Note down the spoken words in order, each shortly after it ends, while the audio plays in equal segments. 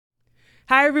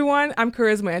Hi, everyone. I'm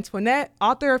Khrisma Antoinette,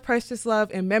 author of Precious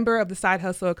Love and member of the Side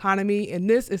Hustle Economy, and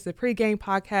this is the PreGame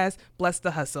podcast, Bless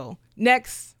the Hustle.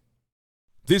 Next.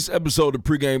 This episode of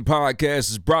PreGame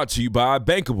Podcast is brought to you by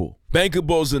Bankable.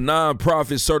 Bankable is a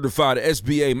non-profit certified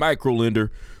SBA microlender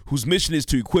whose mission is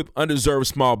to equip undeserved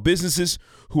small businesses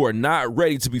who are not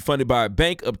ready to be funded by a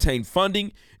bank obtain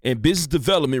funding and business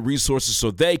development resources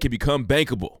so they can become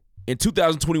bankable. In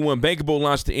 2021, Bankable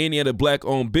launched the Indiana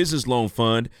Black-Owned Business Loan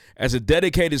Fund as a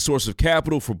dedicated source of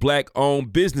capital for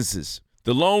Black-owned businesses.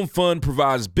 The loan fund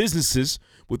provides businesses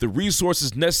with the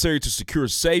resources necessary to secure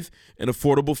safe and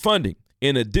affordable funding,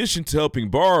 in addition to helping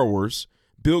borrowers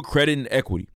build credit and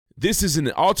equity. This is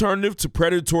an alternative to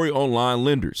predatory online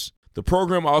lenders. The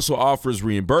program also offers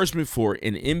reimbursement for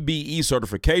an MBE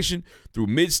certification through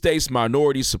Mid-States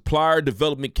Minority Supplier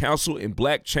Development Council and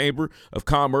Black Chamber of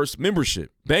Commerce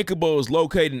membership. Bankable is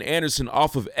located in Anderson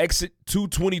off of Exit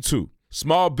 222.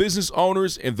 Small business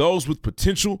owners and those with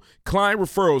potential client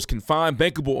referrals can find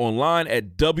Bankable online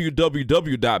at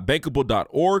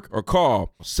www.bankable.org or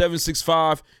call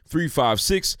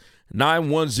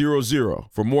 765-356-9100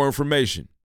 for more information.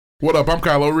 What up? I'm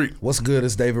Kylo Reed. What's good?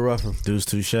 It's David Ruffin. Deuce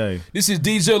Touche. This is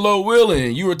DJ Low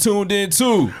Willin. You are tuned in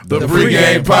to the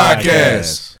PreGame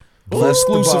Podcast.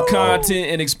 Exclusive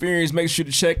content and experience. Make sure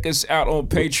to check us out on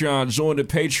Patreon. Join the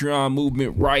Patreon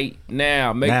movement right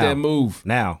now. Make that move.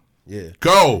 Now. Yeah.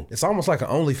 Go. It's almost like an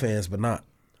OnlyFans, but not.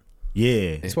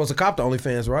 Yeah. You're supposed to cop the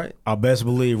OnlyFans, right? I best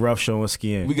believe rough showing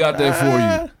skin. We got that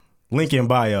for you. Link in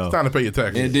bio. It's time to pay your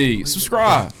taxes. Indeed.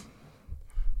 Subscribe.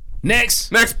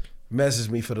 Next. Message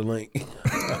me for the link.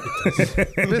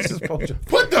 This is Poacher.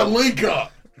 Put the link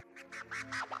up.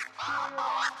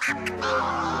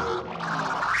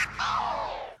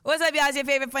 What's up, y'all? It's your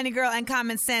favorite funny girl and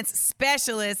common sense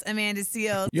specialist, Amanda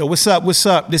Seals. Yo, what's up? What's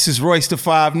up? This is Royce the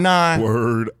 5'9".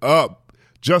 Word up.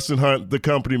 Justin Hunt, the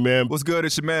company man. What's good?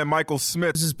 It's your man, Michael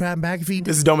Smith. This is Pat McAfee.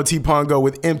 This is Doma T. Pongo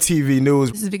with MTV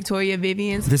News. This is Victoria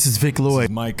Vivians. This is Vic Lloyd. This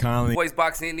is Mike Conley. Voice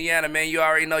Box Indiana, man. You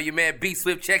already know your man B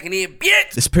Swift checking in,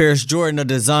 bitch. It's Paris Jordan of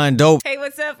Design Dope. Hey,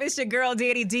 what's up? It's your girl,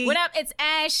 Daddy D. What up? It's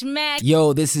Ash Mack.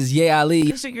 Yo, this is Ye Ali.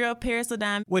 It's your girl, Paris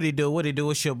Ladon. What it do?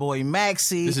 It's your boy,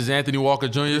 Maxie. This is Anthony Walker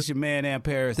Jr. This is your man, Ann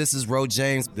Paris. This is Ro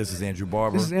James. This is Andrew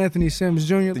Barber. This is Anthony Sims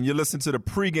Jr. And you listen to the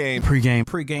PreGame. PreGame.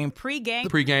 PreGame. PreGame. The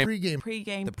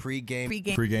PreGame.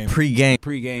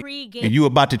 PreGame. And you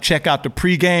about to check out the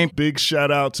PreGame. Big shout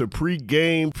out to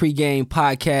PreGame. PreGame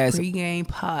Podcast. PreGame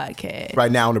Podcast. Right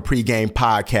now on the PreGame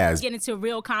Podcast. We get into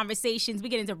real conversations. We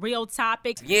get into real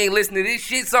topics. If you ain't listening to this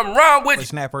shit, something wrong with you.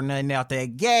 Snapper nothing out there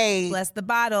gay. Bless the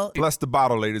bottle. Bless the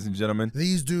bottle, ladies and gentlemen.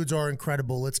 These dudes are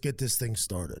incredible. Let's get this thing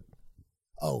started.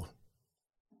 Oh.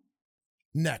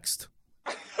 Next.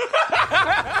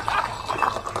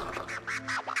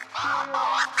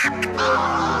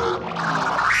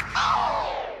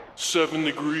 7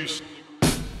 degrees.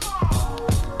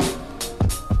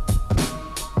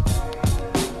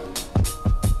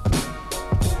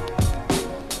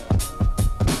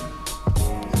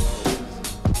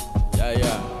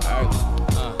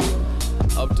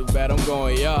 Up to bat, I'm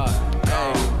going yard.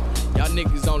 Hey, y'all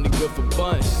niggas only good for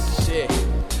bunch. Shit,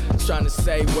 trying to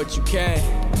say what you can.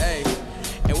 Hey,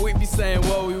 and we be saying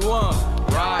what we want.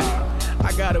 Right?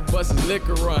 I got a bus's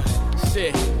liquor run.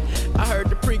 Shit, I heard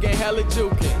the PreGame hella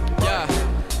jukin'. Yeah,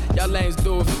 y'all lanes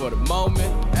do it for the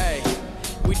moment. Hey,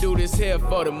 we do this here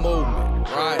for the movement.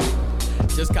 Right?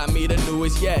 Just got me the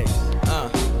newest yes.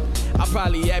 I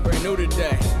probably act brand new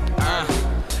today. I'm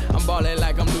ballin'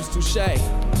 like I'm loose touche.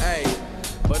 Hey,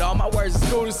 but all my words is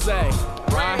cool to say,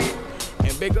 right?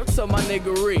 And big up to my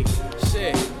niggery,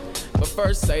 shit. But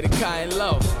first say the kind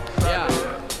low, yeah.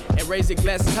 And raise your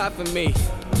glasses high for me,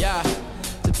 yeah.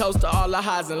 To toast to all the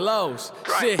highs and lows,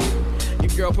 shit.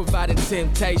 Your girl provided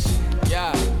temptation,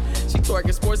 yeah. She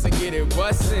twerking sports and get it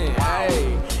bustin',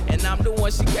 hey. And I'm the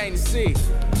one she came to see,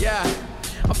 yeah.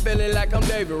 I'm feeling like I'm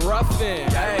David Ruffin,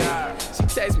 hey. She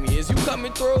text me, is you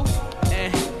coming through?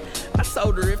 And I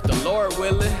told her if the Lord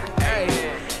willing, hey.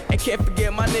 And can't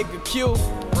forget my nigga Q,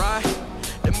 right?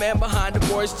 The man behind the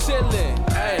boys chillin',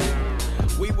 hey.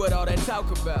 We what all that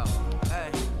talk about,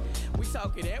 hey. We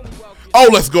talk it and we walk it. Oh,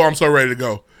 let's go. I'm so ready to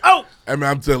go. Oh! I mean,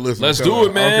 I'm telling, listen. Let's do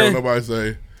it, man. I don't care what nobody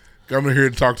say. Coming here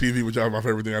to talk TV, which is my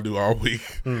favorite thing I do all week.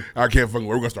 I can't fucking wait.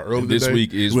 We're going to start early this today.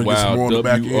 week is wow.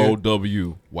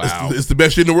 WOW. Wow. It's the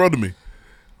best shit in the world to me.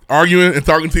 Arguing and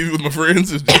talking TV with my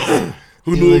friends is just,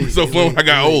 who knew it would be so fun when I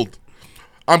got old.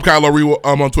 I'm Kylo Reed.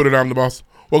 I'm on Twitter. I'm the boss.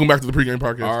 Welcome back to the PreGame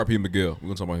Podcast. R.I.P. McGill. We're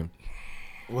going to talk about him.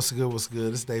 What's good? What's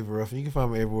good? It's David Ruffin. You can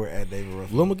find me everywhere at David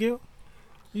Ruffin. Lil McGill?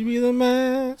 You be the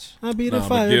match. I be the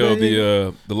fire. Miguel, baby.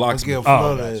 the locksmith. Miguel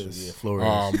Flores. Yeah, Flores.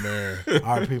 Oh man.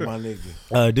 R.I.P. my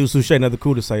nigga. Deuce Suchet, another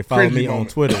cool to say. Follow Cringy me on moment.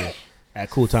 Twitter at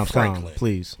CoolTimesCom,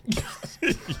 please.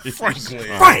 Franklin.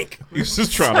 Frank. He's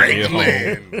just trying to be a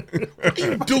Franklin. Why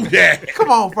you do that?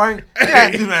 Come on, Frank. You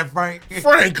can't do that, Frank.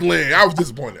 Franklin. I was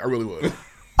disappointed. I really was.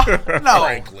 No,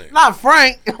 Franklin. not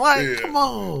Frank. Like, Yeah. come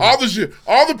on. All the shit,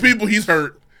 all the people he's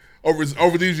hurt over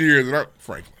these years, and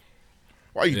Franklin.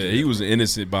 Why you? Yeah, do he that? was an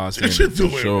innocent bystander. You should do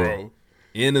for it, sure. bro.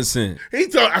 Innocent. He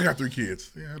told I got 3 kids.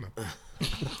 Yeah, I know.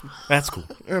 That's cool.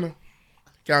 I know.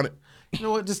 Count it. You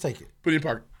know what? Just take it. Put it in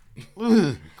your pocket.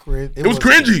 It was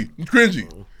cringy. Cringy.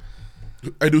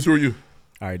 Hey, Deuce, who are you?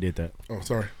 I already did that. Oh,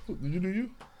 sorry. Did you do you?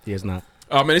 Yeah, it's not.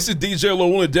 Oh, man, this is DJ Low,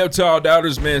 one of the Deptile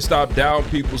Doubters, man. Stop doubting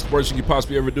people. It's the worst you could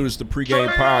possibly ever do. This is the Pregame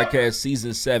Podcast,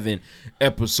 Season 7,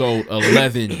 Episode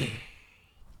 11.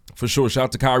 For sure. Shout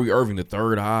out to Kyrie Irving, the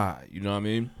third eye. You know what I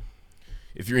mean?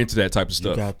 If you're into that type of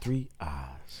stuff. You got 3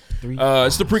 eyes.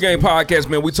 It's the Pregame Podcast,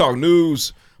 man. We talk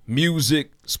news,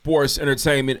 music, sports,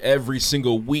 entertainment every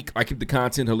single week. I keep the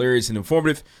content hilarious and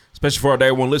informative, especially for our Day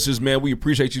One listeners, man. We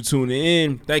appreciate you tuning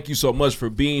in. Thank you so much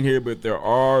for being here, but there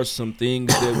are some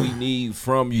things that we need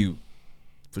from you.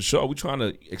 For sure, we're trying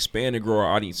to expand and grow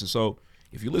our audience, and so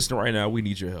if you're listening right now, we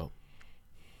need your help.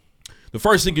 The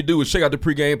first thing you do is check out the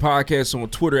Pregame Podcast on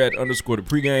Twitter at _the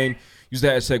pregame. Use the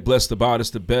hashtag #BlessTheBot. It's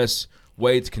the best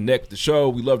way to connect with the show.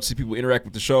 We love to see people interact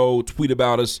with the show, tweet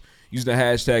about us, use the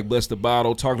hashtag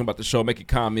 #BlessTheBottle, talking about the show, making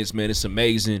comments, man. It's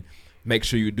amazing. Make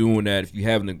sure you're doing that. If you're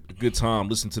having a good time,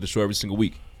 listen to the show every single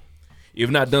week. If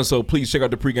you've not done so, please check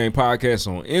out the Pregame Podcast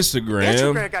on Instagram.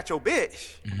 Instagram got your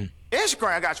bitch.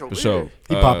 Instagram got your For bitch. sure.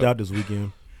 He popped out this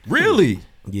weekend. Really?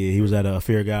 Yeah, he was at a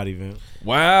Fear God event.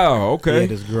 Wow, okay. Yeah,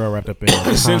 this girl wrapped up in a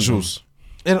Essentials.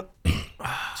 condom.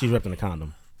 She's wrapped in a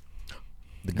condom.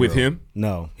 The With girl. him?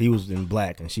 No, he was in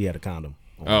black and she had a condom.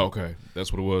 Oh, okay.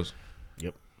 That's what it was.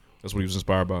 Yep. That's what he was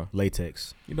inspired by.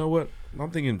 Latex. You know what?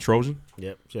 I'm thinking Trojan.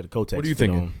 Yep. She had a Kotex. What are you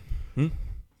fit thinking? on.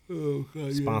 Oh,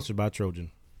 God, Sponsored by Trojan.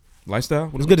 Lifestyle?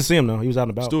 It was good to see him though. He was out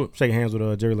and about. Let's do it. Shaking hands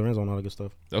with Jerry Lorenzo and all that good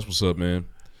stuff. That's what's up, man.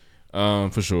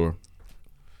 For sure.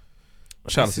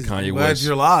 Shout out to Kanye Glad West.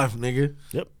 you're alive, nigga.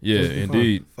 Yep. Yeah, Must be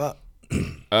indeed. fun.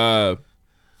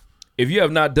 If you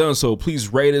have not done so,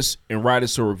 please rate us and write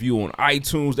us a review on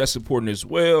iTunes. That's important as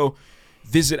well.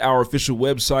 Visit our official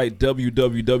website,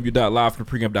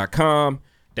 www.livefrompregame.com.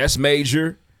 That's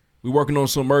major. We're working on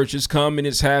some merch. It's coming.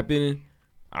 It's happening.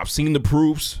 I've seen the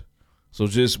proofs. So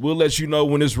we'll let you know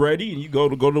when it's ready, and you go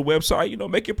to the website,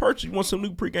 make your purchase. You want some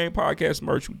new Pregame Podcast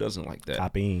merch? Who doesn't like that?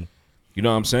 Copying. You know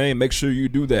what I'm saying? Make sure you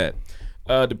do that.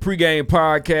 The Pregame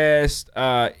Podcast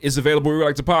is available where you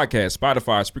like to podcast.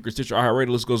 Spotify, Spreaker, Stitcher,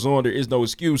 iHeartRadio. List goes on. There is no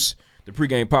excuse. The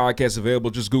Pregame Podcast is available.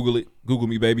 Just Google it. Google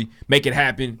me, baby. Make it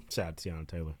happen. Shout out to Tiana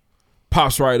Taylor.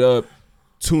 Pops right up.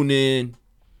 Tune in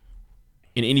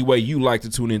any way you like to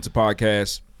tune into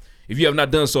podcasts. If you have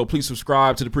not done so, please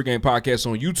subscribe to the Pregame Podcast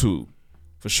on YouTube.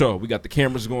 For sure. We got the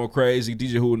cameras going crazy.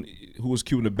 DJ who is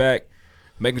cute in the back.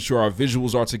 Making sure our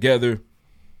visuals are together.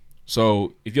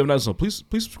 So if you haven't done so, please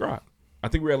subscribe. I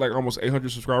think we're at like almost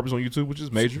 800 subscribers on YouTube, which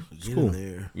is major. It's cool.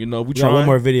 We got trying. one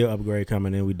more video upgrade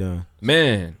coming in. We done.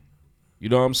 Man, you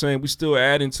know what I'm saying? We still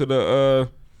adding to the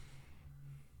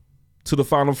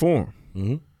final form.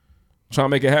 Mm-hmm. Trying to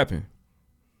make it happen.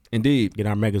 Indeed. Get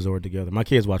our Megazord together. My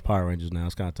kids watch Power Rangers now.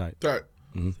 It's kind of tight. Tight.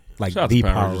 Mm-hmm. Like Shout out the to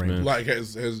Power Power Rangers, Rangers. man. Like,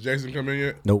 has Jason come in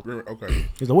yet? Nope. Okay.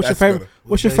 He's like, what's your That's favorite? better.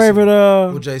 What's your favorite?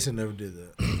 Well, Jason never did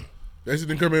that. Jason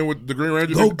didn't come in with the Green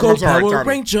Rangers. Go, I'm sorry, Power Tommy.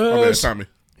 Rangers. My bad, Tommy.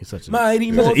 He's such a Mighty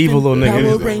he's an Morphin evil little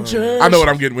nigga. Power Rangers. I know what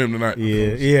I'm getting with him tonight.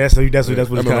 Yeah. So that's what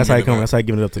that's how he coming. That's how he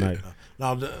giving it up tonight.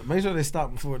 Now, make sure they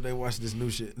stop before they watch this new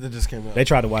shit that just came out. They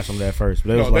tried to watch some of that first, but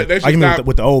they No, was like, they should I mean, stop-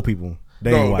 with the old people.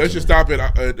 They ain't No, watching they should it. stop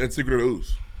at Secret of the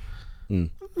Ooze. Mm.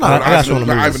 No, I got you on the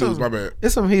movie. Ivan Ooze, my bad.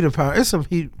 It's some heat of power. It's some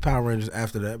heat Power Rangers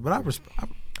after that, but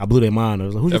I blew their mind. I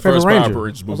was like, who's your That favorite first Ranger? Power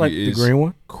Rangers I was like, movie the is green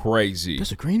one. crazy.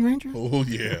 That's a Green Ranger? Oh,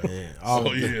 yeah.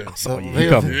 Oh, yeah. So He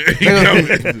coming.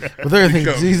 But they're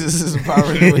thinking Jesus is a Power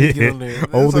Ranger when you get on there.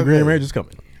 Oh, It's the Green okay. Ranger's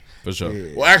coming. For sure.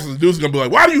 Yeah. Well, actually, the dude's going to be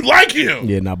like, why do you like him?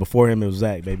 Yeah, now before him, it was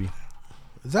Zach, baby.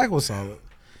 Zach was solid.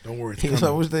 Don't worry. He was, I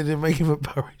wish they didn't make him a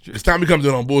Power Ranger. It's time he comes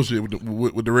in on bullshit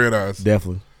with the red eyes.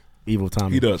 Definitely. Evil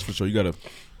Tommy. He does, for sure. You got to.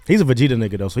 He's a Vegeta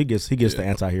nigga, though, so he gets the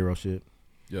anti-hero shit.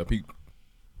 Yeah, he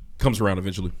comes around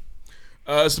eventually.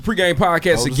 It's the Pregame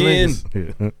Podcast Coldest again.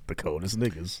 niggas. The coldest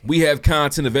niggas. We have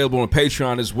content available on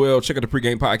Patreon as well. Check out the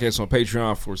Pregame Podcast on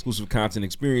Patreon for exclusive content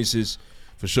experiences.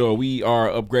 For sure, we are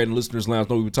upgrading Listeners Lounge.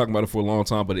 I know we've been talking about it for a long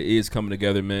time, but it is coming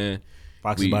together, man.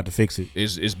 Fox is about to fix it.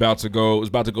 It's about to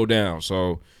go down.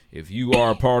 So if you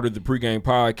are a part of the Pregame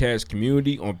Podcast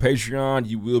community on Patreon,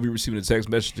 you will be receiving a text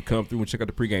message to come through and check out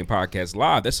the Pregame Podcast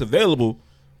live. That's available.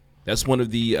 That's one of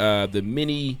the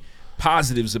many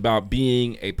positives about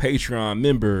being a Patreon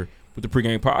member with the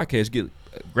Pregame Podcast. You get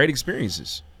great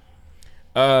experiences.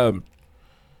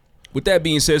 With that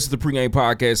being said, the Pregame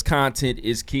Podcast content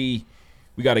is key.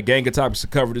 We got a gang of topics to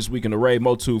cover this week in Array,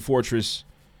 Motu, Fortress.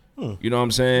 You know what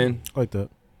I'm saying? I like that.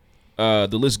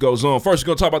 The list goes on. First, we're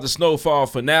going to talk about the Snowfall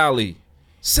finale.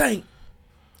 Saint.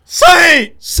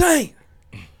 I'm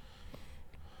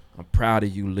proud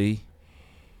of you, Lee.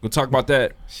 We're going to talk about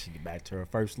that. She get back to her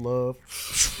first love.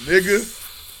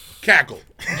 Nigga, cackle.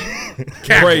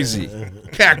 Crazy.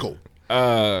 Cackle.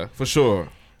 For sure.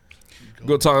 We're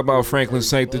going to talk about Franklin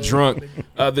Saint the Drunk.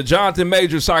 The Jonathan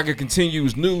Major saga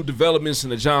continues. New developments in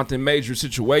the Jonathan Major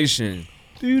situation.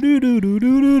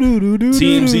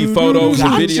 TMZ photos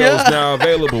and videos now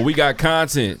available. We got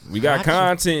content. We got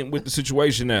content with the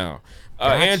situation now.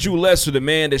 Andrew Lesser, the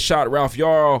man that shot Ralph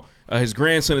Yarl, his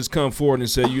grandson has come forward and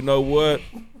said, you know what?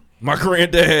 My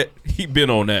granddad, he been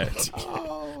on that.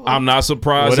 I'm not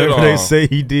surprised at all. Whatever they say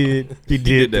he did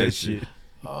that shit.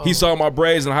 He saw my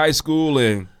braids in high school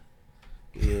and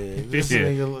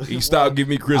Nigga, he stopped giving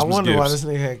me Christmas gifts. I wonder why this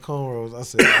nigga had cornrows. I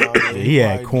said, oh, he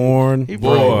had corn. He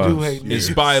probably do Boy, hate in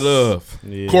niggas. spite of.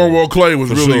 Yeah. Cornwall Clay was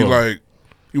For really sure. like,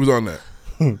 he was on that.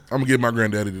 I'm going to get my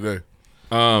granddaddy today.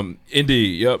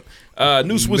 Indeed, yep.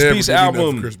 New Swiss Never Beats give me nothing for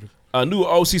album. Christmas. New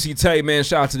OCC Tay, man.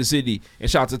 Shout out to the city and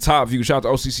shout out to Top View. Shout out to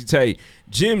OCC Tay.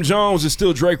 Jim Jones is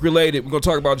still Drake related. We're gonna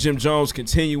talk about Jim Jones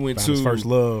continuing Found to his first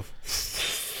love.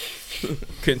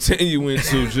 continuing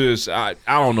to just I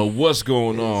don't know what's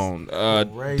going on.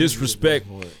 Disrespect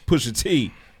Pusha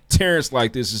T. Terrence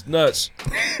like this is nuts.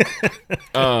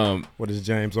 What is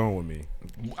James on with me?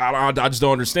 I just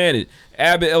don't understand it.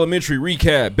 Abbott Elementary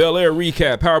recap, Bel Air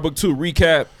recap, Power Book 2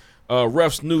 recap,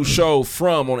 Ref's new show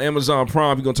From on Amazon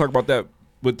Prime. We're gonna talk about that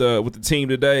with the team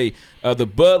today. The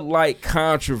Bud Light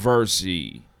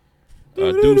controversy.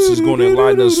 Deuce is going to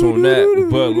enlighten us on that with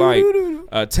Bud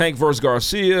Light. Tank versus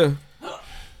Garcia.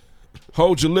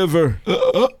 Hold your liver.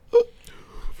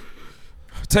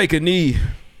 Take a knee.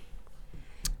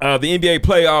 The NBA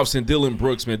playoffs and Dylan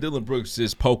Brooks, man. Dylan Brooks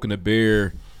is poking the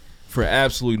bear for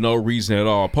absolutely no reason at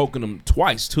all. Poking him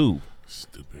twice, too.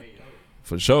 Stupid.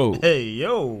 For sure. Hey,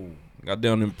 yo. Got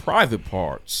down in private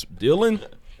parts. Dylan.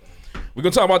 We're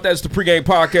going to talk about that. It's the Pregame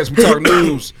Podcast. We talk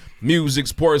news, music,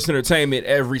 sports, entertainment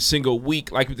every single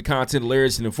week. Like with the content,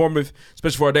 hilarious and informative,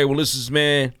 especially for our day one listeners,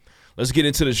 man. Let's get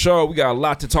into the show. We got a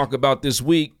lot to talk about this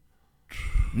week.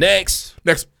 Next.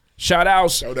 Shout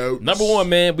outs. Number one,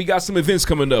 man, we got some events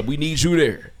coming up. We need you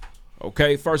there.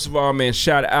 Okay, first of all, man,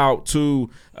 shout out to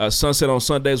Sunset on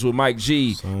Sundays with Mike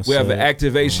G. We have an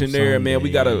activation there, man. We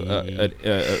got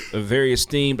a very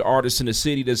esteemed artist in the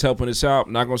city that's helping us out.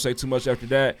 I'm not going to say too much after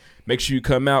that. Make sure you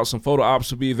come out. Some photo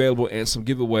ops will be available and some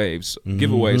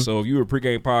giveaways. So if you're a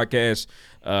Pregame Podcast,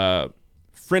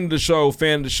 friend of the show,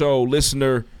 fan of the show,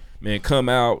 listener, man, come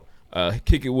out.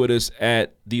 Kick it with us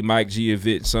at the Mike G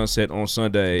event, Sunset on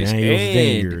Sundays.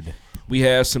 And we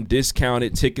have some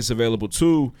discounted tickets available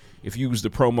too. If you use the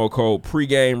promo code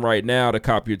PREGAME right now to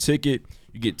copy your ticket,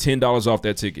 you get $10 off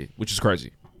that ticket, which is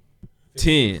crazy.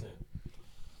 10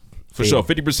 for sure.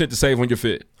 50% to save on your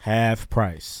fit. Half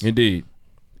price. Indeed.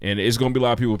 And it's going to be a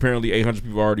lot of people. Apparently, 800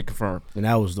 people already confirmed. And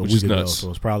that was the which week is ago, nuts.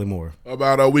 so it's probably more.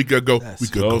 About a week ago. So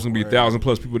there's going to be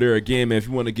 1,000+ people there again, man. If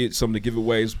you want to get some of the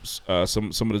giveaways,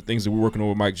 some of the things that we're working on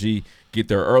with Mike G, get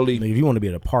there early. If you want to be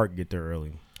at a park, get there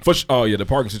early. Oh, yeah, the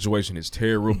parking situation is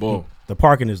terrible. The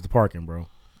parking is the parking, bro.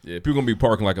 Yeah, people going to be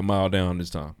parking like a mile down this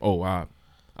time. Oh, I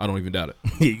don't even doubt it.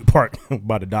 Yeah, you park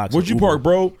by the docks. Where'd you park,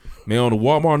 bro? Man, on the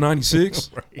Walmart 96?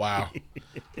 Wow.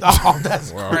 Oh,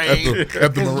 that's crazy.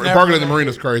 Parking at the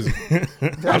marina's crazy.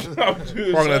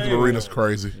 Parking at the marina's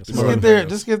crazy.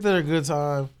 Just get there a good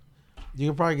time. You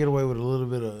can probably get away with a little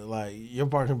bit of, like, your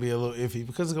parking be a little iffy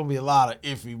because it's going to be a lot of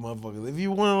iffy motherfuckers. If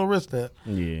you want to risk that.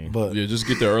 Yeah. But yeah, just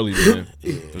get there early, man.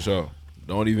 For sure.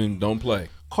 Don't play.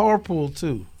 Carpool,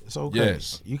 too. It's okay.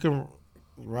 Yes. You can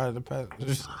ride the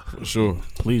passengers. For sure.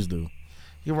 Please do.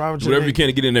 You ride with whatever you can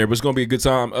to get in there, but it's going to be a good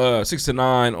time. 6 to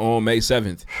 9 on May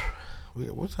 7th.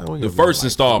 What time the first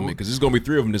installment, because there's going to be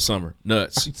 3 of them this summer.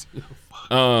 Nuts.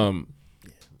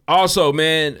 Also,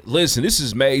 man, listen, this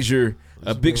is major.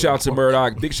 A big shout out to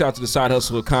Murdoch. Big shout out to the Side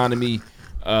Hustle Economy.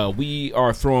 We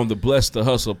are throwing the Bless the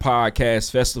Hustle Podcast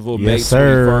Festival May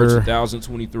 21st,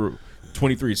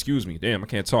 2023. Excuse me. Damn, I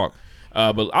can't talk.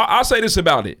 But I'll say this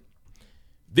about it.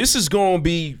 This is going to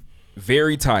be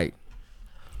very tight.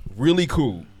 Really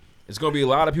cool. It's going to be a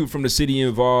lot of people from the city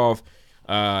involved.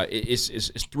 It's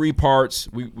 3 parts.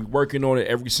 We're working on it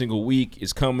every single week.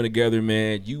 It's coming together,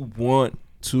 man. You want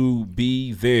to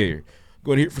be there.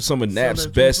 Going to hear from some of Nap's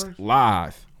best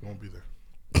live. Won't be there.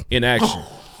 In action.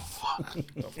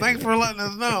 Thanks for letting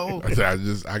us know.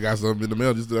 I got something in the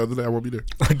mail just the other day. I won't be there.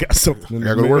 I got something. I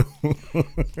gotta go to work.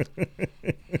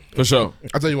 For sure.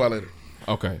 I'll tell you why later.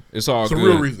 Okay. It's all it's good. It's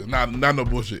a real reason. Not no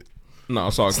bullshit. No,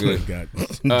 it's all good.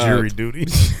 Jury duty.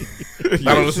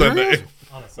 Not on a Sunday.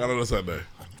 Not on a Sunday.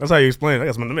 That's how you explain it. I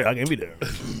got something in the mail. I can't be there.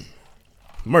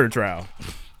 Murder trial.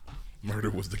 Murder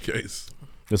was the case.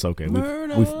 It's okay.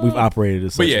 We've operated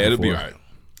as such. But yeah, it'll before. be all right.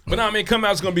 But no, I mean, come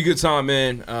out. It's gonna be a good time,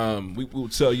 man. We will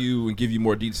tell you and give you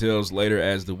more details later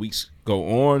as the weeks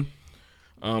go on.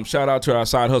 Shout out to our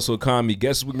Side Hustle Economy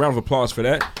guests. Round of applause for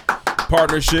that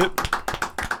partnership.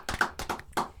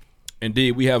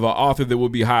 Indeed, we have an author that we'll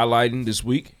be highlighting this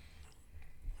week,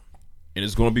 and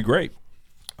it's gonna be great.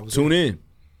 Tune in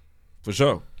for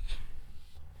sure.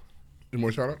 Any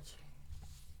more shout outs?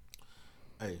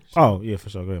 Hey, oh yeah, for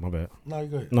sure. Go ahead. My bad. No, you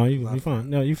go ahead. No, you fine.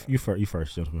 No, you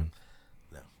first, gentlemen.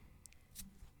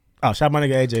 Oh, shout out my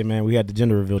nigga AJ, man. We had the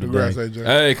gender reveal today. Congrats, AJ.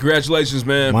 Hey, congratulations,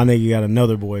 man. My nigga got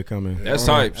another boy coming. That's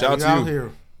type. Shout out to you.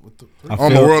 Here I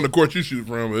don't know where on the court you shoot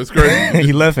from, but it's crazy.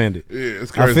 He left-handed. Yeah, it's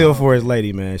crazy. I feel for his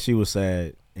lady, man. She was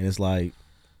sad, and it's like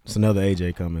it's another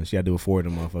AJ coming. She got to do it for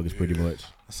them motherfuckers, pretty much.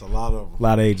 That's a lot of them. A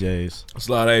lot of AJs. It's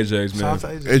a lot of AJs, man.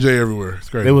 AJ everywhere. It's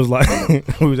crazy. It was like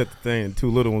we was at the thing, and 2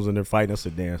 little ones in there fighting. I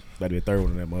said, "Damn, about to be a third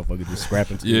one in that motherfucker just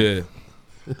scrapping." Yeah.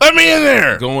 Let me in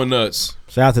there. Going nuts.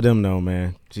 Shout out to them though,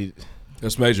 man.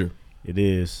 That's major. It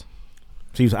is.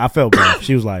 I felt bad.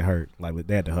 She was like hurt. Like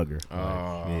they had to hug her.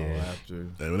 Oh,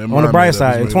 yeah. On the bright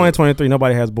side, in 2023,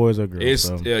 nobody has boys or girls. It's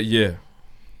so. yeah.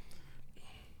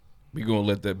 We gonna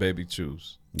let that baby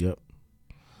choose. Yep.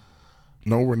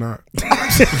 No, we're not.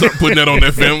 Putting that on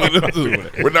that family.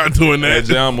 We're not doing that.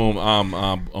 AJ,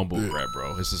 I'm bull crap,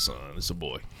 bro. It's a son. It's a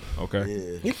boy. Okay.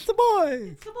 Yeah. It's the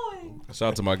boy. It's the boy. Shout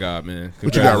out to my God, man.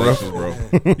 What you got, Russ? Bro?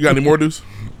 You got any more dudes?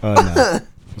 No.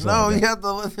 No, you have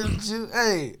to let them choose.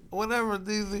 Hey, whatever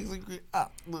these things agree.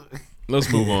 Look.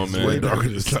 Let's move on, man. Way darker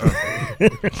this time.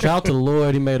 Shout out to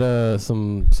Lloyd. He made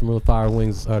some really fire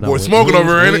wings. Boy, smoking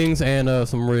over there, ain't it? Wings and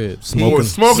some ribs.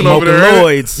 Smoking over there.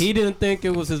 Lloyd's. He didn't think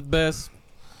it was his best.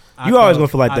 You always gonna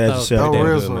feel like that as a chef.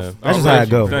 That's just how it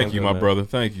go. Thank you, my brother.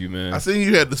 Thank you, man. I seen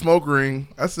you had the smoke ring.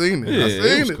 I seen it. Yeah, I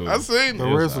seen it. cool. I seen it. The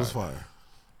ribs was fire.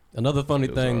 Another funny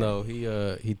thing though, he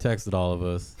texted all of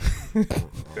us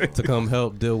to come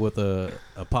help deal with a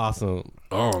possum.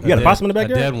 Oh, you got a possum in the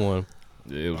backyard? A dead one.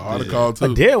 Yeah, it was I'd have called too.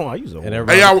 A dead one. I use a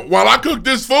Hey, y'all, while I cook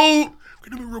this food,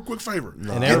 can you do me a real quick favor?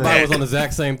 And everybody was on the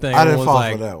exact same thing. I didn't Everyone fall was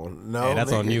like, for that one. No, hey,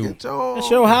 that's on you. That's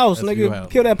your house, That's nigga. your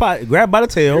house. Kill that pot. Grab by the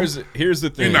tail. Here's the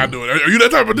thing. You're not doing it. Are you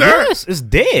that type of dad? Yes, it's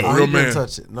dead. Real He man. didn't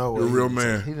touch it. No, You're a real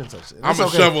man. He didn't touch it. I'm a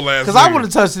It's shovel ass. Because I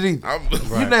wouldn't touch it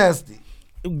either. You nasty.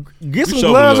 Get some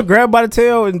shovel gloves up. and grab by the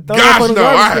tail and throw it Gosh, up on the no.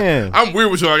 garbage can. I'm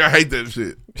weird with you. Like, I hate that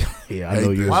shit. Yeah, I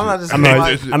know you. Why not just I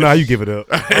know how you give it up.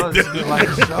 Why not just get like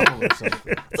a shovel or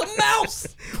something? It's a mouse.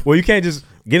 Well, you can't just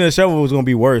getting a shovel is gonna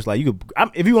be worse. Like you could,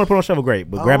 if you want to put on a shovel, great,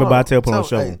 but grab it by the tail, put on a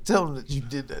shovel. Hey, tell them that you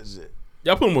did that shit.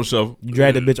 Y'all put him on shovel. You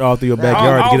drag that bitch all through your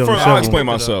backyard to get on the I'll shovel. explain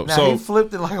myself. Now, So he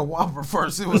flipped it like a Whopper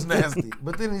first. It was nasty.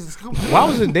 But then he's scooped it. Why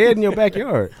was it dead in your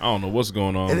backyard? I don't know what's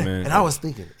going on, And, man. and I was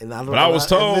thinking, and I don't But know. I was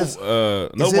told, is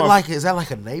that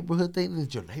like a neighborhood thing?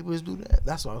 Did your neighbors do that?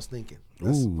 That's what I was thinking.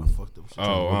 That's I fucked up.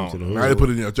 Now they put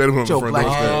it in your Jada put it on the front door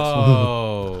steps.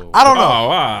 Oh. I don't know.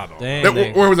 I don't know.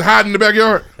 Dang, Where was it hiding in the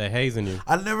backyard? they hazing you.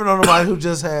 I never know nobody who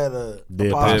just had a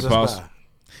Dead possum Dead just possum. die.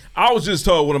 I was just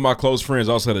told one of my close friends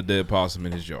also had a dead possum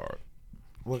in his yard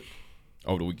What?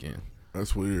 over the weekend.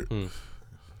 That's weird.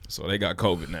 So they got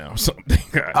COVID now or something.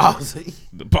 Oh, see?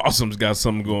 The possums got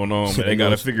something going on, but they got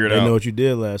to figure it They out. know what you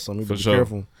did last summer. You For better be sure.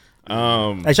 careful.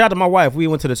 Hey, shout out to my wife. We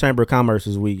went to the Chamber of Commerce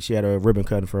this week. She had a ribbon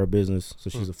cutting for her business, so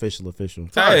she's official.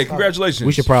 Hey, congratulations.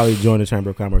 We should probably join the Chamber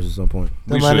of Commerce at some point.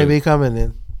 We The money should. be coming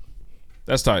in.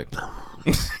 That's tight.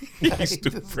 He's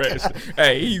stupid.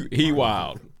 Hey, he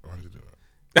wild.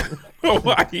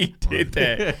 Why he did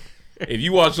that? If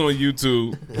you watch on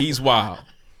YouTube, he's wild.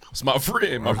 It's my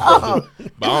friend, my brother.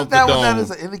 But I don't Isn't that what condone that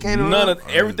is an indicator none of? of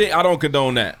everything. I don't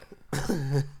condone that.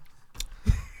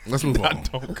 Let's move on. I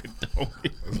don't condone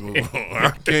it. Let's move on. I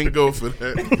can't go for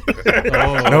that.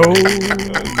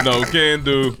 No, can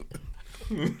do.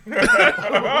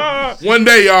 One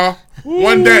day, y'all.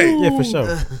 One day. Yeah, for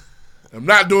sure. I'm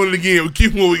not doing it again. We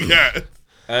keep what we got.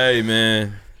 Hey,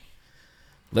 man.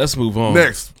 Let's move on.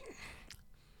 Next.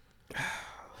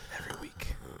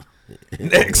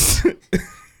 Next.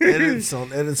 Edits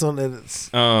on edits.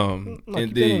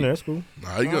 Indeed. That's cool.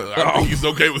 Nah, I think he's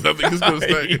okay with that. I think he's gonna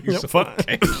stay. He's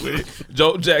okay with it.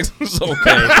 Joe Jackson's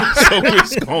okay, so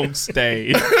it's gonna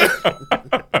stay.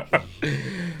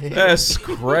 That's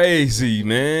crazy,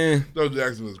 man. Joe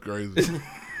Jackson is crazy.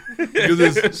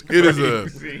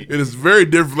 It is very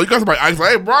different. Like, somebody like,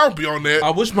 hey, bro, I'll be on that. I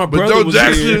wish my but brother Joe was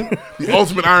Jackson, here. the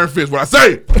ultimate Iron Fist. What I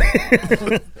say,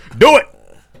 do it.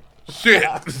 Shit.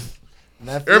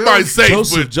 Everybody's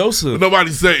safe, Joseph. but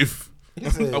nobody's safe.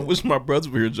 I wish my brother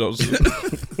were here, Joseph.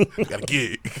 Got a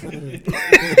gig.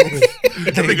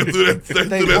 That nigga threw that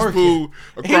spoon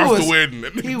across the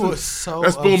wedding. He was so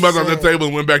that spoon back on that table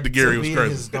and went back to Gary. It was crazy.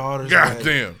 His daughter's God wedding.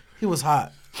 damn. He was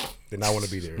hot. Did not want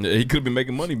to be there. Yeah, he could have been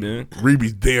making money, man.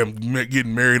 Reeby's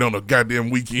getting married on a goddamn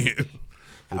weekend.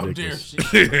 How dare she?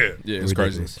 Yeah, it's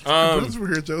crazy. We're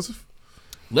here, Joseph.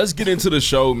 Let's get into the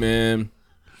show, man.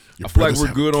 I feel like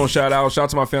we're good on shout out. Shout out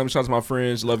to my family. Shout out to my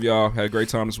friends. Love y'all. Had a great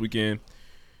time this weekend.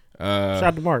 Shout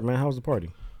out to Mark, man. How was the party?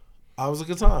 It was a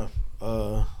good time.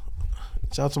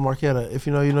 Shout out to Marquetta. If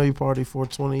you know, you party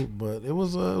 420, but it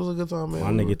was a good time,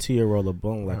 man. My nigga Tia rolled a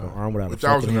bone like an arm without a Which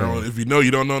I was fucking in there hand. on. If you know,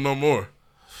 you don't know no more.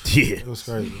 Yeah. It was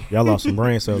crazy. Y'all lost some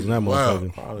brain cells in that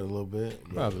motherfucker. Probably a little bit.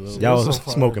 Y'all was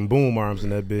smoking boom arms in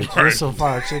that bitch. There's some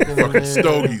fire chicken in Fucking there.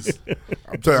 stogies.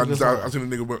 I'm telling you, I seen a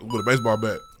nigga with a baseball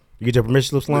bat. You get your permission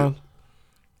slip slime?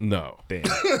 No. Damn.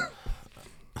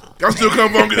 Y'all still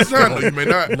come on and get a sign? No, you may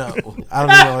not. No, I don't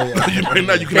know yet. You may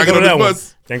not. You Can't cannot go to get on that this one.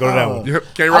 bus. Can't go to that one. You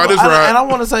can't ride this ride. And I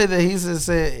want to say that he just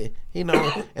said, you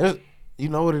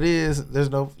know what it is. There's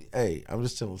no, hey, I'm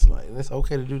just chilling tonight, and it's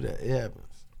okay to do that. It happens.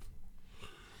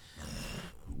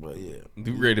 But yeah,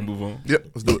 We ready to move on? Yep,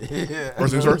 let's do it. Yeah.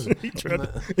 First things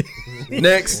first.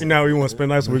 Next. You know, you want to spend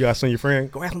night, so we got to send your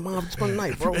friend. Go ask my mom to spend the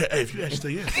night, bro. Hey, if you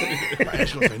actually say yes, if I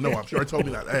ask you to say no, I'm sure I told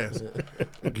me not to ask.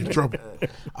 I'll get in trouble.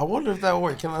 I wonder if that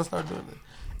works. Can I start doing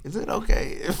it? Is it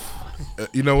okay if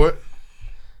You know what?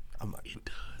 I'm like, it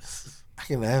does? I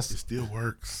can ask. It still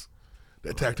works.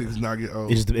 That tactic does not get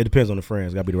old. It depends on the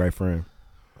friends. Got to be the right friend.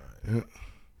 Yeah.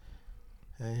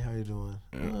 Hey, how you doing?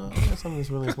 I got something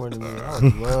that's really important to me. I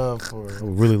would love for. I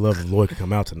would really love if Lloyd could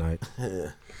come out tonight.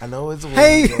 Yeah. I know it's a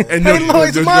Hey, woman, And hey, you-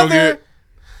 Lloyd's you gonna mother.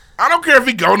 I don't care if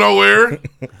he go nowhere.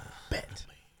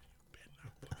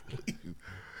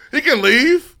 He can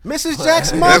leave. Mrs.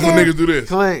 Jack's That's when mother. niggas do this.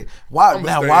 Click. Why? I'ma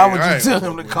Now, stay why in. would I you ain't tell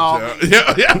gonna him to fuck call with me?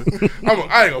 y'all. Yeah.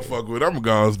 I ain't gonna fuck with it. I'm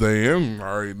gonna stay in. I'm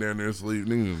already down there asleep.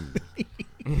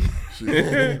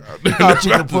 Shit. I thought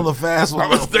you could pull a fast one.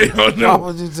 I'm gonna stay on Why them.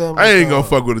 would you tell me I ain't to gonna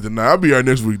call? fuck with it tonight. I'll be here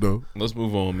next week though. Let's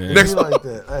move on, man. Next- Be like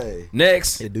that. Hey,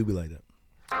 Next. It do be like that.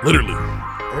 Literally.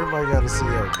 everybody got a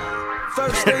CO.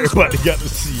 First things Everybody got the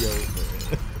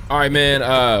CO. All right,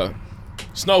 man.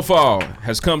 Snowfall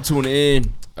has come to an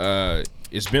end.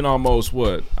 It's been almost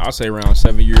I'll say around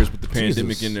 7 years with the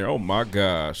pandemic in there. Oh my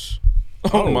gosh.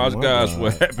 Oh, my gosh,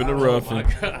 what happened to Ruffin?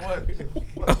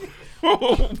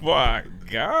 Oh my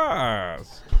gosh.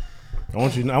 I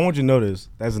want you to know this.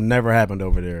 That's never happened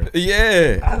over there.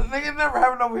 Yeah. I think it never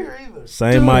happened over here either.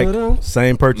 Same mic,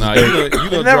 same purchase Nah, date. you It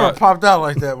gonna never drop, popped out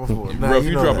like that before. Nah, Ruff, you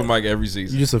you know drop that. a mic every You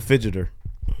season. just a fidgeter.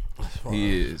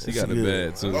 He is. He got it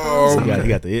bad too. He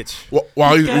got the itch.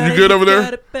 While you good over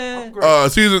there?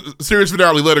 Series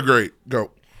finale, letter grade.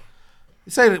 Go.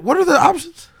 Say that. What are the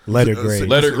options? Letter grade.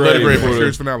 Letter grade for for the-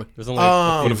 series finale. There's only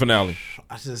For the finale.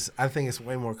 I think it's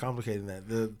way more complicated than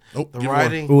that. Nope, The give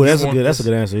writing. Ooh, that's You a want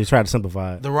good answer. He tried to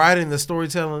simplify it. The writing, the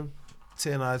storytelling,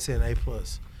 10 out of 10, A+.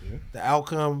 The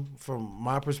outcome, from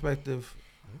my perspective,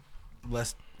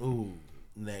 less, zero.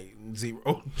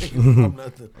 I'm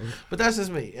nothing. But that's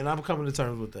just me, and I'm coming to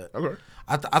terms with that. Okay.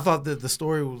 I thought that the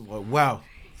story was like, wow,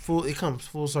 it comes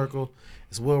full circle.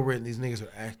 It's well written. These niggas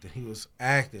are acting. He was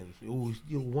acting. Ooh,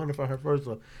 you wonder if I heard first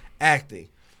one. Acting.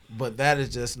 But that is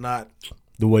just not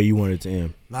The way you wanted it to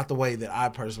end. not the way that I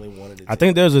personally wanted it to I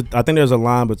think there's a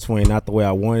line between not the way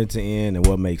I wanted it to end and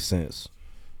what makes sense.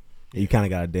 And you kind of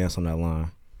got to dance on that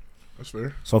line. That's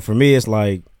fair. So for me, it's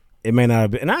like it may not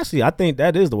have been. And actually, I think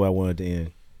that is the way I wanted it to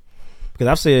end. Because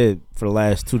I've said for the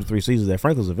last 2 to 3 seasons that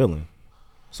Franklin's a villain.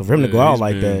 So for him to go out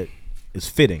like that is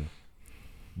fitting.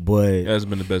 But He hasn't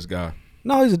been the best guy.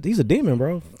 no, he's a demon,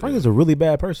 bro. Franklin's a really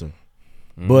bad person.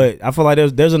 But I feel like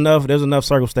there's enough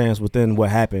circumstance within what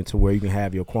happened to where you can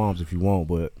have your qualms if you want.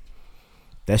 But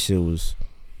that shit was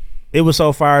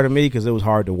so fire to me because it was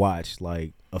hard to watch,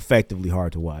 like effectively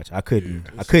hard to watch. I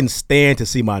couldn't stand to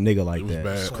see my nigga like that.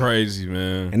 It's crazy,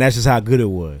 man. And that's just how good it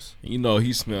was. You know,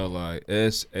 he smelled like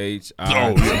SHI.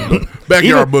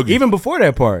 Backyard boogie. Even before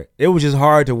that part, it was just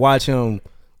hard to watch him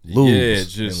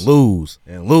lose and lose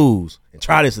and lose and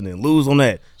try this and then lose on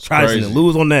that. Try this and then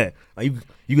lose on that. Like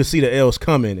you you could see the L's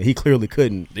coming, and he clearly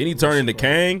couldn't. Then he turned into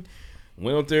Kang.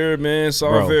 Went up there, man.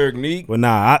 Saw Eric Neek. But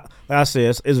nah, like I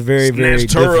said, it's very, very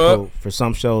difficult for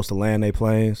some shows to land their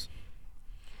planes.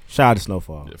 Shout out to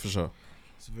Snowfall. Yeah, for sure.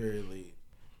 It's very elite.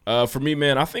 For me,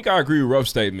 man, I think I agree with Ruff's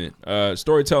statement.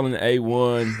 Storytelling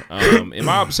A1. Am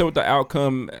I upset with the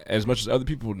outcome as much as other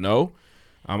people? No.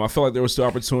 I feel like there was still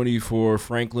opportunity for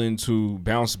Franklin to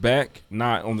bounce back,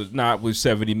 not with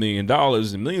 $70 million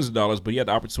and millions of dollars, but he had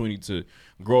the opportunity to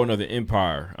grow another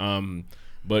empire.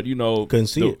 But couldn't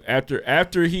see it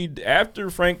after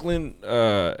Franklin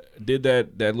did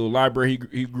that little library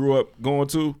he grew up going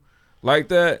to like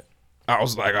that. I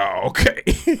was like, oh, okay.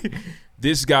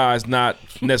 This guy's not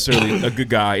necessarily a good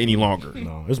guy any longer.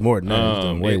 No, it's more than that. He's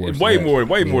done way worse.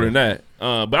 Way more than that.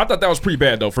 But I thought that was pretty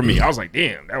bad though for me. I was like,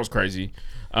 damn, that was crazy.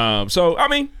 So I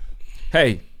mean,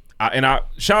 hey, I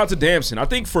shout out to Damson. I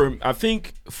think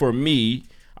for me,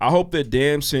 I hope that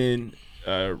Damson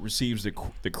receives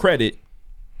the credit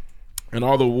and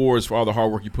all the awards for all the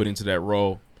hard work you put into that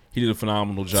role. He did a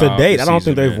phenomenal job. To date, I don't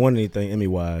think they've won anything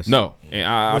Emmy-wise. No, and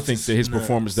I think that his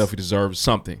performance definitely deserves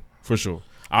something, for sure.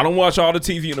 I don't watch all the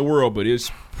TV in the world, but it's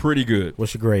pretty good.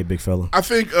 What's your grade, big fella? I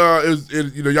think, I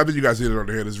think you guys hit it on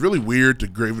the head. It's really weird to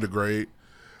give it a grade.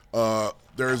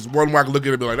 There's one way I can look at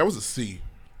it and be like, that was a C.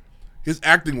 His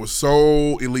acting was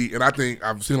so elite, and I think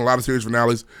I've seen a lot of series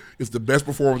finales. It's the best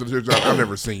performance in the series I've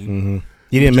ever seen. Mm-hmm.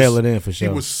 He didn't mail it in for sure.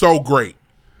 He was so great.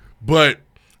 But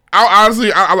I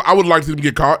would like to see him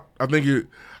get caught. I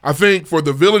think for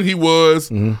the villain he was,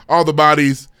 all the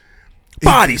bodies. He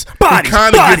kind of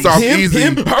gets off easy.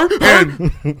 And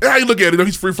how you look at it,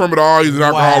 he's free from it all. He's an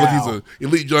alcoholic. He's an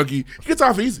elite junkie. He gets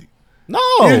off easy. No.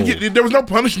 There was no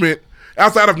punishment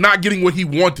outside of not getting what he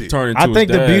wanted. I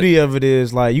think the beauty of it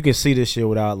is, like, you can see this shit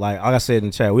without, like I said in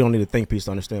the chat, we don't need a think piece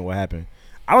to understand what happened.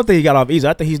 I don't think he got off easy.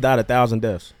 I think he's died 1,000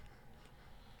 deaths.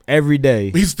 Every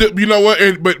day. He's still, you know what?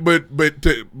 But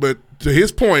to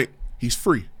his point, he's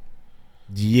free.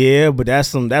 Yeah, but that's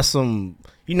some.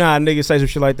 You know how niggas say some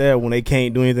shit like that when they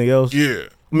can't do anything else. Yeah,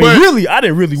 I mean, really, I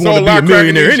didn't really want to be a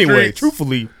millionaire anyway.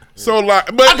 Truthfully,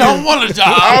 but I don't want a job.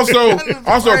 I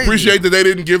also appreciate that they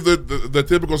didn't give the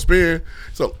typical spin.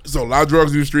 So a lot of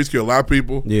drugs in the streets kill a lot of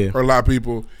people. Yeah, or a lot of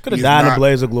people could have died in a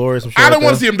blaze of glory. Some shit I don't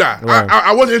want to see him die. Right.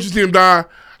 I wasn't interested in him die.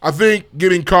 I think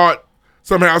getting caught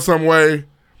somehow, some way.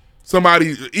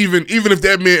 Somebody, even if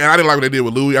that meant, and I didn't like what they did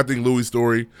with Louis. I think Louis'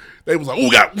 story, they was like, "Oh, we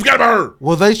got about her."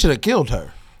 Well, they should have killed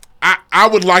her. I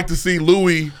would like to see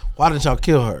Louis. Why didn't y'all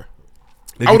kill her?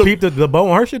 Did you keep the bow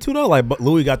on her shit too though? Like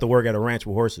Louis got to work at a ranch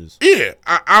with horses. Yeah,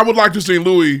 I would like to see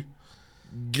Louis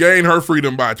gain her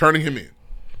freedom by turning him in.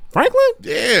 Franklin?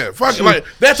 Yeah, fuck it. Like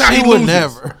that's how he loses.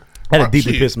 Never. That'd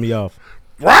deeply piss me off.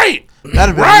 Right.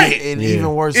 That'd have been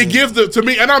even worse. It gives to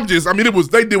me, and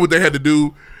they did what they had to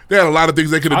do. They had a lot of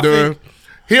things they could have done.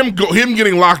 Him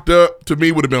getting locked up to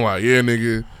me would have been like, yeah,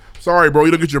 nigga, sorry, bro,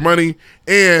 you don't get your money.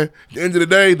 And at the end of the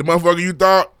day, the motherfucker you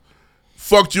thought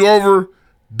fucked you over,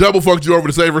 double fucked you over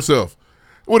to save herself.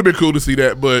 It would have been cool to see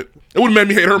that, but it would have made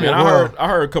me hate her more. I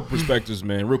heard a couple perspectives,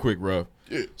 man, real quick, bro.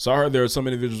 Yeah. So I heard there are some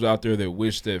individuals out there that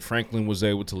wish that Franklin was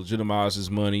able to legitimize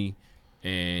his money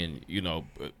and,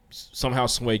 somehow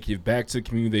some way give back to the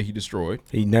community that he destroyed.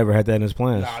 He never had that in his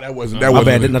plans. Nah, that wasn't. My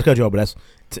bad, didn't cut you off, but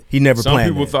he never planned.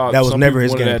 Some people thought that was never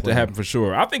his game that plan. to happen for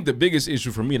sure. I think the biggest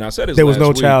issue for me, and I said this there was no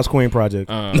last week, Child's Queen project.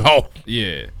 No.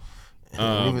 Yeah.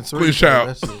 Queen's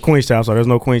Child. Queen's Child. So there's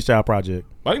no Queen's Child project.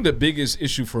 I think the biggest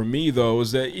issue for me though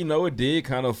is that it did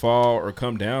kind of fall or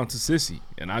come down to Sissy,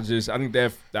 and I think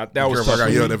that was. I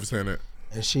got yelled at for saying that.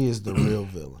 And she is the real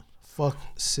villain. Fuck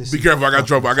Sissy. Be careful, I got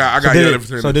trouble. I got yelled at for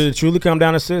saying that. So did it truly come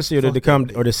down to Sissy, or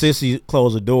did Sissy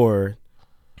close the door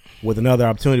with another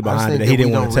opportunity behind it that he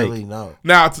didn't want to take? Really know.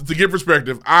 Now, to give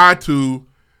perspective, I too,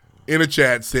 in a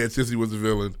chat, said Sissy was the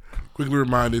villain. Quickly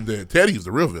reminded that Teddy is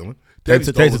the real villain. Teddy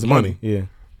stole his money. Yeah.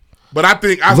 But I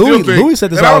still think Louis said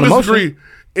this and all I in don't motion. disagree.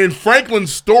 In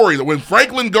Franklin's story, when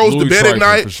Franklin goes to bed at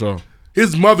night, for sure.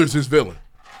 His mother's his villain.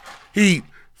 In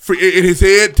his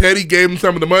head, Teddy gave him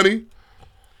some of the money.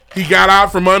 He got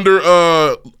out from under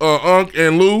Unc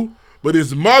and Lou, but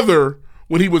his mother,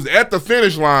 when he was at the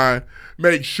finish line,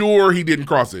 made sure he didn't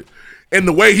cross it. And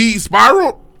the way he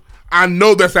spiraled, I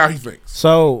know that's how he thinks.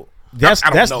 So that's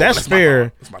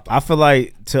fair. That's I feel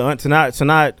like to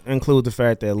not include the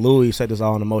fact that Louis set this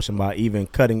all in motion by even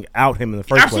cutting out him in the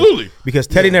first Absolutely. place. Because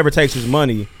Teddy never takes his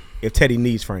money if Teddy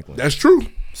needs Franklin. That's true.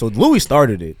 So Louis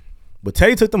started it, but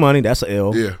Teddy took the money. That's an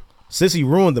L. Yeah. Sissy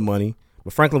ruined the money,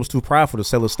 but Franklin was too prideful to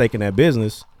sell his stake in that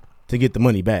business to get the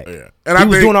money back. Yeah. And he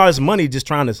was doing all his money just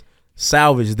trying to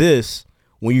salvage this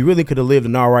when you really could have lived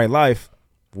an all right life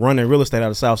running real estate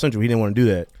out of South Central. He didn't want to do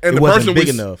that. And it wasn't big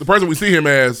enough. The person we see him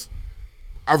as,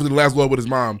 obviously the last blow with his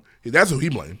mom, that's who he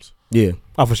blames. Yeah,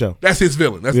 for sure. That's his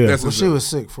villain. That's his she was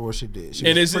sick for what she did.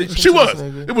 She was.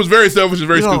 It was very selfish and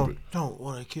very stupid. Don't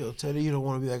want to kill Teddy. You don't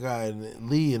want to be that guy and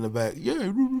Lee in the back. Yeah.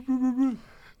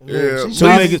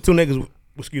 Two niggas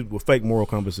with fake moral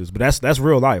compasses, but that's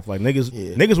real life. Like niggas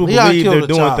will believe they're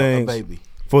doing things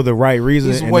for the right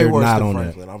reason, and they're not on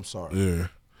Franklin. that. I'm sorry.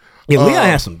 Yeah, Leon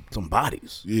has some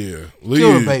bodies. Yeah,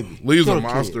 Kill the baby. Lee's a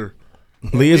monster.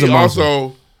 Lee is a monster.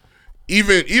 Also,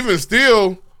 even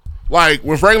still, like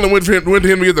when Franklin went to him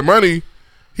to get the money,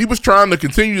 he was trying to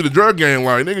continue the drug game.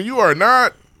 Like, nigga, you are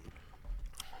not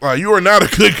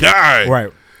a good guy,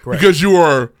 right? Correct. Because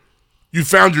you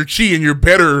found your chi and you're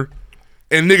better,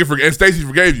 and Stacey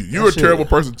forgave you. You're a terrible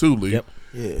person too, Lee. Yep.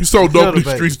 Yeah. You sold dope in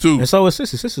the streets too. And so is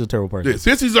Sissy. Sissy's a terrible person. Yeah,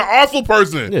 Sissy's an awful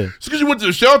person. Yeah. Just because you went to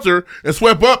the shelter and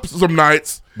swept up some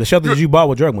nights. The shelter that you bought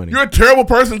with drug money. You're a terrible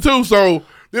person too. So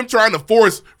them trying to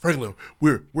force Franklin,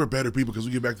 we're better people because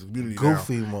we get back to the community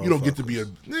Goofy now. You don't get to be a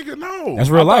nigga. No, that's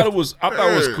real life. I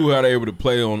thought it was cool how they were able to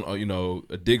play on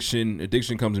addiction.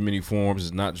 Addiction comes in many forms.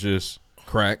 It's not just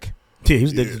crack. Yeah,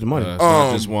 he's addicted to money. It's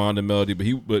not just Wanda and Melody, but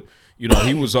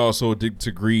he was also addicted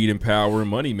to greed and power and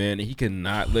money, man, and he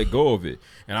cannot let go of it.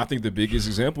 And I think the biggest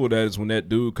example of that is when that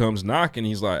dude comes knocking,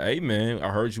 he's like, hey, man, I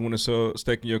heard you want to sell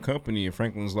stake in your company. And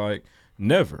Franklin's like,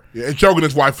 never. Yeah, and choking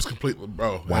his wife was completely,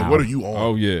 bro. Wow. Like, what are you on?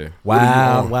 Oh, yeah.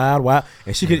 Wow.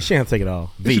 And she didn't take it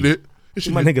off. She did.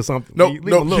 My nigga something. No,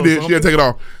 she did. She had to take it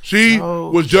off. She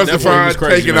was justified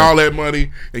taking all that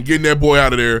money and getting that boy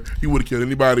out of there. He would have killed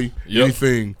anybody,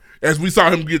 anything. As we saw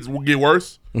him get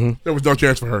worse, there was no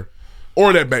chance for her.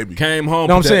 Or that baby. Came home.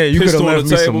 No, I'm saying you could have left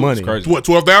me some money. What,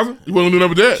 12,000? You want to do nothing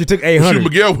with that? She took 800. Shoot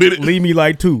Miguel with it. Leave me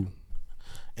like 2.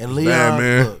 And Leon,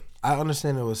 man. Look, I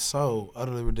understand it was so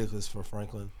utterly ridiculous for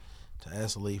Franklin to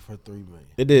ask Lee for $3 million.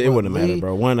 It wouldn't have mattered,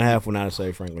 bro. 1.5 would not have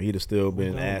saved Franklin. He'd have still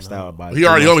been asked out by. He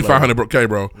already only $500K,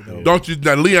 bro. Don't you?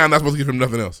 Now, Leon not supposed to give him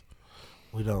nothing else.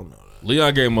 We don't know that.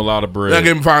 Leon gave him a lot of bread. Leon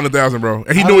gave him $500,000, bro,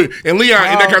 and he knew it. And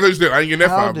Leon in that conversation said, "I ain't getting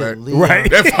that $5 back." Right,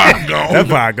 that $5 gone. That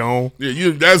 $5 gone. Yeah,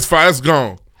 that's $5. That's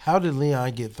gone. How did Leon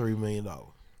get $3 million?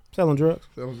 Selling drugs.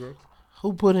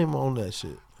 Who put him on that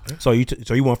shit? So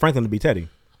you want Franklin to be Teddy?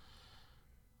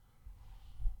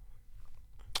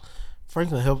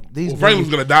 Franklin helped these. Franklin's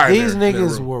gonna die. These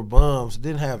niggas were bums.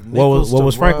 Didn't have nickels. What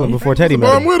was Franklin before Teddy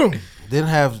met him? with him? Didn't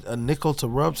have a nickel to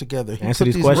rub together. Answer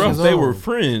these questions. They were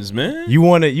friends, man. You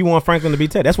want Franklin to be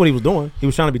Teddy? That's what he was doing. He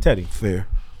was trying to be Teddy. Fair.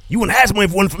 You wouldn't have money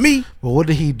if it wasn't for me. But what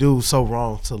did he do so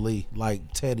wrong to Lee, like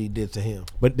Teddy did to him?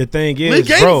 But the thing is, Lee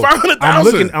gave bro,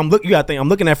 $500,000. I'm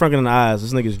looking at Franklin in the eyes.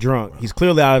 This nigga's drunk. He's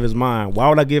clearly out of his mind. Why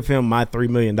would I give him my $3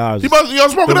 million? Y'all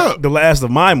smoke it up. The last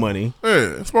of my money.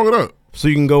 Yeah, smoke it up. So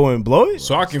you can go and blow it?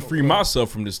 So I can free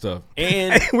myself from this stuff.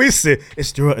 And we said,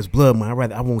 it's blood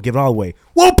money. I won't give it all away.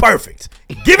 Well, perfect.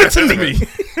 Give it to me.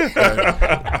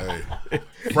 Hey.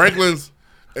 Franklin's,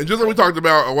 and just like we talked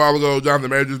about a while ago, Jonathan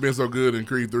Majors being so good in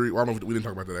Creed 3. Well, I don't know if we didn't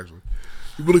talk about that actually.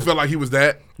 He really felt like he was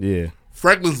that. Yeah.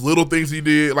 Franklin's little things he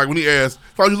did, like when he asked,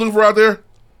 "What you looking for out there?"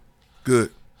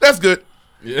 Good. That's good.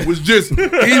 Yeah. It was just, he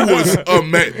was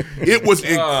amazing. It was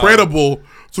incredible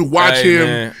to watch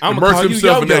him immerse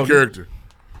himself in that character.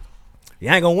 You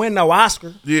ain't gonna win no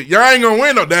Oscar. Yeah, y'all ain't gonna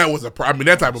win no. That was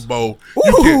that type of bowl.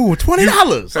 Ooh,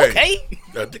 $20. Okay.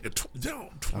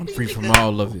 I'm free from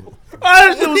all of it. Oh,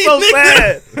 that shit was so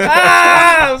sad.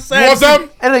 You want something?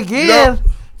 And again,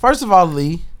 first of all,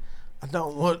 Lee, I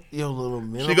don't want your little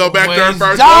minimum She go back to her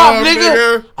first job,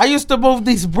 nigga. I used to move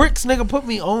these bricks, nigga. Put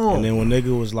me on. And then when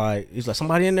nigga was like, he's like,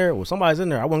 somebody in there? Well, somebody's in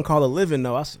there. I wouldn't call it living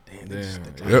though. I said,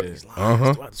 damn.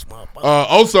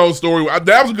 Also, story.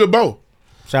 That was a good bow.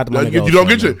 Shout out to my nigga. You don't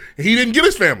get you. He didn't get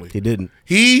his family. He didn't.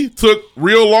 He took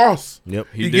real loss. Yep.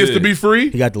 He gets to be free.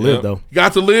 He got to live though. He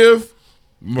got to live.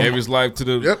 Gave his life to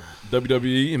the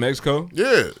WWE in Mexico.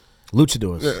 Yeah.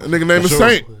 Luchadors. Yeah, a nigga named is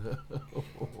Saint.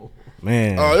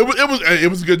 Man. It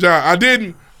was a good job. I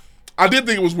did think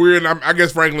it was weird. And I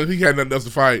guess Franklin, he had nothing else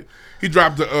to fight. He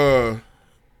dropped the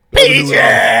Peaches!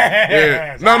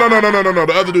 Yeah. No.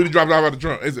 The other dude he dropped off out the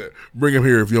trunk. He said, "Bring him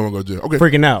here if you don't go to jail." Okay.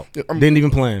 Freaking out. Yeah, didn't even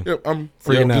plan. Yep. I'm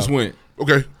freaking out. Just went.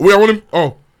 Okay. We all want him.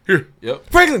 Oh, here. Yep.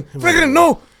 Franklin,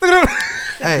 no.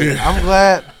 Hey, I'm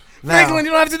glad. Now, Franklin,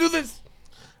 you don't have to do this.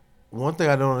 One thing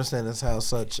I don't understand is how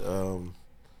such the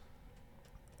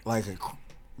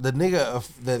nigga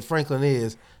that Franklin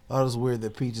is. I thought it was weird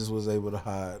that Peaches was able to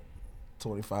hide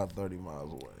 25, 30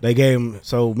 miles away. They gave him.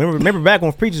 So remember back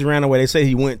when Peaches ran away, they say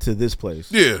he went to this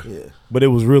place. Yeah. But it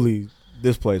was really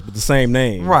this place, but the same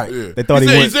name. Right. Yeah. They thought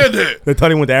he said that. They thought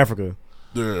he went to Africa.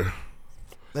 Yeah.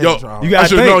 Yo, You got I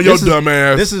should have known your dumb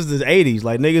ass. This is the 80s.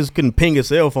 Like, niggas couldn't ping a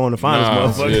cell phone to find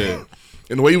this motherfucker. Yeah.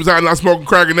 And the way he was out not smoking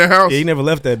crack in that house. Yeah, he never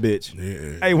left that bitch.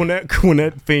 Yeah. Hey, when that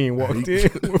fiend walked in,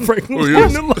 with Franklin was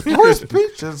yes. holding him like Where's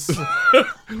Peaches?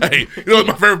 Hey, you know what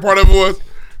my favorite part of it was?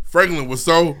 Franklin was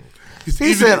so. He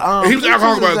said, he was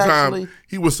alcoholic by the Peaches is time. actually-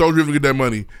 He was so driven to get that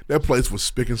money. That place was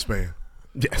spick and span.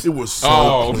 Yes. It was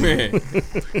so clean. Man.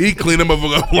 He cleaned them up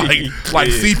like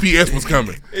CPS was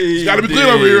coming. He Got to be clean did,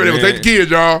 over here. They man. was take the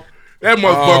kids, y'all. That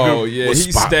motherfucker. Oh yeah, was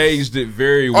he spotless. staged it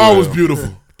very well. Oh, it was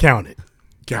beautiful. Count it.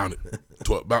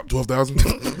 About 12,000.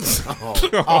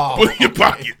 Put in your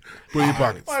pocket. Put in your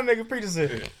pockets. My nigga Preacher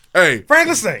said, Hey,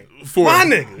 Franklin say, for my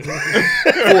nigga.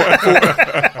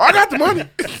 I got the money.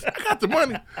 I got the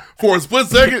money. For a split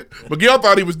second, Miguel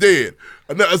thought he was dead.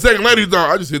 A second later, he thought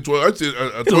I just hit 12. I just hit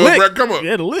a 12 rack come up.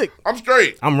 Yeah, the lick. I'm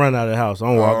straight. I'm running out of the house.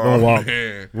 Don't walk.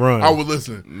 Man. Run. I would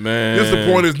listen. Man.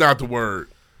 Disappoint is not the word.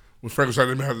 When Frank was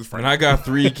trying to have his friend. And I got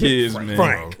 3 kids, man.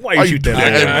 Frank, why you shoot that?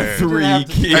 I got man?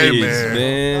 3 kids, Hey, man.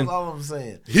 man. That's all I'm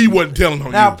saying. He wasn't telling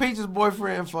on Now, you. Peach's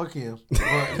boyfriend, fuck him.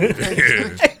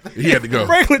 He had to go.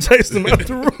 Franklin chased him out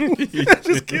the room.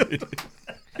 Just killed him.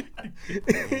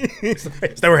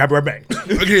 Stay right back.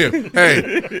 Again,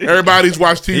 hey, everybody's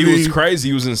watched TV. He was crazy.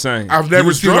 He was insane. I've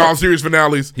never seen drunk. all series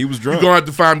finales. He was drunk. You're going to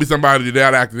have to find me somebody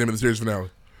that acted him in the series finale.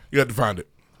 You have to find it.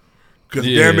 Because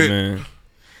damn it. Man.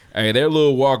 Hey, that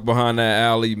little walk behind that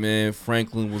alley, man,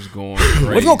 Franklin was going crazy.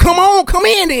 Let's go. Come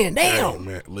in then. Damn. Hey,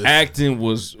 man, listen. Acting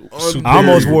was superior. I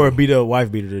almost wore a beat up wife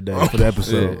beater today for the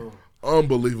episode.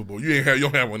 Unbelievable. You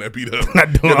don't have one that beat up. I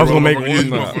don't. I was gonna make one.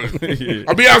 Yeah.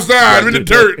 I'll be outside in the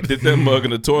dirt. Did that mug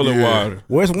in the toilet water.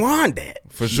 Where's Wanda at?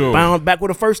 For sure. Bound back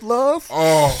with a first love.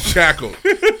 Oh, shackle.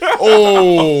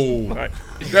 Oh.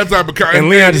 That type of kind. And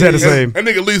Leon just had the same. That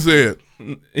nigga Lee said.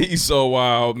 He's so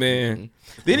wild, man.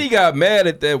 Then he got mad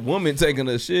at that woman taking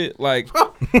a shit. Like,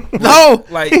 no.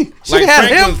 Like, she had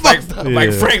him fucked up.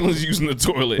 like Franklin's using the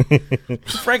toilet.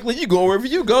 Franklin, you go wherever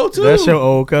you go to. That's your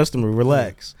old customer.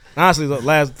 Relax. Honestly,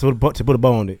 last to put a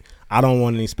bow on it, I don't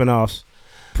want any spinoffs,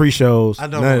 pre-shows. I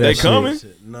don't. None of that They shit.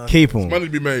 coming? Keep them. Money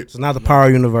to be made. It's not the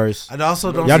Power Universe. I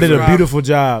also don't. Y'all did a subscribe. beautiful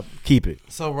job. Keep it.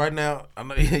 So right now, I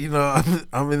know, you know,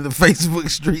 I'm in the Facebook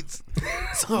streets.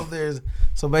 So there's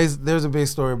a big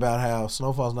story about how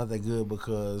Snowfall's not that good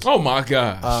because Oh my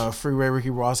gosh. Free Ray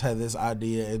Ricky Ross had this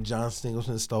idea and John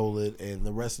Singleton stole it, and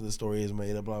the rest of the story is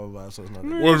made up. Blah blah blah. So it's not.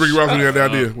 That What was Ricky Ross when he had the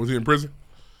idea? Was he in prison?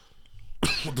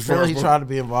 What the Apparently fuck? he tried to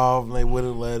be involved, and they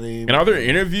wouldn't let him. And are there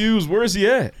interviews? Where is he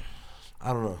at?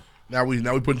 I don't know. Now we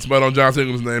putting somebody on John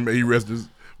Singleton's name. And he rested.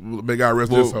 Make guy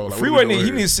rest his soul. Like, Freeway he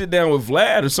needs to sit down with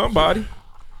Vlad or somebody.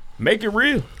 Make it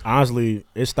real. Honestly,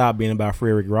 it stopped being about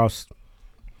Free Ricky Ross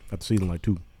after season like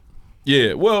 2.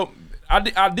 Yeah, well, I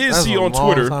did That's see a on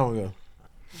long Twitter. time ago.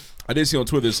 I did see on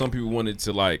Twitter that some people wanted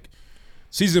to like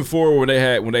season 4 when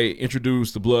they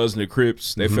introduced the Bloods and the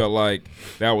Crips. They felt like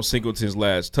that was Singleton's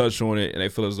last touch on it, and they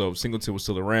felt as though if Singleton was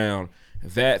still around,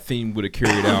 that theme would have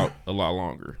carried out a lot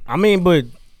longer. I mean, but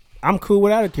I'm cool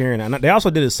without it carrying out. They also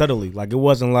did it subtly. Like, it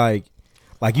wasn't like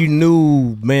you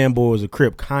knew Man Boy was a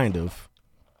Crip, kind of.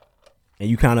 And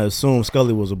you kind of assumed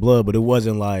Scully was a Blood, but it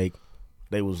wasn't like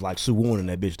they was like Sue-wooning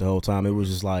that bitch the whole time. It was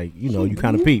just like, you know, you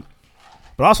kind of peep.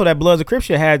 But also that Bloods and Crip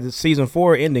shit had the season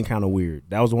 4 ending kind of weird.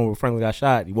 That was the one where Franklin got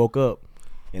shot. He woke up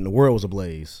and the world was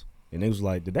ablaze. And it was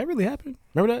like, did that really happen?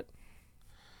 Remember that?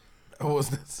 What was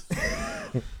this?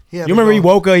 You remember he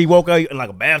woke up in like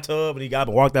a bathtub and he got up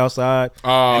and walked outside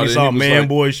and he saw a Man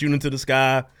Boy shooting into the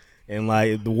sky and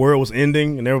like the world was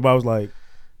ending and everybody was like,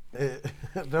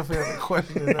 definitely have a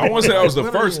question. I want to say that was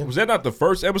the first. Was that not the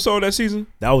first episode of that season?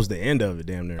 that was the end of it,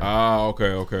 damn near. Ah,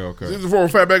 okay. Season 4 when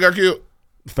Fatback got killed.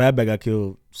 Fatback got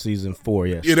killed season 4,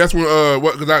 yes. Yeah, that's when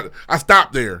because I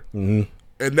stopped there, and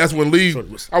that's when Lee.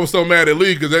 I was so mad at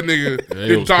Lee because that nigga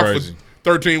didn't talk crazy. for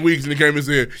 13 weeks and he came and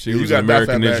said, She "You was got an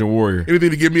American Fatback. Ninja Warrior.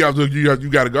 Anything to get me out, you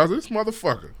got to go." I said, "This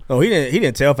motherfucker." Oh, he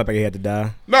didn't tell Fatback he had to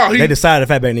die. No, they decided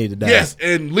Fatback needed to die. Yes,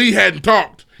 and Lee hadn't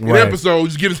talked in the Right. episode.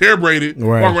 Just get his hair braided,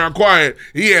 Right. walk around quiet.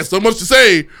 He had so much to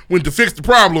say when to fix the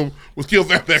problem was kill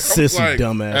Fatback. I was Sissy like,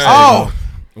 dumbass. Oh,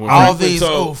 When all Franklin these.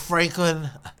 told- Oh, Franklin.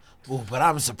 Oh, but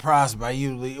I'm surprised by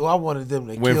you, Lee. Oh, I wanted them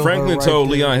to When kill Franklin her right told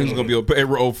there. Leon he was gonna be on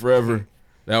payroll forever,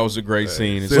 that was a great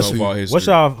scene in Snowfall history. What's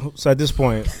y'all, so at this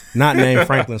point, not named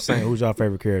Franklin Saint, who's y'all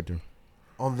favorite character?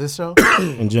 On this show?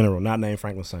 In general, not named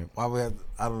Franklin Saint. Why we have?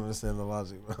 I don't understand the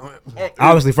logic.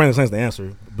 Obviously, Franklin Saint's the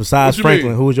answer. Besides What you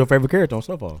Franklin, mean? who was your favorite character on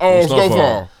Snowfall? "Oh,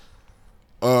 Snowfall."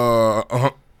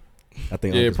 I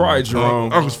think Yeah, Uncle's probably mine.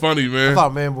 Jerome. Uncle's funny, I man.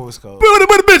 thought Man Boy was cold. Where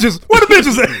the bitches? Where the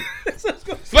bitches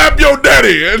at? Slap your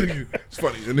daddy. It's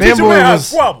funny. And Man then- Boy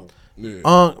was.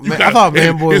 Yeah. Man, I thought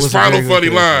Man Boy his was a final very good funny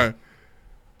character. line.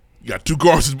 You got two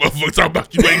cars, motherfucker. Talk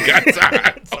about you ain't got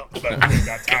time.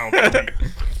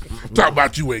 Talk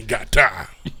about you ain't got time.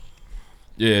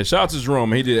 Yeah, shout out to Jerome.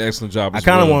 Man. He did an excellent job. I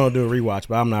kind of want to do a rewatch,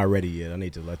 but I'm not ready yet. I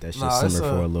need to let that shit simmer it's, for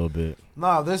a little bit.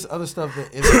 Nah, there's other stuff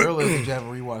that is earlier that you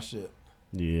haven't rewatched yet.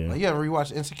 Yeah. Like you haven't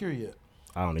rewatched Insecure yet.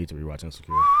 I don't need to rewatch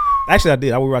Insecure. Actually, I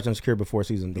did. I rewatched Insecure before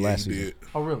the last season. Did.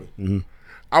 Oh, really? Mm-hmm.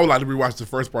 I would like to rewatch the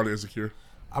first part of Insecure.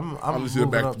 I'm listening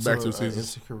moving up back to to the season.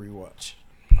 Insecure rewatch.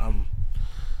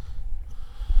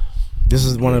 This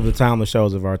is one of the timeless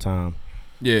shows of our time.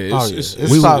 Yeah,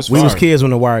 we was kids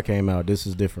when The Wire came out. This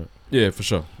is different. Yeah, for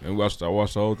sure. And I watched the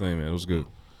whole thing, man. It was good.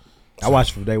 I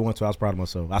watched it from day one too. I was proud of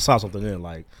myself. I saw something in it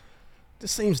like,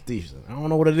 this seems decent. I don't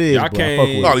know what it is. Yeah, I but I fuck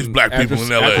can't. with All it. these black people in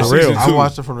LA. For real. I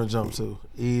watched it from the jump too.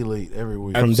 Elite every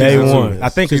week From After day season one. two. I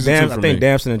think Season two for me.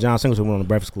 Damson and John Singleton went on the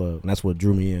Breakfast Club, and that's what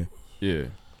drew me in. Yeah.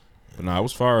 But nah, it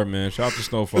was fire, man. Shout out to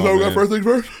Snowfall. Is that Man. first thing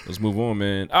first? Let's move on,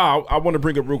 man. I want to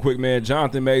bring up real quick, man.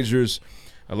 Jonathan Majors,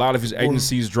 a lot of his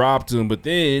agencies dropped him, but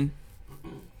then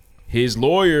his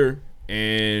lawyer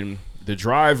and the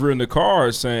driver in the car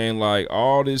is saying like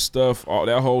all this stuff, all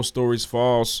that whole story's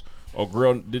false. Oh,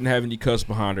 girl didn't have any cuts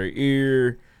behind her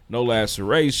ear, no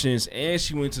lacerations, and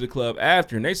she went to the club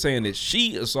after, and they saying that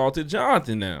she assaulted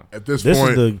Jonathan now. At this This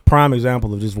point, is the prime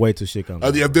example of just wait till shit comes.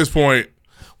 at this point,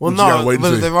 Well, you gotta no, wait and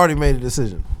but see. they've already made a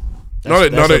decision. I'm gonna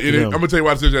tell you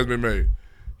why the decision has been made.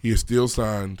 He is still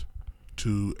signed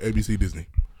to ABC Disney.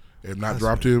 They have not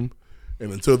dropped him,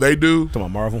 and until they do, Talking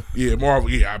about Marvel. yeah, Marvel.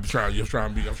 Yeah, I'm trying not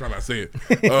to say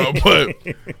it,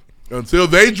 but until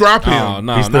they drop him, Oh,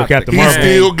 no, He's still not Captain the he Marvel.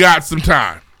 still got some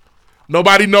time.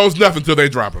 Nobody knows nothing until they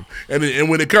drop him, and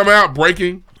when it come out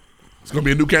breaking, it's gonna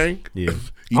be a new Kang. Yeah.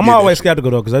 He I'm did always that.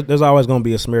 skeptical though, because there's always going to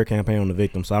be a smear campaign on the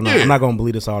victim. So I'm not going to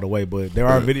believe this all the way. But there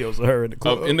are videos of her in the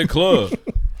club. In the club.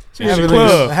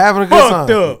 Having a good Fucked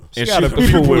time. up. And got she a got people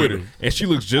people with with her. And she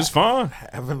looks just fine.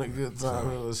 Having a good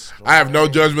time. It was. I have no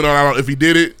judgment on if he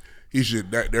did it. He should.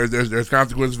 There's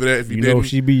consequences for that. If he You didn't, know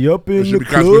she be up there in should the be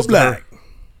club consequences to her. like.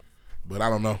 But I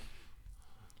don't know.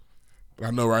 But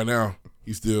I know right now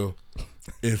he's still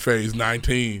in phase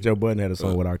 19. Joe Budden had a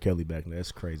song with R. Kelly back then.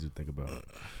 That's crazy to think about.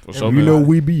 For sure, You man. know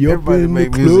we be up Everybody in the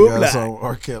make music club out of like. song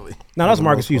R. Kelly. No, that's For the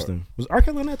Marcus most part. Houston. Was R.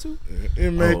 Kelly on that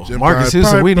too? Marcus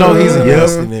Houston, we know he's a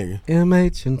nasty nigga.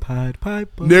 MH and Pied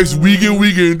Piper. Next weekend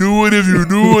we can do it if you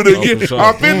do it again. for sure.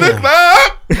 Up in the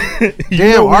club.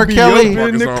 Damn, R. Kelly. up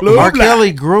in the Marcus club R. like.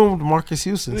 Kelly groomed Marcus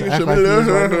Houston to act like he was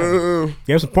right now.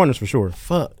 Gave some pointers for sure.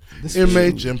 Fuck. This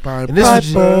MH and Pipe. And this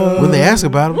is when they ask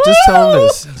about him, just tell him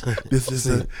this. This is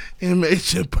a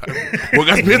MH and Pipe. We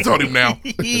got some hits on him now.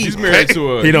 He's married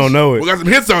to a. He don't know We it. got some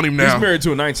hits on him now. He's married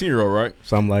to a 19-year-old, right?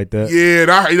 Something like that.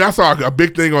 Yeah, and I saw a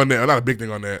big thing on that. Not a big thing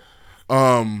on that.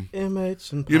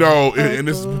 MH and You know, Pied and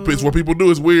this Piper. is what people do.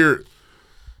 It's weird.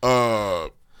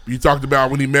 You talked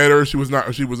about when he met her, she was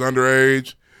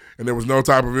underage, and there was no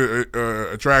type of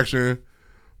attraction.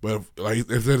 But like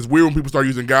it's weird when people start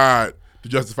using God to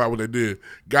justify what they did.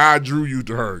 God drew you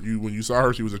to her. When you saw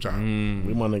her, she was a child.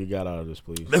 We my nigga got out of this,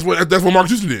 please. That's what Mark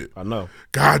Houston did. I know.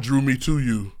 God drew me to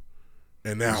you,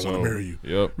 and now I want So, to marry you.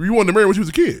 Yep. You wanted to marry when she was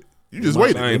a kid. You just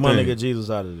waited. Same My thing. nigga Jesus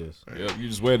out of this. Yep. You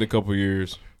just waited a couple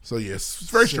years. So yes,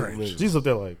 it's very strange. Jesus up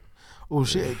there like.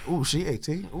 She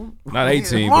 18. Ooh. Not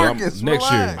 18, Marcus, but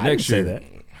next year. relax. Next say year. that.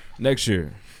 Next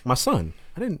year. My son.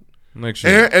 I didn't. Next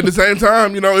year. And at the same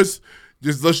time, you know, it's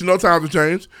just let you know times have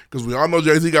changed because we all know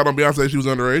Jay-Z got on Beyonce. She was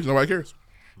underage. Nobody cares.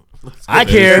 I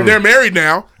care. And they're married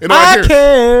now. And I nobody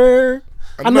cares.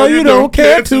 care. I know you don't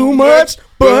care too much,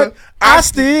 but I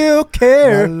still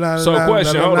care. So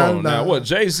question, hold on. Now, what?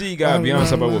 Jay-Z got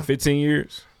Beyonce about, what, 15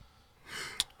 years?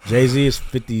 Jay-Z is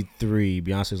 53.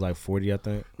 Beyonce's like 40, I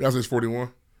think. Beyonce's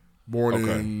 41. Born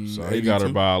in So he got her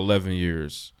 82. by 11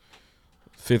 years.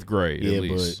 5th grade, Yeah, at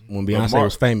least. but when Beyonce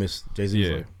was famous, Jay-Z was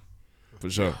Yeah. like, For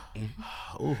sure.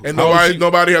 And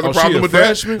nobody has a she problem a with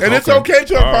freshman? that. And it's Okay. okay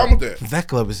to have a All problem with that. That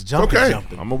club is jumping. Okay. I'm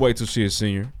going to wait till she's a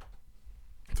senior.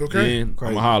 It's okay. Then I'm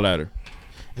going to holler at her.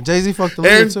 And Jay-Z fucked the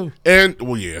leader too. And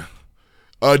well, yeah.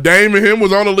 Dame and him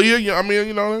was on Aaliyah. Yeah, I mean,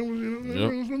 you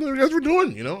know, that's what we're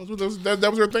doing. You know, that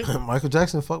was her thing. Michael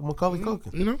Jackson fucked Macaulay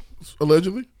Culkin. You know,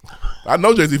 allegedly. I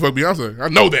know Jay-Z fucked Beyonce. I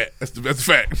know that. That's the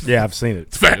fact. yeah, I've seen it.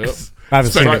 It's facts. I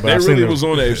haven't seen it, but They I've really seen was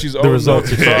on that. If she's the old results.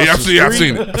 enough to cross Yeah, the I've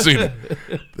seen street. it. I've seen it.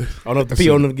 I don't know if the P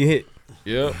old enough to get hit.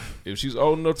 Yep. If she's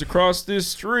old enough to cross this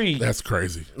street. That's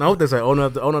crazy. No, they say old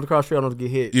enough to cross street, old enough to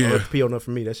get hit. Yeah. Or P old enough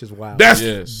for me. That's just wild. That's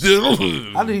Yes.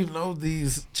 I didn't even know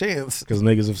these chants. Because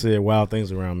niggas have said wild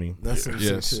things around me. That's some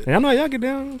sick Yes. shit. And I'm like, y'all get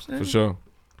down. You know what I'm saying? For sure.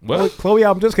 What? Chloe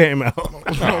album just came out.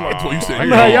 You said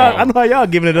I know how y'all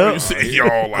giving it up. You said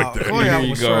y'all like that. Here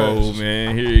you go,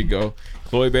 man. Here you go.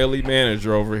 Chloe Bailey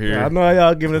manager over here. I know how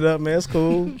y'all giving it up, man. It's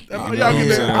cool. Y'all give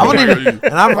that. I wouldn't even.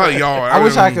 And I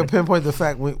wish I could pinpoint the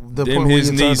fact the Them point when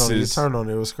his you turned on it. You nieces. turned on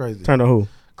it. It was crazy. Turn to who?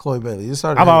 Chloe Bailey. You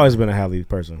started. I've always been a Halle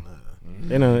person.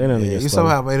 You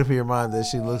somehow made up in your mind that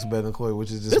she looks better than Chloe,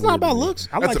 which is just. It's not about looks.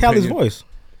 I like Halle's voice.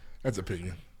 That's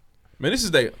opinion. Man, this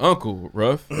is their uncle,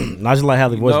 Ruff. I just like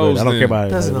Halle's voice, but I don't care about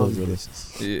Doesn't it. know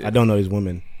these Yeah. I don't know these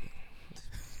women.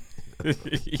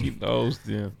 He knows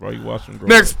them, bro. You watch them grow.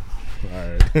 Next.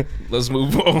 All right. Let's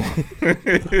move on.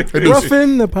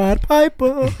 Ruffin the Pied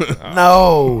Piper.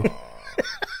 No.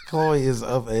 Chloe is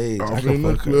of age. Off in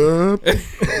the club.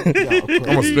 I'm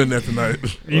gonna spend that tonight.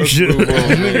 You should. move on,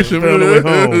 man. You should on the way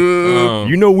home.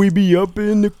 You know we be up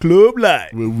in the club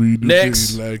like. What we do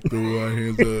Next. like throw our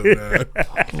hands up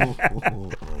now.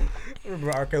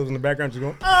 Remember R. Kelly was in the background just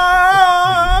going,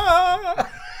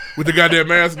 With the goddamn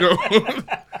mask on.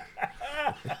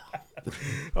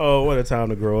 oh, what a time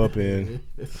to grow up in.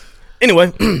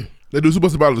 Anyway. They do Super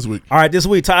Bowl this week. All right, this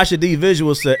week, Tasha D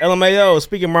Visual said, LMAO,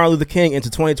 speaking of Martin Luther King into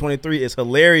 2023 is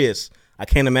hilarious. I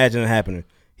can't imagine it happening.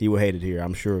 He will hate it here,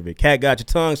 I'm sure of it. Cat Got Your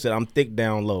Tongue said, I'm thick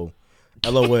down low.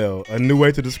 LOL, a new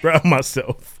way to describe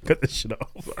myself. Cut this shit off.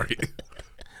 Sorry.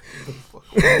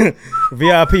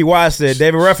 VIP Y said,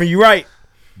 David Ruffin, you right.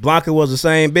 Blanca was the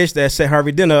same bitch that set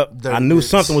Harvey Dent up. I knew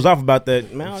something was off about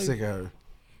that. Man, I'm sick of her.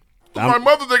 My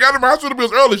mother, they got in my hospital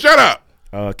bills early. Shut up.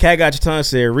 Cat Got Your Tongue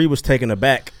said Reed was taken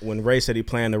aback when Ray said he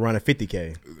planned to run a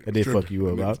 50K. It did fuck you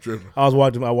up. I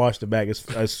watched the back.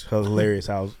 It's hilarious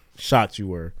how shocked you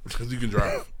were. Because you can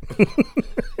drive.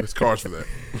 There's cars for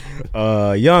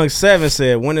that. Young 7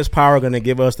 said, when is Power going to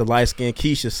give us the light-skinned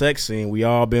Keisha sex scene we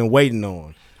all been waiting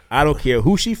on? I don't care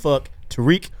who she fuck,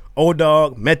 Tariq,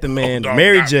 O-Dog, Method Man,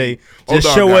 Mary J. Just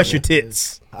show us your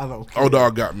tits. I don't care.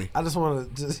 O-Dog got me. I just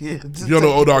want to just you don't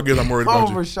know O-Dog is, I'm worried about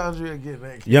you. Chandria getting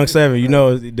that. Young 7, you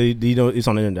know it's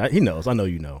on the internet. He knows. I know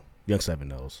you know. Young 7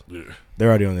 knows. Yeah. They're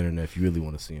already on the internet if you really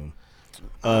want to see them.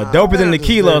 Doper Than the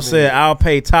Kilo said, I'll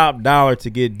pay top dollar to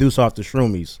get Deuce off the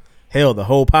Shroomies. Hell, the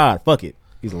whole pod. Fuck it.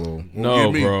 He's a little.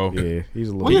 No, bro. Yeah, he's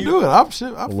a little. What are you doing? I'm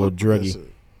a little druggy.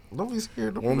 Don't be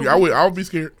scared. I'll be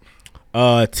scared.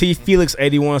 T Felix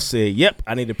 81 said, "Yep,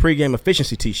 I need a pregame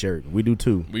efficiency T-shirt. We do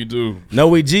too. We do."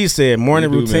 Noe G said, "Morning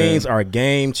routines are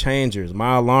game changers.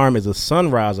 My alarm is a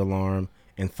sunrise alarm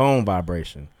and phone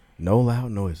vibration. No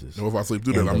loud noises. No, if I sleep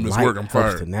through that, And I'm the miss light work. I'm helps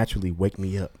fired. to naturally wake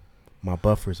me up. My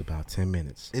buffer is about 10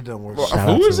 minutes. It doesn't work. Well, Shout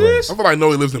who out is to Ray. this? I feel like Noe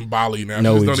lives in Bali now.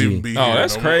 Noe She just G. don't even be here.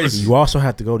 that's no more. crazy. You also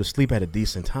have to go to sleep at a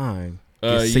decent time.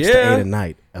 Get 6 to 8 at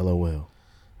night. LOL.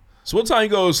 So what time you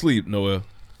go to sleep, Noel?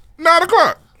 9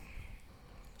 o'clock.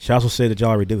 She also said that y'all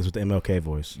are ridiculous with the MLK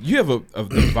voice. You have the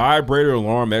vibrator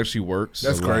alarm actually works.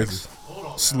 That's crazy.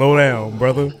 Slow down,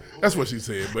 brother. That's what she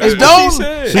said. But It's what she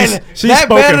don't. said. She's That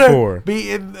spoken better for.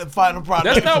 be in the final product.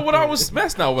 That's not what I was.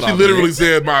 That's not what She I literally meant.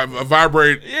 said my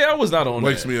vibrate Yeah, I was not on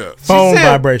wakes that. me up. Phone said-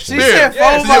 vibration. She said Yeah,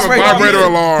 phone she have a vibration. vibrator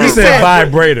alarm. He said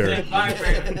vibrator.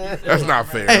 That's not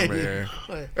fair, man.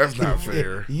 That's not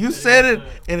fair. You said it,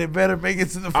 and it better make it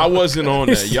to the I final. wasn't on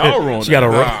that. Y'all were on She got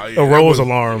that. a Rose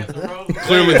alarm.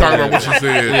 Clearly talking about what she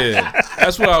said. Yeah,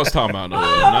 that's what I was talking about. Noel.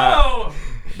 Not,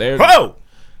 they're Whoa!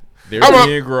 they're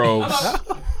being gross.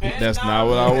 That's not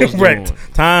what I was doing. Correct.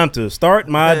 Time to start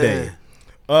my day.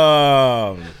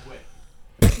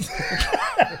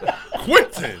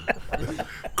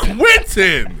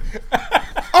 Quentin.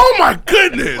 Oh my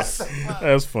goodness.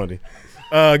 That's funny.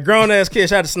 Grown ass kid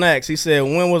shot to Snacks. He said,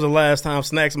 "When was the last time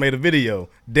Snacks made a video?"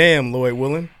 Damn, Lloyd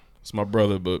Willing. It's my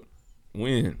brother, but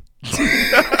when?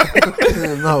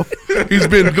 No. He's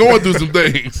been going through some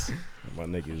things. My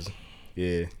niggas.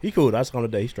 Yeah, he cool. I saw him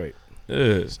today. He straight.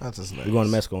 Yes. That's just nice. We going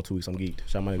to Mexico in 2 weeks. I'm geeked.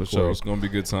 Shout my nigga For sure. Corey. It's gonna be a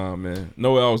good time, man.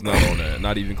 No, I was not on that.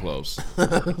 Not even close.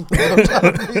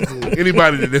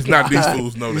 Anybody that's not these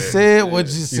fools know You that. said what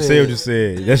you said. You said what you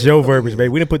said. That's your verbiage, baby.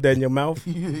 We didn't put that in your mouth.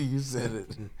 You said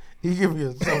it. You give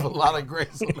yourself a lot of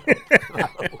grace on that.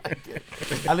 I don't like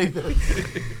it. I need to.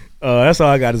 That's all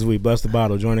I got this week. Bless the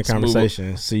bottle. Join the move on.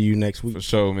 conversation. See you next week. For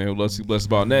sure, man. Let's see blessed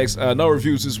about next. No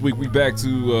reviews this week. We back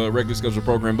to regular scheduled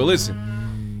program. But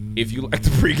listen, if you like the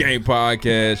pregame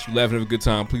podcast, you laughing, have a good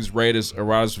time, please rate us or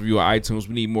write us a review on iTunes.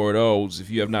 We need more of those.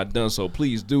 If you have not done so,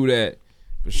 please do that.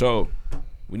 For sure.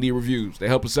 We need reviews. They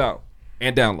help us out.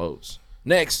 And downloads.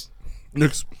 Next.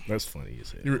 That's funny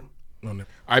as hell. All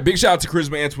right, big shout out to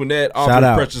Khrisma Antoinette, author Shout of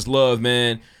out. Precious Love,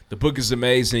 man. The book is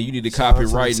amazing. You need to Shout copy out it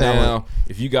to right the talent. now.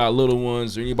 If you got little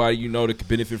ones or anybody you know that could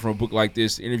benefit from a book like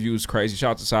this, the interview is crazy.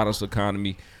 Shout out to Side Hustle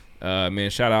Economy. Man,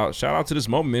 shout out to this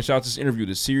moment, man. Shout out to this interview.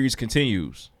 The series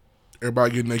continues.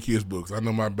 Everybody getting their kids books. I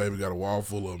know my baby got a wall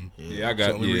full of them. Yeah, I got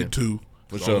she only read 2.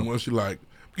 For So sure. one she like,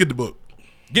 get the book.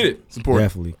 Get it. It's important.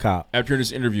 Definitely, cop. After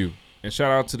this interview, and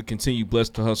shout out to the continued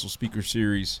Blessed to Hustle speaker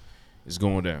series is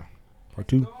going down. Part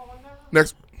 2.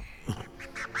 Next.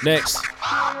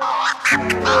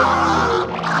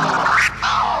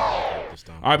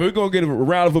 All right, but we're going to get a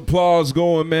round of applause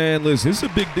going, man. Listen, it's a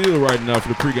big deal right now for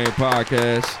the pregame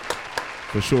podcast.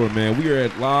 For sure, man. We are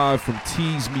live from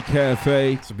Tease Me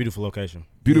Cafe. It's a beautiful location.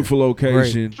 Beautiful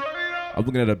location. I'm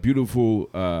looking at a beautiful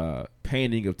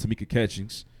painting of Tamika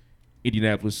Catchings,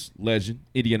 Indianapolis legend,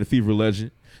 Indiana Fever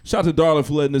legend. Shout out to Darla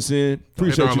for letting us in.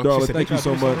 Appreciate you, Darla. Thank you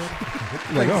so much.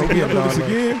 Like, oh, we have us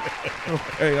again.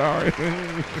 Okay, all right.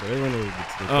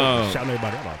 Shouting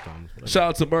everybody out all the time. Shout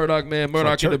out to Murdoch, man.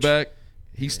 Murdoch in the back.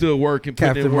 He's still working, putting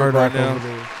Captain in work Murdoch right over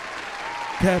now. there.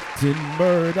 Captain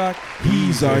Murdoch,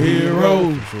 he's our hero.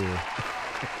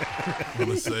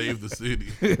 Gonna save the city.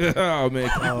 Oh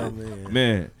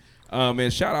man, man,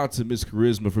 shout out to Miss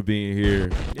Khrisma for being here.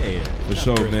 Yeah, for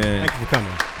sure, man. Thank you for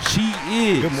coming. She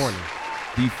is Good morning.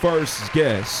 the first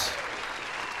guest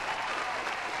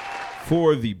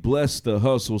for the Bless the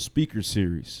Hustle speaker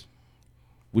series,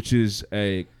 which is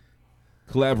a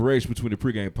collaboration between the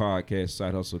pregame podcast,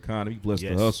 Side Hustle Economy, Bless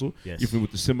the Hustle. Yes. You're familiar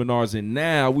with the seminars, and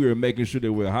now we are making sure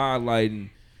that we're highlighting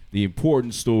the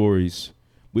important stories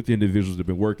with the individuals that have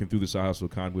been working through the Side Hustle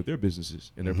Economy with their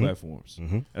businesses and their platforms.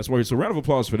 That's why. So round of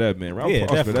applause for that, man. Round of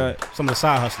applause for that. Some of the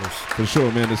side hustlers. For sure,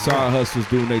 man. The side hustlers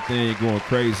doing their thing, going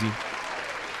crazy.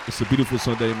 It's a beautiful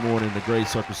Sunday morning in the great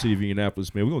Circle City of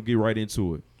Indianapolis, man. We're going to get right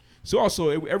into it. So also,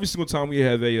 every single time we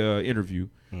have a interview,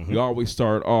 we always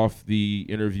start off the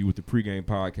interview with the pregame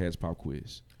podcast pop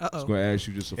quiz. I was going to ask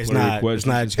you just a flurry of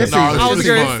questions. I was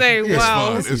going to say,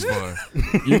 wow. It's fun.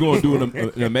 You're going to do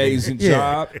an amazing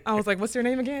job. I was like, what's your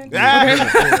name again?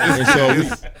 And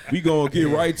so we going to get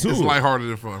right to it. It's lighthearted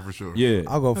and fun for sure. Yeah.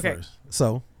 I'll go first.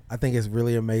 So I think it's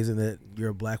really amazing that you're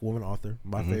a black woman author.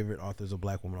 My favorite author is a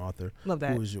black woman author. Love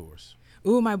that. Who is yours?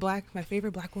 Ooh, my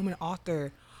favorite black woman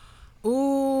author.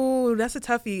 Ooh, that's a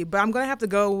toughie, but I'm gonna have to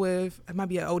go with, it might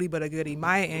be an oldie but a goodie,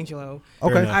 Maya Angelou.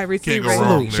 Okay, I received Can't go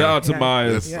wrong there. Shout out to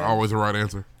Maya. That's always the right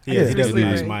answer. Yeah, he does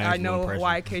Seriously, Maya I Angelou know impression.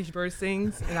 why Cage Bird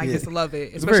sings, and I just love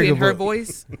it, It's a very especially in good her book.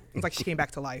 voice. It's like she came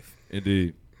back to life.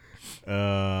 Indeed.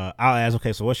 I'll ask.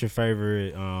 Okay, so what's your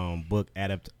favorite book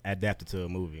adapted to a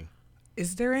movie?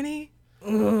 Is there any?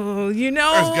 Ooh,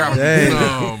 That's gotta be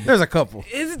some. There's a couple.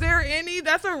 Is there any?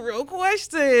 That's a real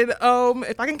question.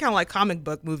 If I can count like comic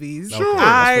book movies,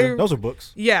 Sure. Those are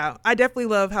books. Yeah, I definitely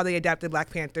love how they adapted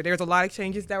Black Panther. There's a lot of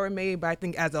changes that were made, but I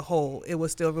think as a whole, it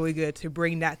was still really good to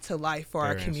bring that to life for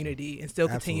our community and still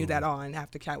continue that on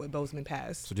after Chadwick Boseman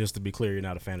passed. So just to be clear, you're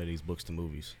not a fan of these books to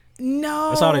movies. No.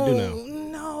 That's all they do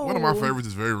now. No. One of my favorites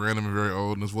is very random and very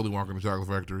old, and it's Willy Wonka and the Chocolate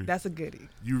Factory. That's a goodie.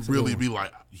 You really be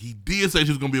like, he did say she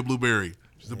was gonna be a blueberry.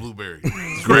 She's a blueberry.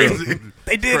 It's crazy.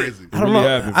 They did crazy. I don't really know.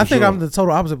 have it, I for think sure. I'm the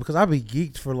total opposite because I'd be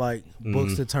geeked for like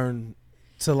books to turn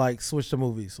to like switch to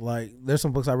movies. Like there's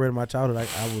some books I read in my childhood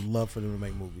I would love for them to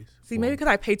make movies. See, maybe because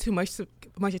I pay too much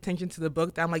attention to the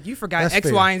book that I'm like, you forgot That's X,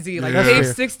 fair. Y, and Z. Like Yeah. page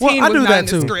That's 16 Well, I was do not that in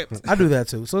too. the script. I do that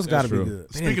too. So it's got to be true.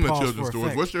 good. Speaking of Pause children's for stories,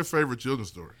 effect. what's your favorite children's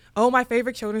story? Oh, my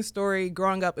favorite children's story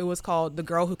growing up, it was called The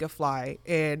Girl Who Could Fly.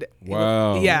 And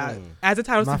Wow. as the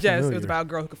title Not suggests, it familiar. was about a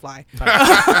girl who could fly.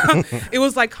 It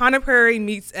was like Connor Prairie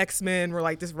meets X-Men, where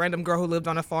like this random girl who lived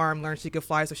on a farm learned she could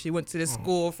fly, so she went to this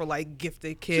school for like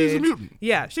gifted kids. She's a mutant.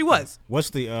 Yeah, she was. What's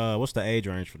the age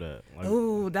range for that? Like,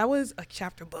 Oh, that was a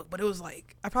chapter book, but it was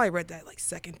like, I probably read that like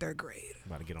 2nd, 3rd grade.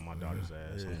 about to get on my daughter's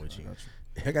ass. I'm with you.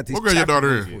 I got these. What grade your chapter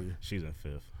daughter books in? for you. She's in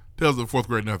 5th. Tales of fourth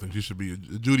grade nothing. She should be.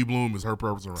 Judy Blume is her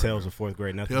purpose. Right Tales now. of 4th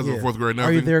grade. Nothing. Tales Yeah. of fourth grade Are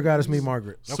nothing. you there, Goddess? Meet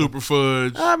Margaret. Super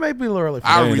Fudge. I may be a little early for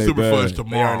I'll that. read ain't Super they Fudge bad.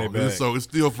 tomorrow. They ain't bad. So it's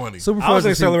still funny. Super I was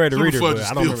Fudge is accelerated Super reader, Fudge but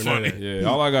is I don't still remember none of funny. that. Yeah,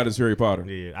 all I got is Harry Potter.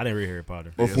 Yeah, I didn't read Harry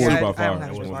Potter. Or Yeah, 40 I by don't 5. have That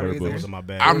Harry was my Potter favorite either. book. Those are my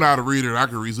bad. I'm not a reader. And I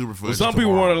can read Super Fudge. Well, some people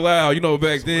tomorrow. weren't allowed.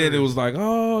 Back then it was like,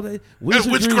 oh,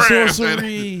 wizardry, witchcraft.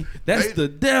 sorcery. That's the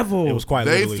devil. It was quite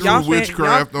They literally. threw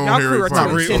witchcraft on y'all Harry crew are Potter.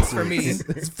 too intense for me.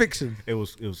 It's fiction. It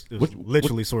was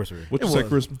literally sorcery. What you It say,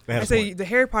 was. Khrisma? They had I a say point. the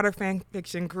Harry Potter fan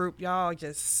fiction group, y'all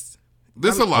just,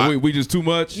 This a lot. We just too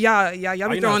much. y'all Are be you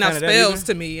not throwing a out fan of that spells either?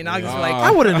 to me, and I was just Yeah. like,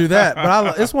 I wouldn't do that,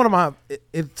 but it's one of my.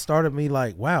 It started me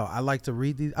like, wow, I like to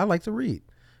read these. I like to read,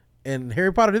 and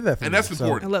Harry Potter did that for And me. that's So-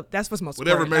 important. and look, that's what's most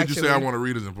Whatever important, made you say I actually. want to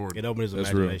read is important. It opened his That's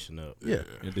real. imagination up. Yeah.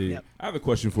 Indeed. Yep. I have a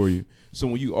question for you. So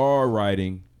when you are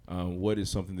writing, what is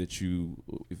something that if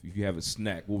you have a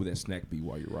snack, what would that snack be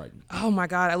while you're writing? Oh my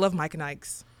God, I love Mike and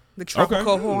Ike's. The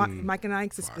tropical Mike and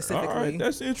Ike's specifically. All right,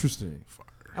 that's interesting.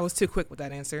 I was too quick with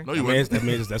that answer. No, you wouldn't. That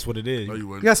means that's what it is. No, you You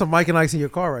wouldn't. got some Mike and Ike's in your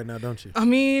car right now, don't you? I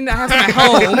mean, I have them at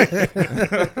home.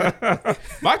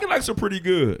 Mike and Ike's are pretty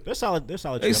good. They're solid. They're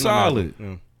solid. They chips. solid. They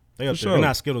up For there. sure. They're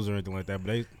not Skittles or anything like that,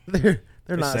 but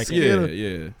They're not second. Skittles.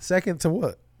 Yeah. Second to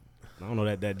what? I don't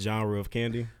know that genre of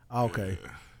candy. Okay.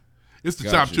 It's the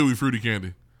Gotcha. chopped chewy fruity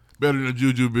candy. Better than a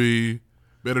Jujube.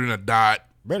 Better than a Dot.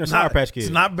 Better than Sour Patch Kids.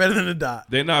 It's not better than a Dot.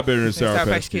 They're not better than Sour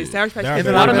Patch Kids. Sour Patch They're Kids.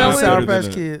 better. Watermelon. Sour better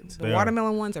Patch than Kids. The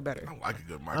watermelon ones are better. I like a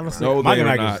good Mike. Honestly, No, Mike they're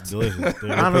and not. Ike's is delicious. They're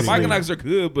Honestly, pretty Mike good. and Ike's are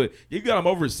good, but you got them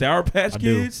over Sour Patch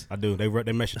Kids? I do. They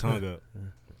mess your tongue up.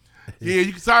 Yeah,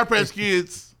 you can Sour Patch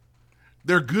Kids.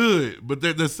 They're good, but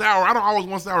they're sour. I don't always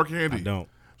want sour candy. I don't.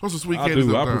 Supposed to sweet I candy. do.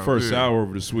 I sometimes. prefer Yeah. sour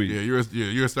over the sweet. Yeah, you're a sour.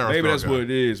 Maybe Star that's guy. what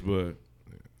it is, but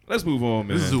let's move on,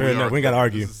 man. This is who Fair we enough. are. We ain't got to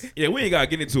argue. Yeah, we ain't got to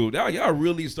get into it. Y'all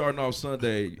really starting off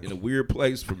Sunday in a weird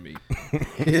place for me.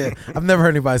 Yeah, I've never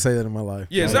heard anybody say that in my life.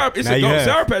 Yeah, Now you have.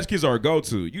 Sour Patch Kids are a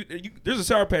go-to. There's a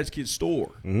Sour Patch Kids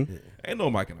store. Mm-hmm. Ain't no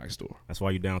Mike and Ike store. That's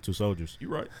why you down 2 soldiers. You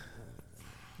right.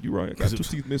 You right. I got 2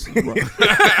 teeth missing. You right.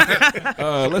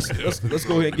 Let's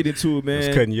go ahead and get into it, man.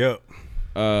 It's cutting you up.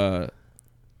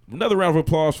 Another round of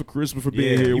applause for Khrisma for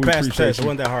being here. You We passed the appreciate test. It you.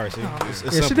 wasn't that hard. See? It's Yeah,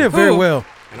 she simple. did very Who? well.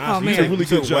 And Oh, honestly, man. you took Really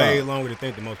good took way job. longer to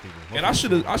think than most people. And I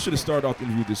should have started off the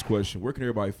interview with this question. Where can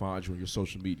everybody find you on your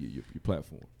social media, your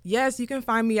platform? Yes, you can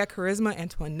find me at Khrisma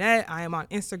Antoinette. I am on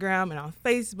Instagram and on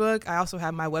Facebook. I also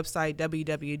have my website,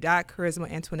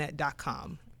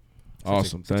 www.khrismaantoinette.com.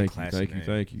 Awesome. such a Thank classic you. name.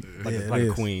 Thank you. Like, Yeah, a, it like a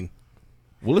is. queen.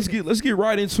 Well, let's get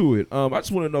right into it. I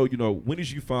just want to know, when did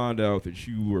you find out that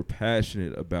you were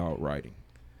passionate about writing?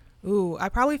 Ooh, I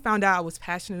probably found out I was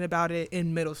passionate about it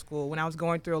in middle school when I was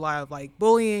going through a lot of like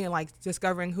bullying and like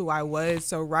discovering who I was.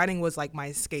 So writing was like my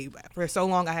escape. For so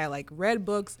long, I had like read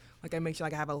books. Like I mentioned,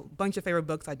 like I have a bunch of favorite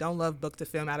books. I don't love book to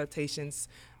film adaptations,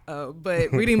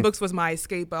 but reading books was my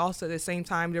escape. But also at the same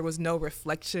time, there was no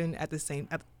reflection at the same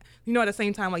time,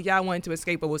 like, yeah, I wanted to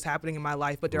escape what was happening in my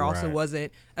life, but there also Right.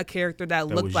 wasn't a character that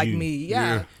That looked was like you. me.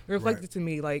 Yeah. It reflected to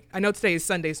me. Like, I know today is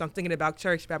Sunday, so I'm thinking about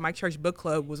church, but my church book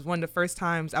club was one of the first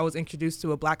times I was introduced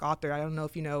to a black author. I don't know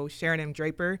if you know Sharon M.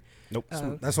 Draper. Nope.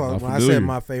 That's why Not when I familiar. said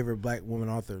my favorite black woman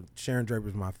author, Sharon Draper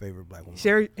is my favorite black woman.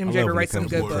 Sharon M. I Draper love when writes it some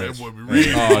comes good to Boy, that books. boy be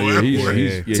reading. Oh, yeah, Boy, he's that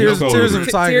boy. he's Tears cold. of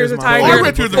Tiger. Tears is of my Tiger, Oh, I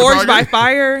read Tears of Forged by Tiger.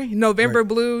 Fire, November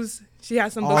Blues. She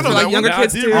has some books know for that like younger one. I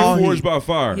kids did too. read Oh, Forged by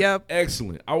Fire. Yep.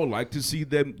 Excellent. I would like to see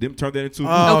them turn that into.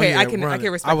 Oh, Okay, yeah, I can run it.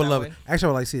 respect I would that love one. it. Actually,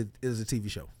 I would like to see it as a TV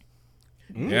show.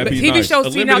 That'd But be TV nice. shows,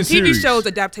 A see now limited TV series. shows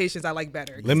adaptations I like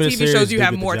better. 'Cause Limited TV series shows you do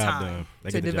have get the more job time done. They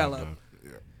to get the job develop. done.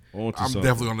 On to I'm something.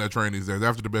 definitely on that train these days.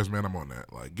 After The Best Man, I'm on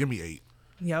that. Like, give me 8.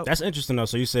 Yep. That's interesting though.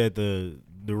 So you said the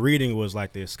reading was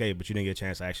like the escape, but you didn't get a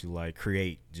chance to actually like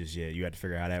create just yet. You had to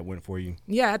figure out how that went for you.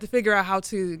 Yeah, I had to figure out how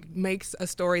to make a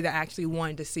story that I actually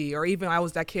wanted to see. Or even I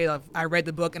was that kid I read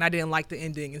the book and I didn't like the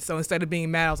ending. And so instead of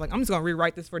being mad, I was like, I'm just going to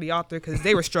rewrite this for the author because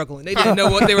they were struggling. They didn't know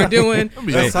what they were doing.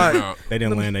 They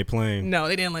didn't land their plane. No,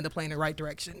 they didn't land the plane in the right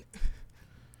direction.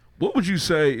 What would you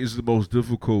say is the most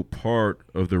difficult part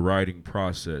of the writing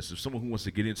process? If someone who wants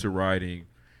to get into writing,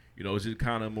 is it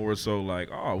kind of more so like,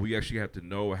 oh, we actually have to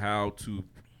know how to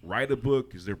write a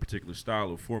book? Is there a particular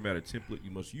style or format or template you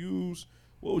must use?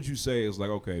 What would you say is like,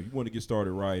 okay, if you want to get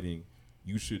started writing,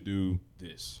 you should do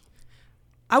this?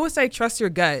 I would say trust your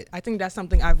gut. I think that's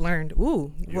something I've learned.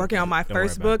 Working on my Don't worry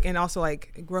first about book and also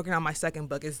like working on my second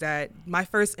book is that my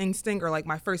first instinct or like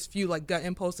my first few like gut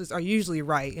impulses are usually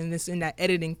right. And it's in that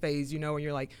editing phase, when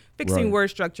you're like fixing Right. word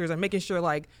structures and making sure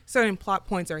like certain plot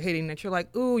points are hitting that you're like,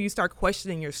 you start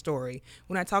questioning your story.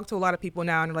 When I talk to a lot of people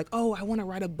now and they're like, I want to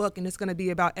write a book and it's going to be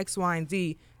about X, Y, and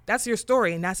Z. That's your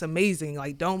story, and that's amazing.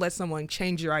 Like, don't let someone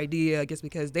change your idea just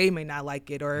because they may not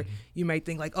like it, or you may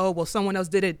think like, someone else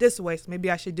did it this way, so maybe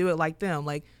I should do it like them.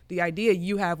 Like, the idea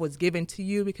you have was given to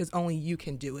you because only you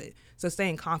can do it. So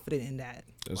staying confident in that.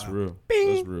 That's real.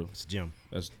 Bing. That's real. It's Jim.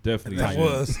 That's definitely That Jim.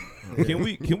 was. Can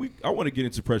we? I want to get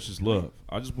into Precious Love.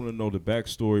 I just want to know the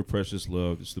backstory of Precious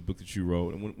Love. It's the book that you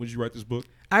wrote. And when did you write this book?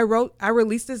 I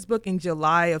released this book in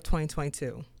July of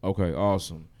 2022. Okay,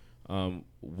 awesome.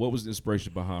 What was the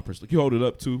inspiration behind Precious? Like, you hold it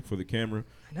up too for the camera.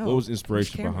 I know. What was the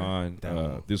inspiration Which camera?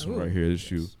 behind this one Ooh. right here?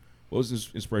 This you. What was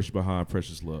the inspiration behind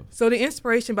Precious Love? So the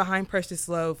inspiration behind Precious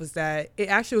Love was that it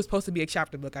actually was supposed to be a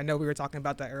chapter book. I know we were talking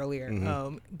about that earlier.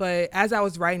 But as I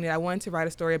was writing it, I wanted to write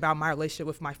a story about my relationship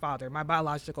with my father, my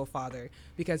biological father,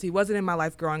 because he wasn't in my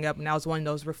life growing up. And that was one of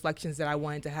those reflections that I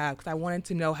wanted to have because I wanted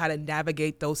to know how to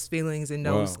navigate those feelings and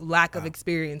those lack of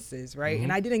experiences, right?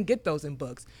 And I didn't get those in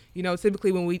books.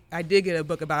 Typically when I did get a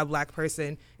book about a black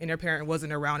person and their parent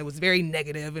wasn't around, it was very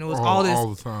negative and it was all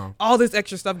the time. all this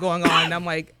extra stuff going on. And I'm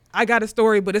like, I got a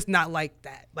story, but it's not like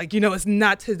that. Like, it's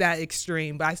not to that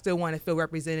extreme, but I still want to feel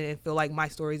represented and feel like my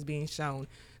story is being shown.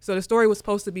 So the story was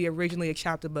supposed to be originally a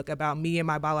chapter book about me and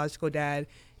my biological dad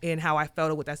and how I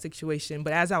felt with that situation.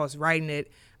 But as I was writing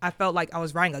it, I felt like I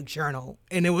was writing a journal,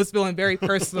 and it was feeling very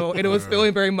personal, and it was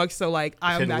feeling very much so like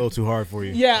I'm not a little too hard for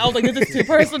you. Yeah, I was like, this is too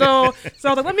personal. So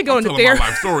I was like, let me go into therapy. My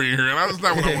life story in here, and that's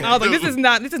not what I was like, this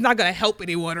is not going to help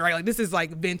anyone, right? Like, this is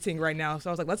like venting right now. So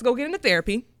I was like, let's go get into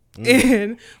therapy.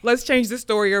 And let's change the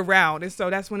story around. And so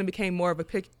that's when it became more of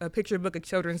a picture book, a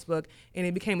children's book, and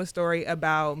it became a story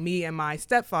about me and my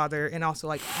stepfather, and also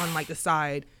like on like the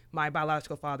side, my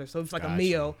biological father. So it's like a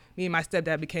meal. Me and my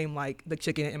stepdad became like the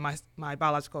chicken, and my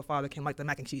biological father became like the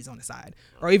mac and cheese on the side,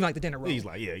 or even like the dinner roll. He's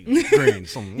like, green,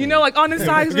 something. Like on the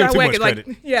side, so that way, like,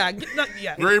 yeah.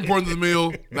 Very important to the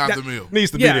meal, not the meal.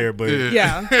 Needs to be there, but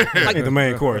like the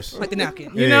main course, like the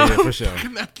napkin. Yeah, for sure.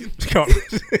 Napkin.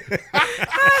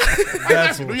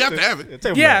 That's you have to have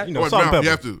it. Yeah, you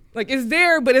have to. Like, it's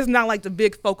there, but it's not like the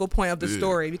big focal point of the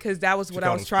story, because that was what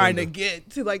I was trying to get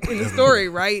to, like in the story,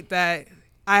 right? That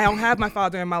I don't have my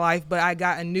father in my life, but I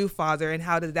got a new father, and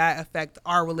how did that affect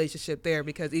our relationship there?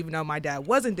 Because even though my dad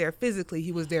wasn't there physically,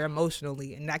 he was there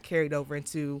emotionally, and that carried over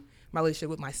into my relationship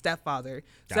with my stepfather.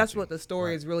 So that's what the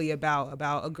story is really about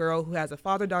a girl who has a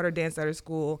father-daughter dance at her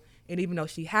school, and even though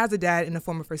she has a dad in the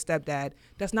form of her stepdad,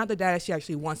 that's not the dad that she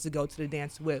actually wants to go to the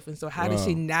dance with. And so how does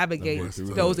she navigate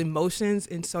those emotions,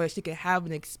 and so that she can have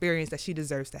an experience that she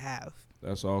deserves to have?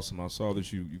 That's awesome. I saw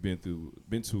that you've been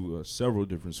to several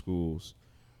different schools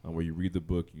where you read the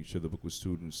book, you share the book with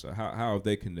students. How have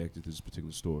they connected to this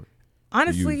particular story?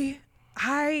 Honestly,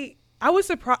 I was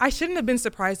surprised. I shouldn't have been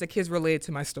surprised that kids related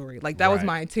to my story. Like, that was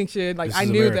my intention. Like, I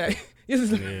knew that this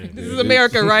is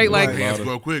America, right? Like, hands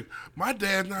go quick. My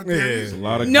dad's not there. A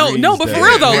lot of no, but for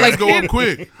real though, like, go up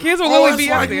quick. Kids will always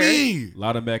be out there. A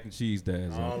lot of mac and cheese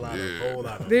dads.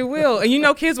 They will,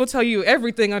 and kids will tell you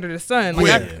everything under the sun.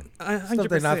 Like, stuff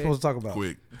they're not supposed to talk about.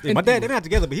 Quick. Yeah, my dad, they're not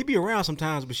together, but he be around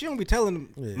sometimes. But she don't be telling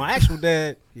my actual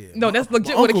dad. No, that's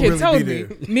legit what a kid told me.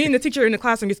 Me and the teacher in the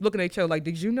classroom just looking at each other like,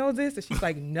 "Did you know this?" And she's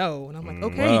like, "No." And I'm like,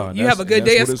 "Okay, you have a good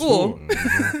day at school."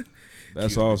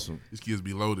 That's awesome. These kids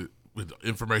be loaded with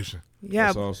information. Yeah,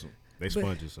 that's awesome. They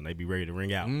sponges and they be ready to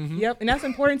ring out. Yep, and that's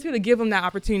important too, to give them that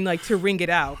opportunity, like, to ring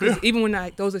it out. Because even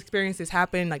when those experiences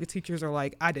happen, like, the teachers are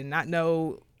like, "I did not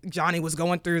know Johnny was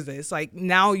going through this." Like,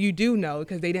 now you do know,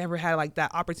 because they never had like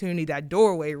that opportunity, that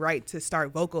doorway, right, to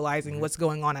start vocalizing what's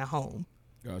going on at home.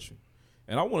 Gotcha.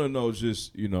 And I want to know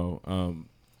just,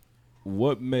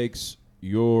 what makes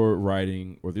your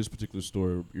writing, or this particular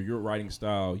story, your writing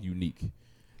style, unique?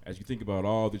 As you think about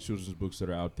all the children's books that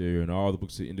are out there and all the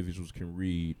books that individuals can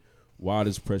read, why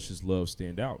does Precious Love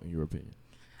stand out in your opinion?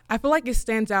 I feel like it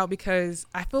stands out because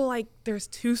I feel like there's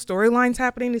two storylines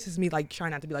happening. This is me like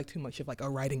trying not to be like too much of like a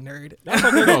writing nerd.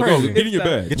 Go, get in your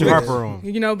bag. Get your Harper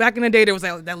on. Back in the day there was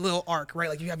like that little arc, right?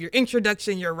 Like, you have your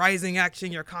introduction, your rising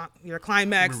action, your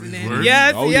climax, and then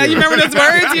you remember those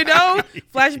words,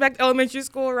 flashback to elementary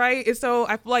school, right? And so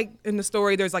I feel like in the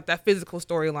story there's like that physical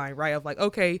storyline, right? Of like,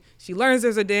 okay, she learns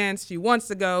there's a dance, she wants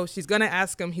to go, she's gonna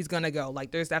ask him, he's gonna go.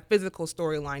 Like, there's that physical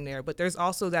storyline there, but there's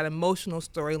also that emotional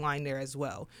storyline there as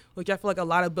well, which I feel like a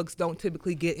lot of books don't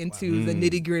typically get into the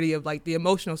nitty gritty of like the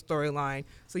emotional storyline.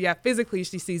 So physically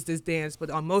she sees this dance, but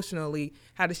emotionally,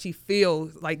 how does she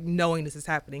feel like knowing this is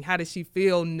happening? How does she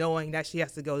feel knowing that she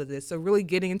has to go to this? So really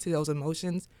getting into those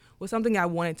emotions was something I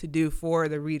wanted to do for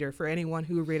the reader, for anyone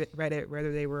who read it,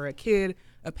 whether they were a kid,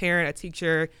 a parent, a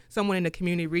teacher, someone in the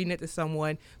community reading it to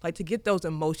someone, like, to get those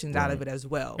emotions out of it as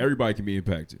well. Everybody can be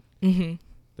impacted. Mm-hmm.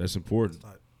 That's important.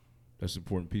 That's an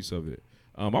important piece of it.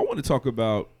 I want to talk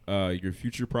about your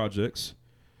future projects.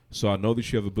 So I know that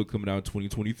you have a book coming out in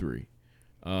 2023.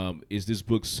 Is this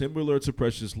book similar to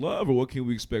Precious Love, or what can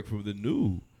we expect from the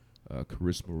new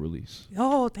Khrisma release?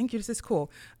 Oh, thank you. This is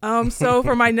cool. So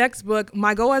for my next book,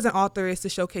 my goal as an author is to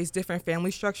showcase different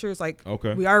family structures. Like,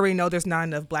 we already know there's not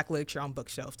enough Black literature on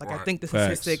bookshelves. Like, I think the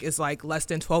statistic is like less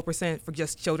than 12% for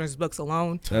just children's books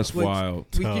alone. That's wild.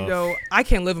 I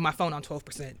can't live with my phone on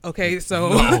 12%. Okay,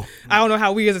 so I don't know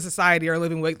how we as a society are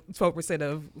living with 12%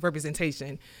 of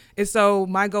representation. And so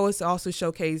my goal is to also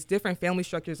showcase different family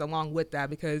structures along with that,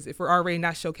 because if we're already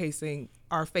not showcasing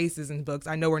our faces in books,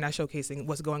 I know we're not showcasing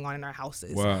what's going on in our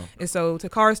houses. Wow. And so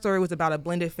Takara's story was about a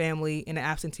blended family and an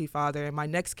absentee father. And my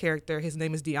next character, his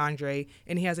name is DeAndre,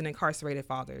 and he has an incarcerated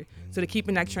father. So to keep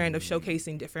in that trend of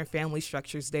showcasing different family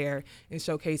structures there, and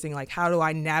showcasing like, how do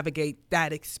I navigate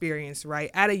that experience, right,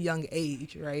 at a young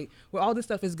age, right, where all this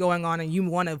stuff is going on and you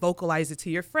want to vocalize it to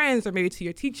your friends or maybe to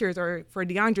your teachers, or for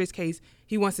DeAndre's case,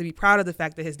 he wants to be proud of the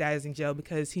fact that his dad is in jail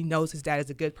because he knows his dad is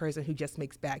a good person who just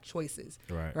makes bad choices.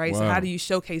 Right. So how do you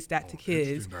showcase that to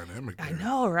kids? I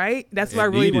know, right? That's what I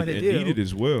really want to do. Needed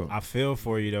as well. I feel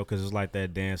for you though, because it's like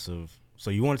that dance of. So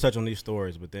you want to touch on these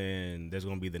stories, but then there's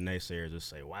going to be the naysayers that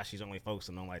say, why she's only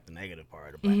focusing on like the negative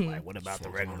part. About, like, what about the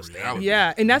regular stuff?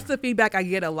 Yeah, and that's the feedback I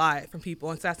get a lot from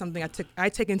people. And so that's something I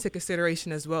take into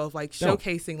consideration as well, of like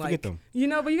showcasing, like, you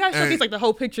know, but you got to showcase like the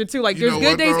whole picture too. Like there's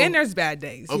good days and there's bad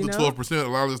days. Of the 12%, a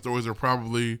lot of the stories are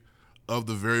probably of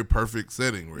the very perfect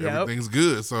setting where everything's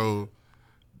good. So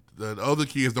the other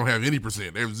kids don't have any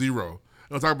percent. They have zero.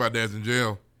 Don't talk about dads in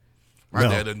jail. My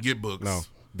dad doesn't get books. No.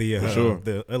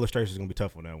 The illustration is going to be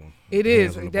tough on that one. It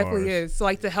is. It definitely is. So,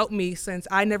 like, to help me, since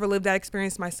I never lived that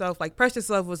experience myself, like, Precious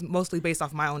Love was mostly based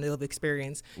off my own lived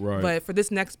experience. Right. But for this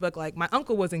next book, like, my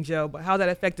uncle was in jail, but how that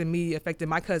affected me affected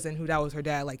my cousin, who that was her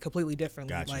dad, like, completely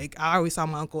differently. Gotcha. Like, I always saw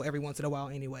my uncle every once in a while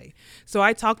anyway. So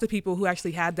I talked to people who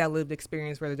actually had that lived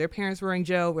experience, whether their parents were in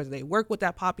jail, whether they work with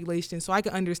that population, so I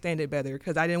could understand it better,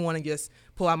 because I didn't want to just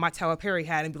pull out my Tyler Perry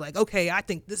hat and be like, okay, I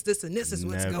think this, and this is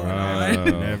what's going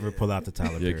on. Never pull out the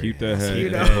Tyler Perry. Yeah, keep that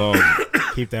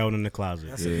hat. Keep that one in the closet.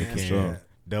 That's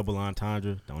Double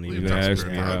entendre. Don't even ask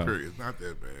me. Tyler Perry is not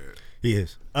that bad. He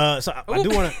is. So I do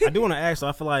want to ask. So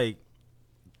I feel like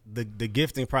the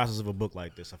gifting process of a book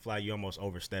like this, I feel like you're almost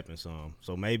overstepping some.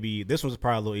 So maybe this one's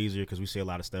probably a little easier because we see a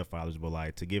lot of stepfathers, but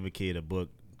like to give a kid a book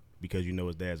because you know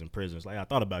his dad's in prison. It's like, I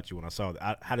thought about you when I saw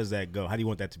that. How does that go? How do you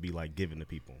want that to be like given to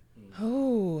people?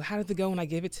 Oh, how does it go when I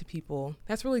give it to people?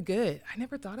 That's really good. I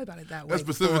never thought about it that way. That's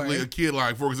specifically before. a kid,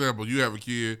 like, for example, you have a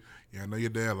kid, I know your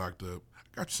dad locked up.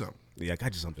 I got you something. Yeah, I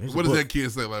got you something. Here's What does that kid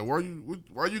say? Like, why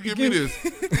you give me this?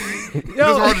 It's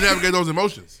hard to navigate those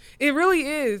emotions. It really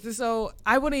is. So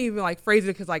I wouldn't even like phrase it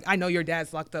because like I know your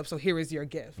dad's locked up, so here is your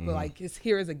gift. But like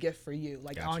here is a gift for you,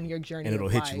 like on your journey. And it'll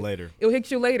of hit life. you later. It'll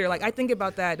hit you later. Like I think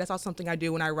about that. That's also something I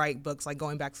do when I write books. Like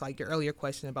going back to like your earlier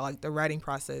question about like the writing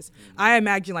process. I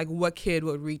imagine like what kid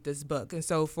would read this book, and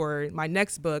so for my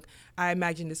next book, I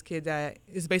imagine this kid that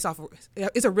is based off.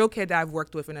 It's a real kid that I've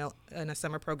worked with in a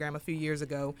summer program a few years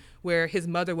ago, where his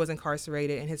mother was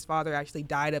incarcerated and his father actually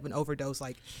died of an overdose.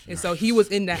 Like, and so he was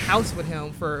in the house with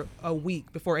him for a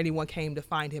week before anyone came to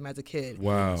find him as a kid.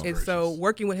 Wow. And so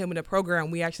working with him in the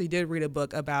program, we actually did read a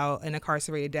book about an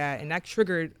incarcerated dad, and that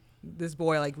triggered this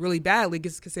boy like really badly,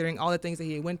 just considering all the things that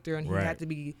he went through, and he had to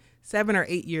be 7 or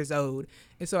 8 years old.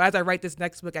 And so as I write this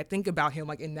next book, I think about him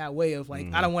like in that way of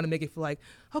like, I don't want to make it feel like,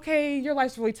 okay, your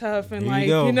life's really tough, and like,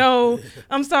 you know,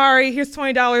 I'm sorry, here's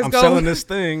 $20. I'm go selling this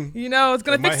thing. You know, it's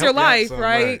gonna fix your life,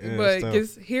 right? Yeah, but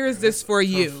just here's this for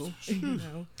you. You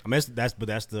know? I mean, that's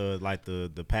the like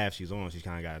the path she's on. She's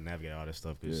kind of got to navigate all this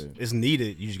stuff because it's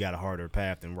needed. You just got a harder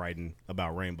path than writing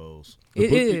about rainbows.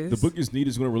 The book is needed.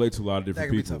 Is going to relate to a lot of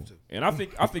different people. And I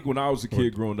think when I was a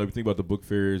kid growing up, you think about the book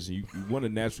fairs, and you want to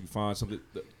naturally find something.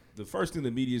 The first thing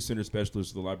the media center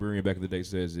specialist, the librarian back in the day,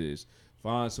 says is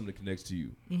find something that connects to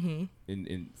you,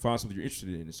 and find something you're interested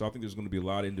in. And so I think there's going to be a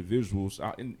lot of individuals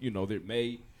out, and you know, it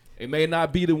may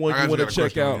not be the one you want to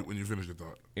check out when you finish your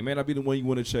thought. It may not be the one you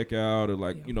want to check out, or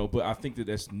like you know, but I think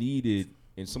that's needed,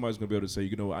 and somebody's going to be able to say,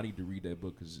 you know, I need to read that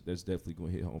book because that's definitely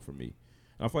going to hit home for me.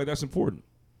 And I feel like that's important,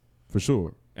 for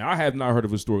sure. And I have not heard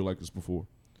of a story like this before,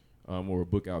 or a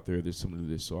book out there that's similar to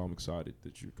this. So I'm excited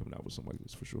that you're coming out with something like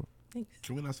this for sure. Thanks.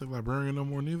 Can we not say librarian no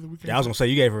more? Neither. Yeah, I was gonna say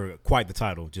you gave her quite the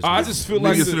title. I just feel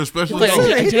like media center specialist.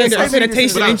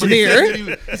 Sanitation engineer.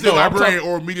 You said librarian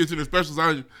or media center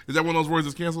specialist. Is that one of those words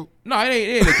that's canceled? No, it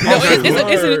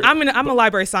ain't. I'm a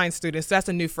library science student, so that's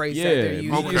a new phrase that they're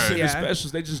using. The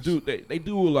specialists, they just do. They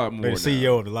do a lot more. They're the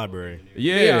CEO of the library.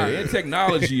 Yeah, and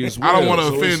technology as well. I don't want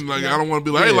to offend. Like I don't want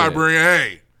to be like, hey, librarian,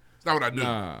 hey. It's not what I do.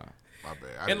 Nah.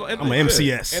 And I'm an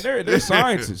MCS. And they're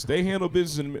scientists. They handle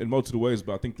business in multiple ways,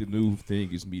 but I think the new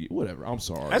thing is media. Whatever. I'm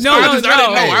sorry. I didn't know.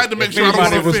 I had to make sure I don't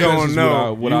want to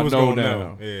offend. What I know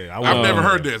now. Yeah, I've never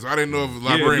heard this. I didn't know if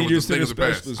librarian was the thing of the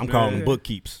past. I'm calling them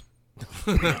bookkeeps.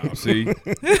 See?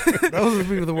 Those are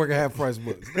people that work at half price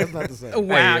books. That's not the same.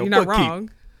 Wow, you're not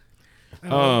wrong.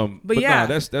 But yeah,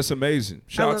 nah, that's amazing.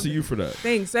 Shout out to you for that.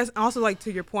 Thanks. That's also like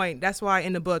to your point. That's why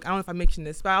in the book, I don't know if I mentioned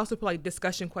this, but I also put like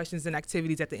discussion questions and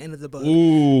activities at the end of the book.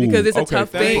 Ooh, because it's a tough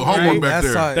thing. Homework back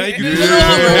there. Thank you.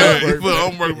 Put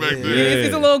homework back there.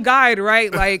 It's a little guide,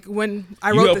 right? Like when I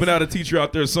wrote you helping out a teacher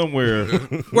out there somewhere.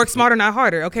 Work smarter, not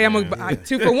harder. Okay, I'm a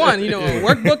 2 for 1. You know, a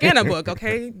workbook and a book.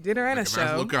 Okay, dinner and a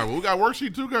show. We got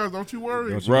worksheet too, guys. Don't you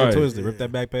worry. Right. Twisted. Rip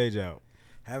that back page out.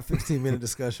 Have a 15-minute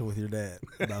discussion with your dad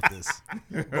about this.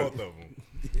 Both of them.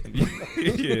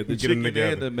 Yeah, the chicken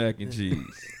and the mac and cheese.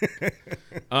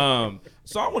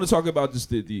 So I want to talk about just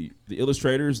the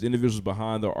illustrators, the individuals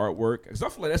behind the artwork, because I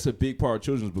feel like that's a big part of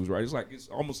children's books, right? It's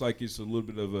almost like it's a little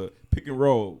bit of a pick and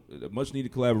roll, a much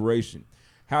needed collaboration.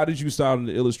 How did you start on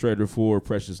the illustrator for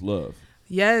Precious Love?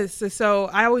 Yes. So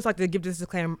I always like to give this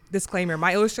disclaimer.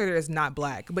 My illustrator is not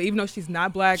black, but even though she's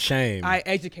not black, Shame. I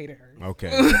educated her.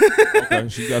 Okay. Okay,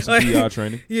 she got some PI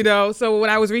training. You know, so when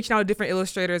I was reaching out to different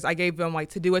illustrators, I gave them like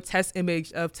to do a test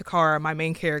image of Takara, my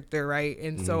main character, right?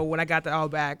 And so when I got that all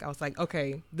back, I was like,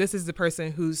 okay, this is the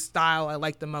person whose style I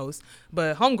like the most.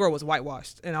 But Homegirl was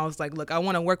whitewashed. And I was like, look, I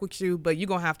want to work with you, but you're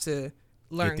going to have to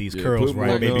learn. Get these curls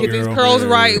right, baby Get girl. these curls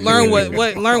right. Learn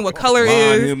what color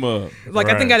Line is. him up. Like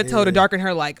I think I had to tell her to darken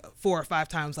her like 4 or 5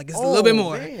 times. Like it's a little bit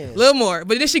more, a little more.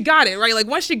 But then she got it right. Like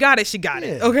once she got it, she got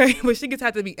it. Okay, but she just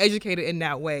had to be educated in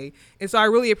that way. And so I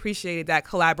really appreciated that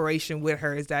collaboration with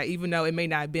her. Is that even though it may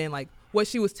not have been like what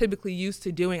she was typically used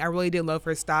to doing, I really did love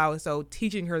her style. And so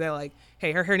teaching her that like,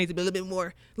 hey, her hair needs to be a little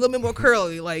bit more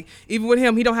curly. Like even with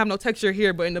him, he don't have no texture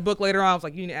here, but in the book later on, I was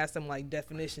like, you need to ask him like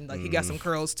definition. Like he got some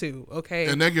curls too. Okay.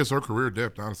 And that gives her career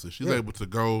depth. Honestly, she's able to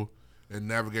go and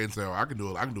navigate and say, "Oh, I can do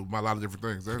it. I can do a lot of different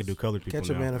things." I can do colored people Catch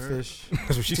now. a man a fish.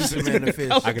 That's what she Catch said. a man a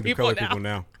fish. I can do colored people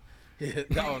now. Yeah,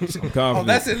 no, I'm confident.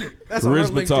 that's it. That's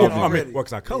Charisma talking. I mean,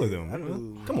 because I color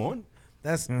them. Come on.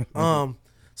 That's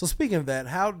So speaking of that,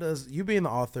 how does you being the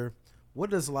author?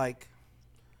 What does like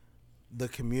the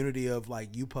community of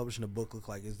like you publishing a book look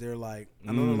like? Is there like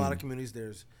I know in a lot of communities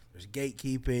there's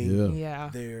gatekeeping. Yeah.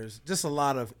 There's just a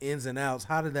lot of ins and outs.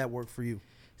 How did that work for you?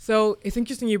 So it's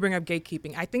interesting you bring up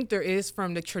gatekeeping. I think there is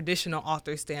from the traditional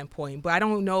author standpoint, but I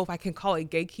don't know if I can call it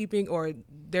gatekeeping or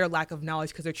their lack of knowledge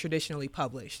because they're traditionally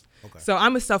published. Okay. So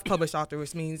I'm a self-published author,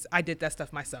 which means I did that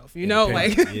stuff myself. You know,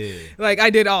 like, like I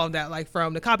did all of that, like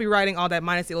from the copywriting, all that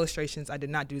minus the illustrations. I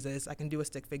did not do this. I can do a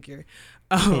stick figure.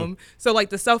 So like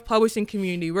the self-publishing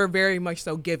community, we're very much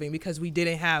so giving because we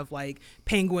didn't have like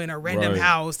Penguin or Random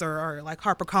House or like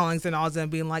HarperCollins and all of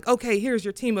them being like, okay, here's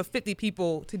your team of 50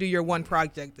 people to do your one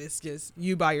project. It's just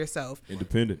you by yourself.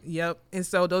 Independent. Yep. And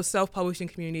so those self-publishing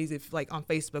communities, if like on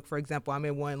Facebook, for example, I'm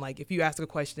in one, like if you ask a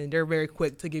question, they're very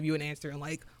quick to give you an answer in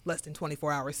like less than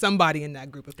 24 hours, somebody in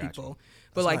that group of people.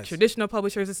 But like traditional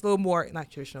publishers, it's a little more, not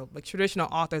traditional, like traditional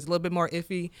authors, a little bit more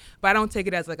iffy. But I don't take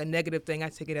it as like a negative thing. I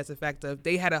take it as a fact of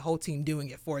they had a whole team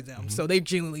doing it for them. So they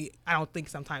genuinely, I don't think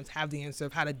sometimes have the answer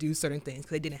of how to do certain things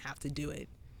because they didn't have to do it.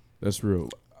 That's real.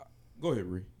 Go ahead,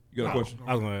 Ree. You got a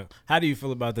question? How do you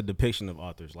feel about the depiction of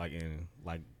authors, like in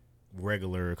like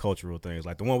regular cultural things?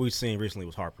 Like the one we've seen recently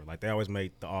was Harper. Like they always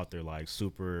make the author like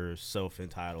super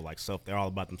self-entitled, like they're all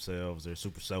about themselves. They're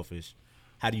super selfish.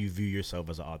 How do you view yourself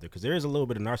as an author? Because there is a little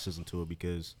bit of narcissism to it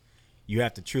because you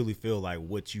have to truly feel like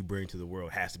what you bring to the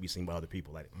world has to be seen by other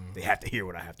people. Like they have to hear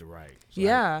what I have to write.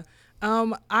 So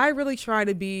I really try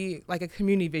to be like a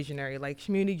community visionary, like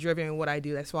community driven in what I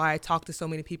do. That's why I talk to so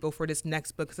many people for this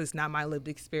next book because it's not my lived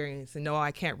experience. And no,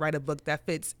 I can't write a book that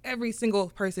fits every single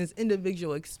person's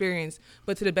individual experience,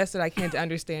 but to the best that I can to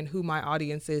understand who my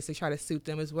audience is, to try to suit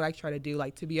them is what I try to do,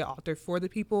 like to be an author for the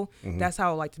people. That's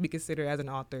how I like to be considered as an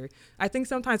author. I think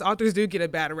sometimes authors do get a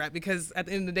bad rap because at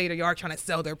the end of the day, they are trying to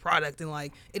sell their product and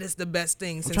like it is the best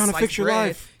thing since trying to fix your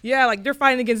life. Yeah, like they're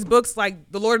fighting against books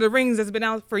like The Lord of the Rings that's been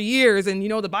out for years. And you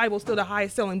know the Bible's still the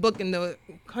highest selling book in the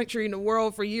country, in the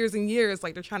world for years and years.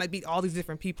 Like they're trying to beat all these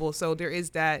different people. So there is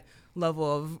that level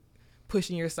of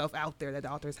pushing yourself out there that the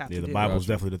authors have to do. The Bible's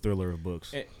definitely the thriller of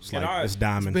books. It's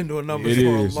diamond. It's been doing numbers for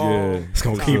a long It's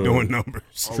gonna keep doing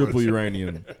numbers. Triple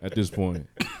uranium at this point.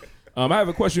 I have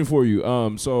a question for you.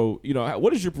 So you know,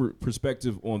 what is your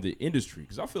perspective on the industry?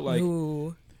 Because I feel like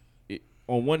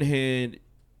on one hand,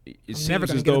 it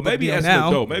seems as though maybe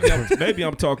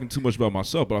I'm talking too much about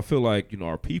myself, but I feel like, you know,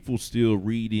 are people still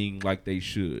reading like they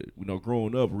should? You know,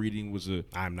 growing up, reading was a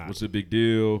big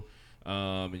deal.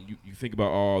 And you think about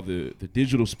all the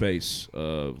digital space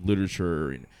of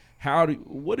literature and how do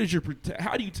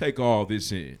you take all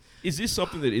this in? Is this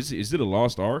something that is it a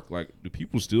lost art? Like, do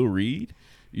people still read?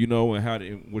 You know,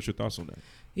 and what's your thoughts on that?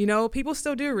 You know, people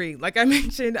still do read. Like I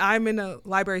mentioned, I'm in a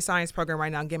library science program right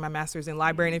now. I'm getting my master's in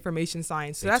library and information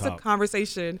science. So that's a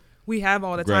conversation we have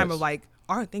all the time of like,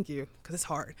 thank you, because it's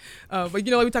hard. But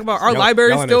you know, we talk about our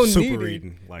library still needed.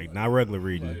 Reading, like not regular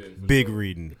reading, big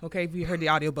reading. Okay, if you heard the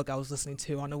audiobook I was listening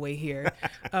to on the way here.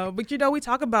 But you know, we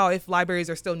talk about if libraries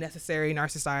are still necessary in our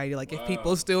society, like if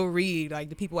people still read, like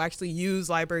do people actually use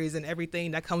libraries and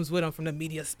everything that comes with them, from the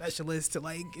media specialist to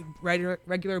like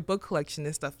regular book collection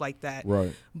and stuff like that.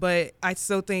 Right. But I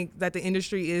still think that the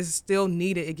industry is still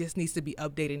needed. It just needs to be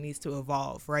updated, needs to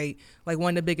evolve, right? Like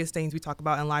one of the biggest things we talk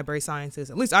about in library sciences,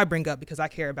 at least I bring up because I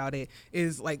care about it,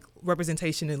 is like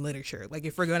representation in literature. Like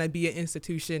if we're going to be an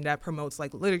institution that promotes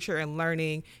like literature and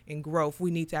learning and growth,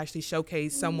 we need to actually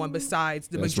showcase someone besides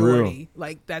the majority. Real.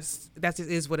 Like that just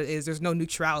is what it is. There's no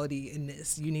neutrality in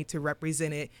this. You need to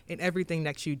represent it in everything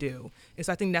that you do. And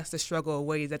so I think that's the struggle of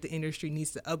ways that the industry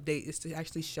needs to update, is to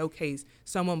actually showcase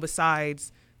someone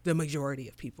besides the majority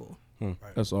of people.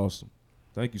 That's awesome.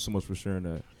 Thank you so much for sharing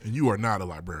that. And you are not a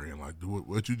librarian. Like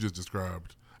what you just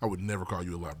described, I would never call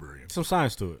you a librarian. Some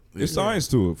science to it. There's science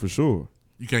to it, for sure.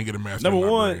 You can't get a master's. Number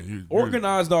librarian. one,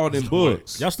 organized all them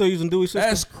books. Y'all still using Dewey system?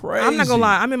 That's crazy. I'm not gonna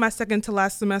lie. I'm in my second to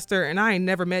last semester, and I ain't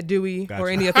never met Dewey or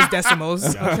any of his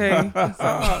decimals. Okay,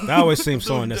 That always seems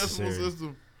so unnecessary.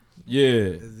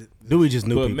 Yeah. Dewey just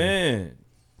knew But people. man,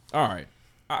 all right.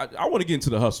 I want to get into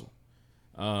the hustle.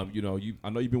 I know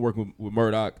you've been working with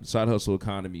Murdoch, Side Hustle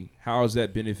Economy. How has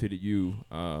that benefited you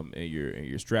and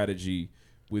your strategy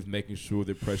with making sure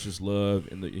that Precious Love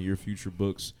and your future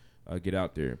books get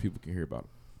out there and people can hear about them?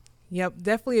 Yep,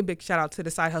 definitely a big shout out to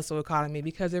the Side Hustle Economy,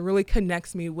 because it really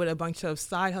connects me with a bunch of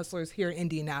side hustlers here in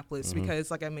Indianapolis. Because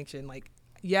like I mentioned, like,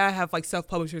 yeah, I have like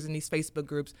self-publishers in these Facebook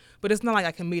groups, but it's not like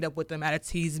I can meet up with them at a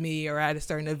Tease Me or at a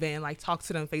certain event, like talk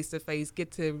to them face to face, get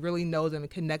to really know them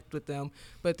and connect with them.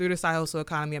 But through the Side Hustle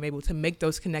Economy, I'm able to make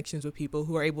those connections with people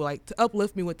who are able like to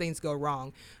uplift me when things go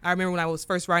wrong. I remember when I was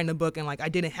first writing a book and like I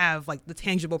didn't have like the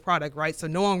tangible product, right? So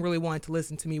no one really wanted to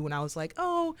listen to me when I was like,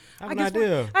 oh, I have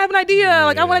an idea.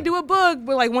 Like I want to do a book.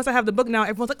 But like once I have the book now,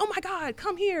 everyone's like, oh my God,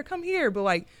 come here. But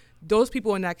like, those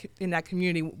people in that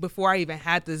community, before I even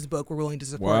had this book, were willing to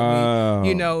support me.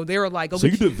 You know, they were like, so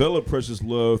you developed Precious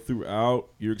Love throughout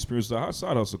your experience with the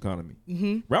Side Hustle Economy.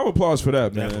 Round of applause for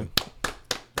that, man.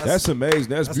 That's amazing.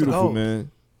 That's beautiful,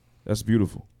 man. That's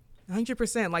beautiful.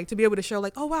 100%. Like to be able to show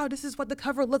like, oh wow, this is what the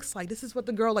cover looks like. This is what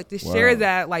the girl like to share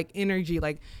that like energy.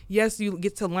 Like, yes, you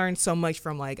get to learn so much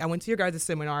from like, I went to your guys'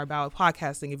 seminar about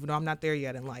podcasting, even though I'm not there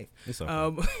yet in life. It's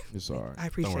okay. It's all right. I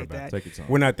appreciate that. Take your time.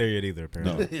 We're not there yet either,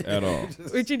 apparently. No, at all.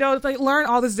 But you know, it's like learn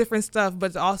all this different stuff,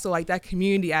 but also like that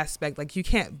community aspect. Like you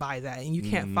can't buy that, and you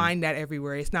can't find that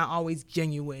everywhere. It's not always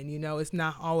genuine. You know, it's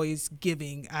not always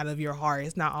giving out of your heart.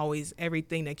 It's not always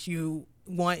everything that you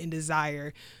want and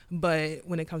desire. But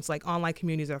when it comes to like online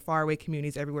communities or faraway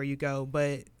communities everywhere you go,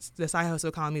 but the Side Hustle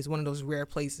Economy is one of those rare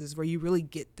places where you really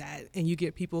get that, and you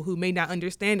get people who may not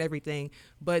understand everything,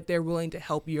 but they're willing to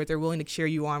help you, or they're willing to cheer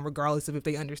you on regardless of if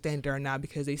they understand it or not,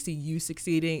 because they see you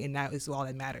succeeding, and that is all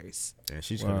that matters. Yeah,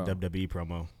 she's got a WWE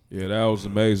promo. Yeah, that was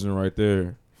amazing right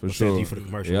there. For sure. You for the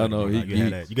commercial. Yeah, I know. You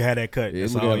can have that cut. Yeah,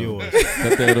 it's all yours.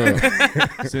 Cut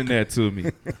that up. Send that to me.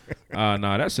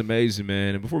 Nah, that's amazing,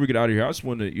 man. And before we get out of here, I just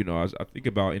want to, I think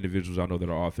about individuals I know that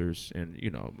are authors, and,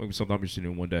 maybe something I'm interested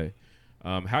in one day.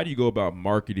 How do you go about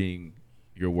marketing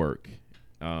your work?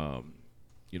 I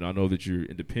know that you're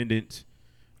independent.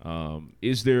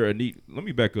 Is there a need? Let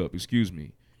me back up. Excuse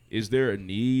me. Is there a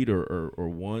need or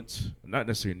want, not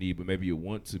necessarily a need, but maybe a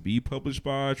want to be published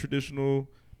by a traditional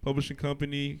publishing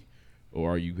company,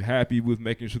 or are you happy with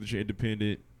making sure that you're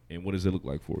independent, and what does it look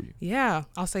like for you? Yeah,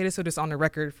 I'll say this so just on the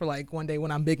record for like one day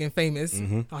when I'm big and famous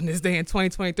on this day in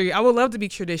 2023. I would love to be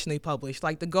traditionally published.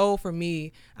 Like the goal for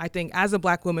me, I think, as a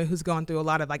Black woman who's gone through a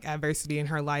lot of like adversity in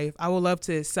her life, I would love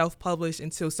to self-publish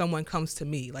until someone comes to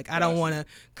me. Like I don't want to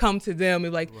come to them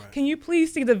and be like, can you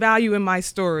please see the value in my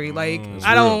story? Like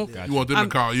I don't. You want them to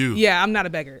call you? Yeah, I'm not a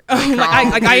beggar.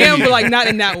 I am, but like not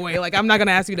in that way. Like I'm not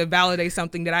gonna ask you to validate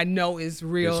something that I know is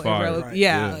real and relevant. Right.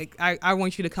 Yeah, like I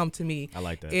want you to come to me. I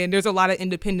like that. And there's a lot of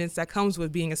independence that comes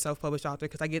with being a self-published author,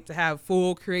 because I get to have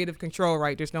full creative control,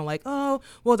 right? There's no like, oh,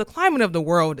 well, the climate of the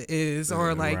world is,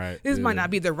 or like, this might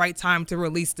not be the right time to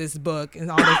release this book,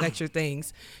 and all those extra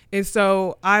things. And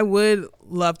so I would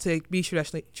love to be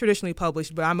traditionally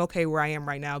published, but I'm okay where I am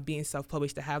right now being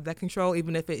self-published, to have that control,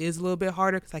 even if it is a little bit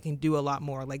harder, because I can do a lot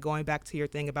more. Like going back to your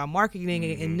thing about marketing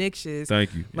and niches.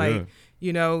 Thank you. Like,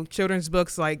 children's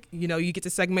books, like, you get to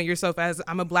segment yourself as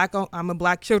I'm a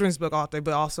black children's book author,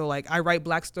 but also like I write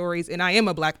Black stories, and I am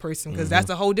a Black person, because that's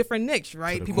a whole different niche,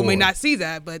 right? People may not see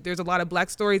that, but there's a lot of Black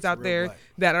stories out there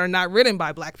that are not written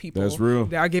by Black people. That's real.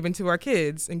 That are given to our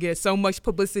kids and get so much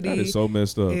publicity. That is so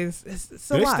messed up. It's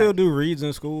do they still do reads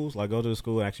in schools? Like go to the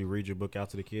school and actually read your book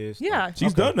out to the kids? Yeah.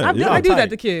 She's done that. I do that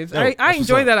to kids. I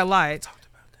enjoy that a lot.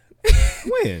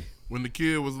 When? When the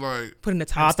kid was like putting the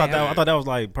I time. thought that was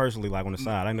like personally, like on the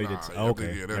side. I know you did.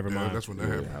 Okay, never mind. That's when that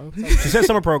happened. She said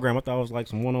summer program. I thought it was like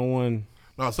some one-on-one.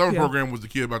 No, summer program was the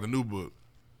kid about the new book.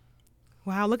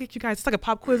 Wow, look at you guys. It's like a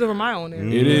pop quiz over my own.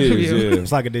 It is, yeah.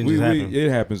 It's like it didn't just happen. It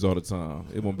happens all the time.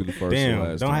 It won't be the first or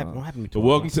last don't time. happen to me But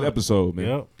welcome to the episode, man.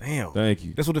 Yep. Damn. Thank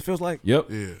you. That's what it feels like? Yep.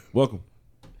 Yeah. Welcome.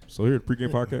 So here at Pregame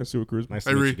Podcast, here with Khrisma. Nice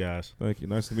to meet you guys. Thank you.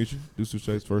 Nice to meet you. Deuce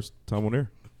Chase, first time on air.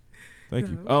 Thank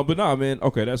you. But nah, man.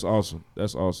 Okay, that's awesome.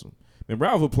 That's awesome. Man,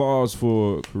 round of applause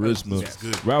for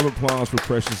Khrisma. Round of applause for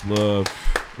Precious Love.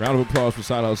 Round of applause for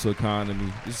Side Hustle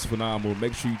Economy. This is phenomenal.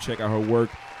 Make sure you check out her work.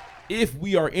 If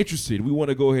we are interested, we want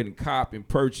to go ahead and cop and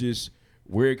purchase.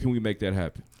 Where can we make that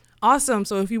happen? Awesome.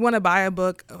 So if you want to buy a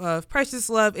book of Precious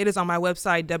Love, it is on my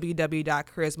website,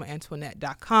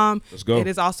 www.khrismaantoinette.com. Let's go. It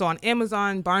is also on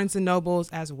Amazon, Barnes & Nobles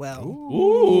as well.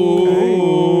 Ooh.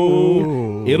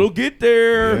 It'll get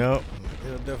there. Yep.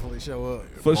 It'll definitely show up.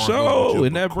 For sure.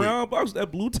 And that brown box,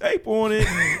 that blue tape on it,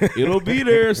 it'll be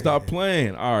there. Stop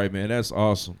playing. All right, man. That's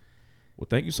awesome. Well,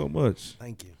 thank you so much.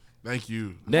 Thank you. Thank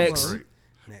you. Next.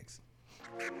 Next.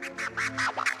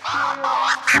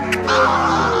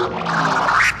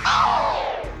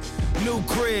 New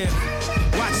crib,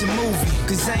 watch a movie,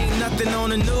 cause ain't nothing on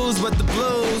the news but the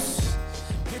blues.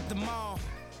 Hit the mall,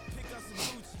 pick up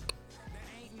some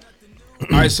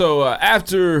Gucci. All right, so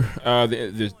after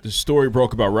the story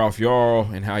broke about Ralph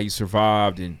Yarl and how he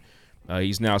survived, and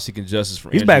he's now seeking justice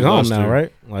for He's Andrew back home Luster, now,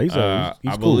 right? Like, he's I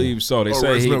cool. believe so. They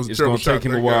say it's going to take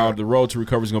him a while. guy. The road to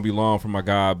recovery is going to be long for my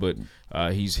guy, but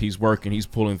he's working. He's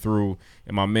pulling through.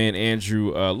 And my man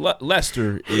Andrew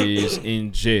Lester is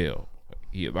in jail.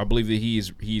 I believe that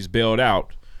he's bailed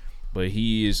out, but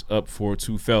he is up for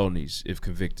 2 felonies if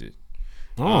convicted.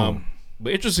 But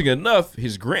interesting enough,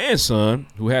 his grandson,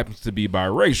 who happens to be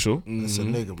biracial, That's a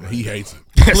nigga, man. He hates it.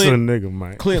 That's a nigga,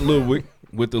 Mike. Clint Ludwig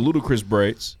with the ludicrous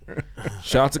braids.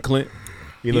 Shout out to Clint.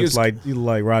 He looks like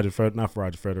Roger Federer, not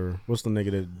Roger Federer. What's the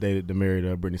nigga that married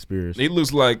Britney Spears? He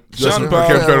looks like Justin Sean Paul.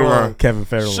 Kevin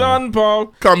Federline. Sean Paul.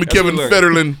 Call me Kevin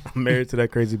Federline. I'm married to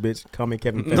that crazy bitch. Call me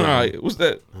Kevin Federline. Nah, what's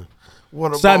that?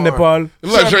 What a Sean Paul.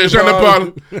 Sean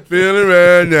Paul. Feeling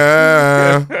right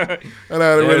now. And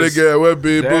I really get what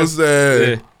people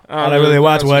say. I don't really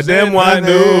watch what them one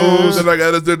news. And I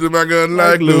got to stick to my gun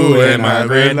like Lou. And my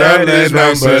granddad is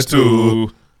numbers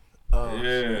too.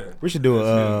 Yeah. We should do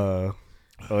a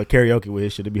karaoke with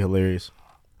his shit. It'd be hilarious.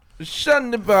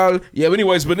 Shutting the ball. Yeah, but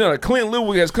anyways, but then Clint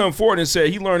Ludwig has come forward and said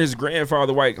he learned his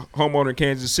grandfather, white homeowner in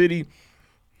Kansas City,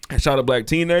 had shot a black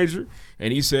teenager,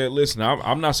 and he said, "Listen,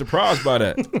 I'm not surprised by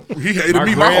that. He hated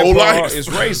me my whole life. Is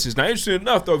racist." Now, interesting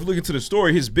enough, though, if you look into the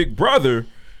story, his big brother,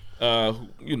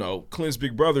 Clint's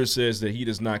big brother says that he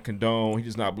does not condone, he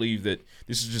does not believe that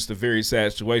this is just a very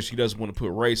sad situation. He doesn't want to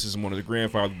put racism on his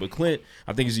grandfather. But Clint,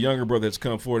 I think he's a younger brother that's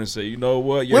come forward and said, you know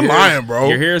what? We're lying, bro.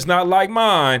 Your hair is not like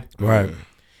mine. Right.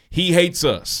 He hates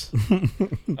us.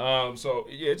 So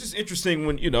yeah, it's just interesting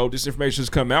when this information has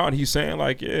come out and he's saying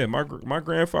like, yeah, my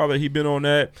grandfather, he been on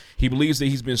that. He believes that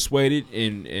he's been swayed,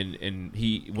 and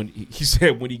he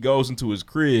said when he goes into his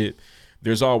crib,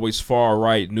 there's always far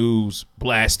right news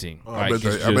blasting. I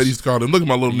bet he's called him. Look at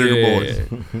my little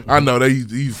nigger boys. I know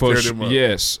he's tearing him up.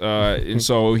 Yes, and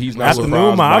so he's not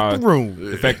surprised by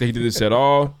the fact that he did this at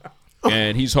all.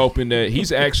 And he's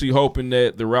actually hoping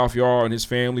that the Ralph Yarl and his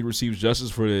family receives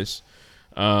justice for this.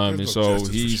 And so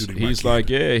he's like,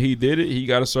 yeah, he did it. He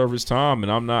got to serve his time,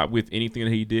 and I'm not with anything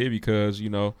that he did because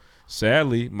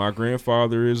sadly, my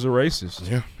grandfather is a racist.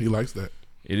 Yeah, he likes that.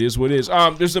 It is what it is.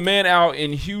 There's a man out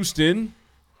in Houston.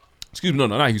 Excuse me, no,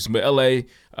 not Houston, but L.A.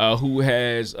 Who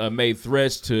has made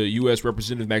threats to U.S.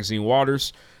 Representative Maxine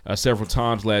Waters several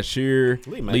times last year,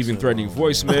 leaving threatening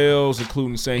voicemails,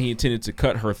 including saying he intended to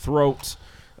cut her throat.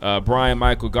 Brian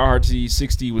Michael Garrity,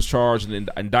 60, was charged in an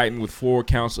indictment with 4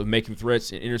 counts of making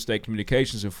threats in interstate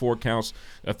communications and 4 counts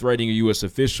of threatening a U.S.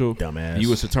 official. Dumbass. The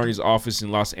U.S. Attorney's Office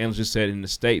in Los Angeles said in a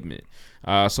statement.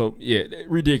 So, yeah,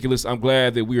 ridiculous. I'm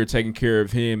glad that we are taking care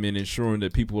of him and ensuring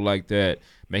that people like that,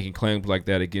 making claims like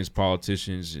that against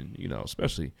politicians and,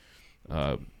 especially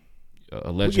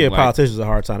alleged we give politicians a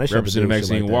hard time. They Representative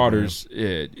Maxine like Waters,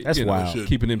 that's wild.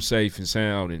 Keeping them safe and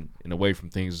sound and away from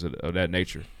things of that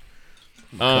nature.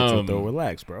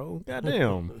 Relax, bro.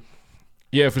 Goddamn.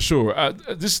 Yeah, for sure.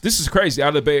 This is crazy. Out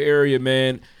of the Bay Area,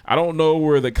 man. I don't know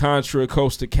where the Contra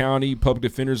Costa County Public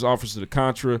Defender's Office of the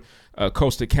Contra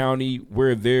Costa County,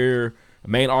 where their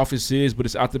main office is, but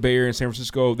it's out the Bay Area in San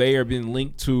Francisco. They are being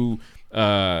linked to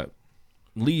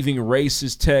leaving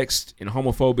racist text and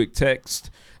homophobic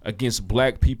text against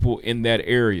black people in that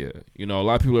area. A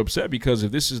lot of people are upset because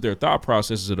if this is their thought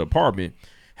process as an apartment,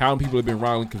 how many people have been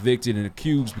wrongly convicted and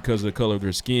accused because of the color of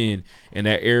their skin in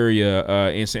that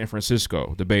area in San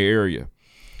Francisco, the Bay Area.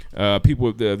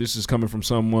 This is coming from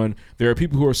someone. There are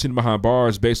people who are sitting behind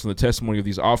bars based on the testimony of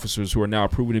these officers who are now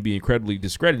proven to be incredibly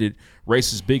discredited,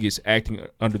 racist bigots acting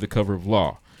under the cover of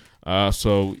law. This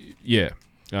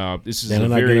is a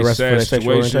very sad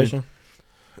situation.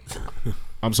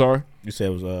 I'm sorry? You said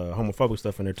it was homophobic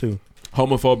stuff in there too.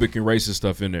 Homophobic and racist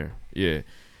stuff in there. Yeah.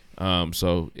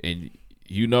 So, and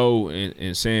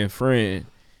in San Fran,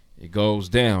 it goes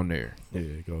down there. Yeah,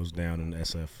 it goes down in the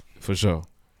SF. For sure.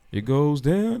 It goes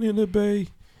down in the Bay.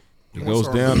 It goes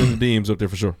down in the DMs up there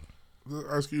for sure. The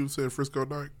Ice Cube said Frisco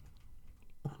Dyke.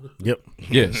 Yep.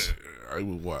 Yes. It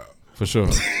was wild. For sure.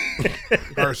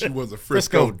 Or she was a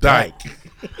Frisco Dyke.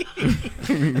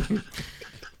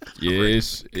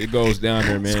 Yes, it goes down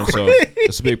there, man. So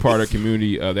it's a big part of the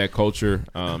community, that culture.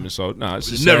 And so, it's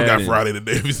just never sad got Friday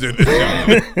today if he said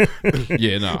that.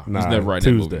 Yeah, it's never right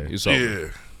in that Tuesday. movie. It's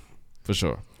over. For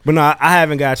sure. But no, I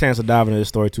haven't got a chance to dive into this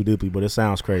story too deeply, but it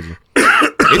sounds crazy.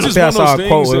 It's just I one saw of those a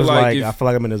quote. things It was that, like, if- I feel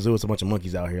like I'm in a zoo with a bunch of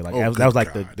monkeys out here. Like Oh, that was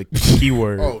like the key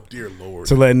word. Oh, dear Lord.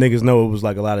 To let niggas know it was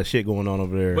like a lot of shit going on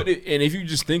over there. But and if you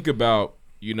just think about,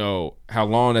 how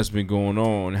long that's been going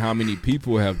on, how many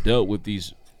people have dealt with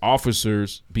these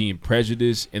officers being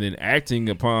prejudiced and then acting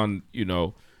upon,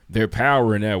 their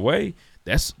power in that way,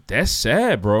 that's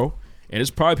sad, bro. And there's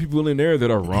probably people in there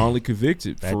that are wrongly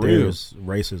convicted that for real. there's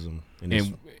racism.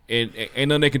 And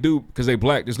nothing they can do because they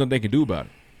black. There's nothing they can do about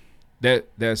it.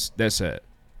 That's sad.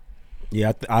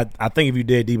 Yeah, I think if you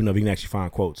dig deep enough, you can actually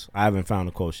find quotes. I haven't found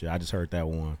the quotes yet. I just heard that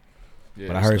one. Yeah,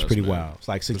 but I heard it's pretty man. wild. It's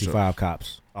like 65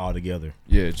 cops all together.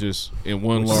 Yeah, just in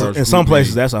one large. In some group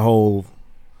places, meeting. that's a whole.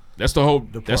 That's the whole.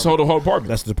 Department. That's the whole department.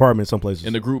 That's the department in some places.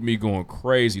 And the group me going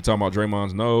crazy, talking about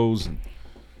Draymond's nose. And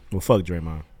well, fuck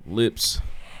Draymond. Lips.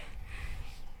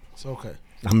 It's okay.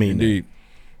 I mean, indeed.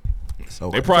 It's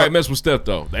okay. They probably mess with Steph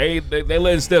though. They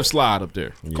letting Steph slide up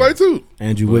there. Yeah. Clay too.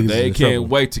 Andrew But Wiggins. they is in can't trouble.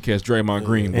 wait to catch Draymond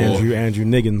Green. Boy. Andrew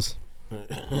Niggins.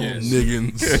 Yes.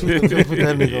 Niggins. Put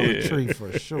that nigga on the tree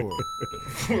for sure.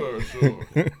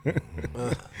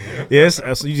 Yes,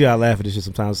 so you gotta laugh at this shit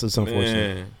sometimes. It's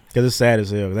unfortunate Man. because it's sad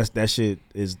as hell. That shit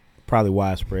is probably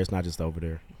widespread. It's not just over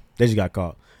there. They just got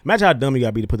caught. Imagine how dumb you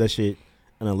gotta be to put that shit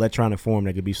in an electronic form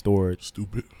that could be stored.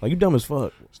 Stupid. Like you dumb as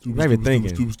fuck. Stupid. Not even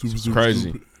thinking. It's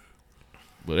crazy.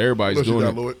 But everybody's What you doing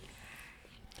got, it. Lloyd?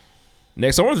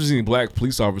 Next, I wonder if there's any black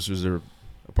police officers that are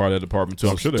a part of that department too.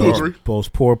 I'm sure Two there or are. three. Those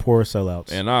poor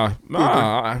sellouts. And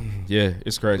yeah,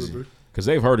 it's crazy Two or because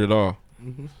they've heard it all.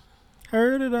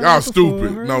 Heard it all Y'all before,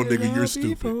 stupid. heard No, it nigga, all you're stupid.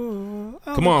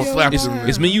 before. Come on, Slap it's, them.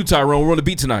 it's me, and you, Tyrone. We're on the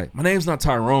beat tonight. My name's not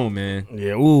Tyrone, man.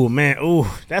 Yeah, ooh, man, ooh,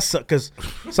 that's because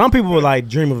some people would like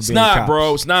dream of It's being not, cops.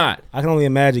 bro. It's not. I can only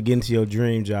imagine getting to your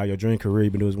dream job, your dream career.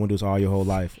 You've been doing this all your whole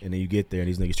life, and then you get there, and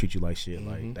these niggas treat you like shit.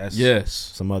 Like that's Yes.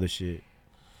 some other shit.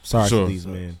 Sorry Sure. to these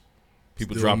men.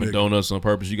 People Still a dropping nigga. donuts on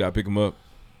purpose. You gotta pick them up.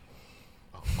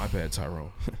 Oh, my bad,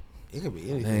 Tyrone. It could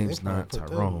be anything. Name's They probably not put them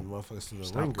Tyrone. motherfuckers to the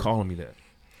Stop ringer. calling me that.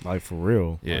 Like for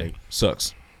real. Yeah, Like,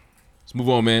 sucks. Let's move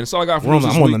on, man. That's all I got for I'm news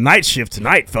this on week. the night shift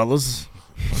tonight, fellas.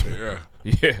 Yeah.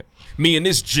 Yeah, me and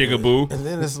this jigaboo. And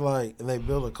then it's like, and they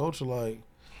build a culture like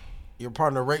your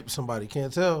partner raped somebody,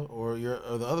 can't tell, or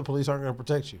the other police aren't going to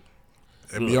protect you.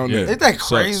 And beyond Yeah. that. Ain't that Sucks.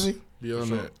 crazy? Beyond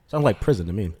that. Sounds like prison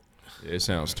to me. Yeah, it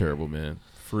sounds terrible, man.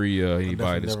 Free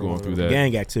anybody that's never going wanna through go that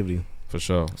Gang activity. for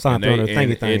sure. Sign And throwing they, their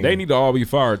thingy and thing. they need to all be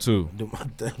fired too. Do my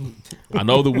thing. I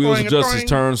know the wheels of Boing, justice boing.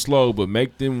 turn slow, but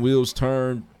make them wheels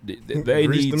turn. They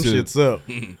Grease need them to. shits up.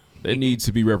 They need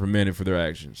to be reprimanded for their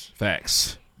actions.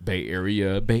 Facts. Bay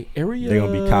Area. They're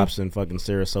gonna be cops in fucking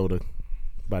Sarasota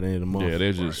by the end of the month. Yeah,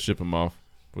 they just ship them off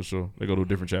for sure. They go to a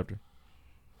different chapter.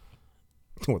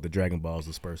 With the Dragon Balls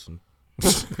dispersing.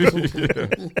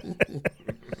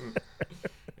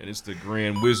 And it's the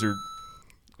Grand Wizard.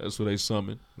 That's what they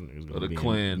summon. Niggas Of gonna the be in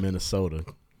clan. Minnesota.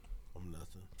 I'm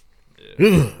nothing.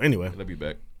 Yeah. Anyway, They'll be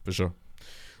back for sure.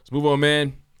 Let's move on,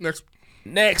 man.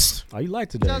 Next. how you like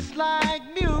today?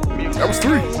 That was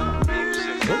three.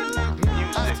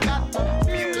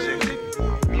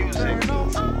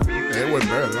 Yeah, it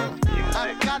wasn't bad at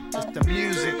all.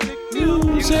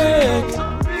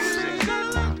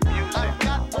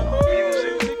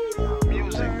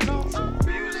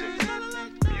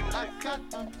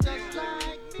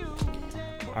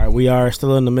 All right, we are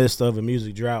still in the midst of a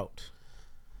music drought.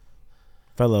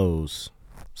 Fellows,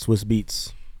 Swiss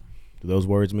Beats. Do those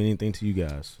words mean anything to you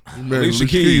guys? Man, Alicia Alicia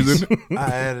Keys. I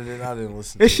added it. I didn't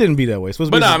listen. It shouldn't be that way. Swiss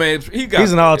But Beats nah, is- man,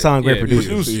 he's an all-time great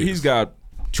producer. He's got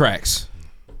tracks.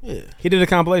 Yeah. He did a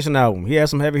compilation album. He had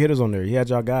some heavy hitters on there. He had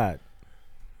Y'all God.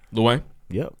 Lil Wayne,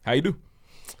 Yep. how you do?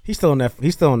 He's still on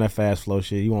that fast flow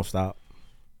shit. He won't stop.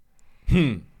 Give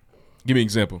me an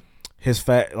example. His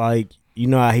fat, like, you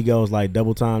know how he goes like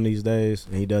double time these days,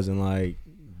 and he doesn't like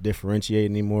differentiate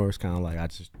anymore. It's kind of like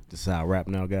this is how I rap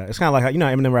now, guy. It's kind of like how, you know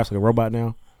how Eminem raps like a robot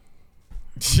now,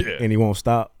 Yeah. and he won't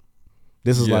stop.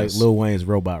 This is like Yes. Lil Wayne's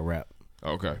robot rap.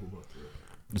 Okay.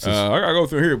 I gotta go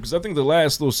through here because I think the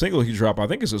last little single he dropped, I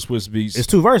think it's a Swiss Beats. It's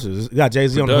 2 verses. It got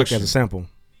Jay-Z on the hook production. as a sample.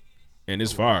 And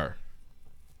it's fire.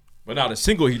 But now the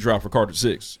single he dropped for Carter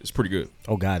 6 is pretty good.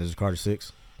 Oh God, is it Carter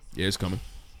 6? Yeah, it's coming.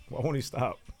 Why won't he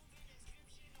stop?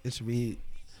 It should be.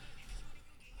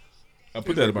 I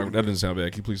put that in my. That doesn't sound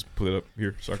bad. Can you please put it up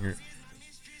here so I can hear it?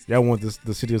 Y'all want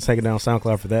the city to take it down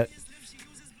SoundCloud for that?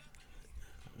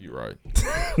 You're right.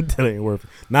 That ain't worth it.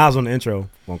 Nas on the intro.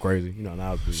 Going crazy. You know,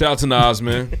 Nas. Shout out to Nas,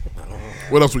 man.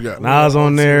 What else we got? Nas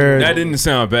on there. That didn't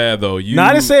sound bad, though. I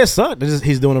didn't say it sucked.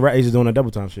 He's doing He's just doing a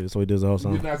double time shit, so he does the whole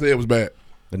song. You did not say it was bad.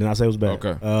 I did not say it was bad.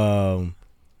 Okay.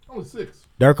 Only 6.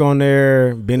 Dirk on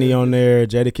there, Benny on there,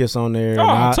 Jadakiss on there,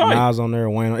 Nas on there,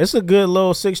 Wayne on. It's a good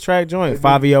little 6-track joint.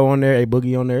 5EO on there, A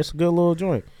Boogie on there. It's a good little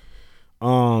joint.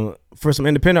 For some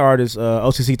independent artists,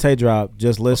 OCC Tay drop.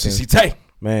 Just listen. OCC Tay.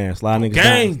 Man, it's a lot of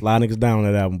niggas down on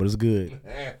that album, but it's good.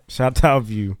 Shout out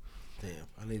View. Damn,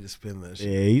 I need to spin that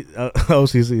shit. Yeah,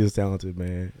 OCC is talented,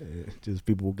 man. Just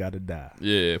people got to die.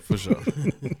 Yeah, for sure.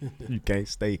 You can't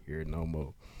stay here no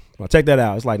more. Well, check that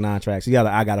out. It's like 9 tracks. You got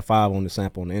I got a 5 on the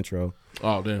sample on the intro.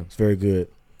 Oh damn, it's very good.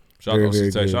 Shout out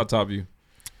to Tay. Shout out Top View.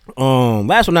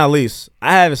 Last but not least,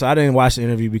 I haven't. So I didn't watch the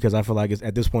interview because I feel like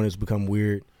at this point it's become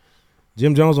weird.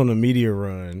 Jim Jones on the media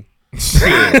run.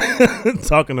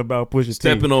 Talking about Pusha T.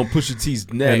 Stepping on Pusha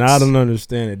T's neck. And I don't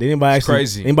understand it. Did anybody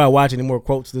crazy. Anybody watch any more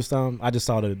quotes this time? I just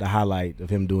saw the highlight of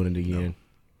him doing it again.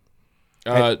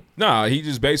 Nah, he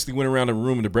just basically went around the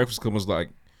room and the Breakfast Club was like,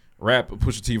 rap a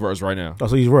Pusha T verse right now. Oh,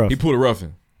 so he's rough. He pulled a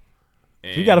roughing.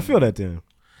 You got to feel that then.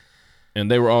 And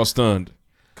they were all stunned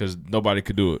because nobody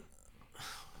could do it.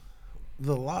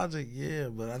 The logic, yeah,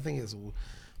 but I think it's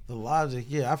the logic.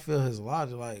 Yeah, I feel his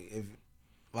logic.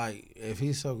 If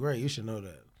he's so great, you should know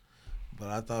that. But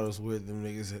I thought it was weird them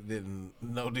niggas that didn't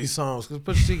know these songs because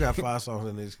Pusha T got 5 songs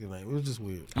in niggas' name. It was just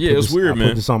weird. Yeah, it was weird, man.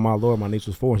 I put this on My Lord. My niece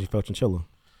was 4 and she felt chinchilla.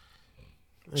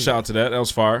 Shout out to that. That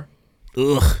was fire.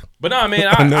 Ugh. But nah, man,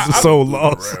 I so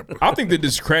lost. I think the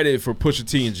discredit for Pusha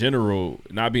T in general,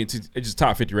 not being it's just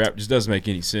top 50 rap, just doesn't make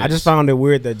any sense. I just found it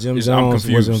weird that Jim Jones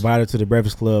was invited to the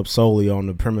Breakfast Club solely on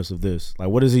the premise of this. Like,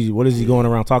 what is he going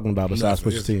around talking about besides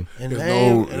Pusha T? And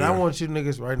I want you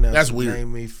niggas right now to weird.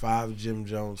 name me 5 Jim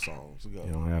Jones songs. Go.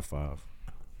 You don't have 5.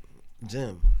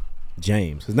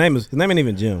 James. His name ain't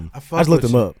even Jim. I just looked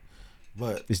him up.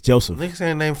 But it's Joseph. Niggas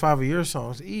ain't name 5 of your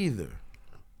songs either.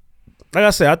 Like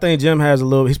I said, I think Jim has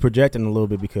he's projecting a little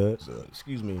bit because,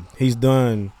 he's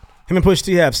done, him and Pusha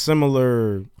T have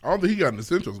similar. I don't think he got an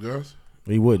Essentials, guys.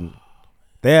 He wouldn't.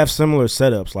 They have similar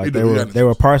setups. Like they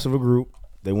were parts of a group.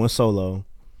 They went solo,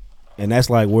 and that's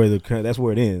like where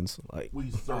it ends. Like,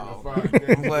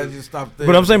 I'm glad you stopped there.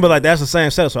 But I'm saying, that's the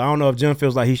same setup. So I don't know if Jim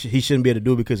feels like he shouldn't be able to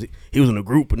do it because he was in a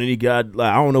group and then he got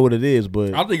I don't know what it is,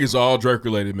 but I think it's all Drake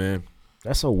related, man.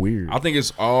 That's so weird. I think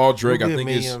it's all Drake. I think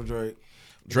it's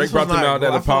Drake brought them out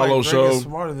at the Apollo show.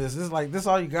 Smart of this. It's like this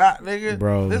all you got, nigga.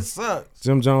 Bro, this sucks.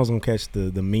 Jim Jones gonna catch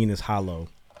the meanest hollow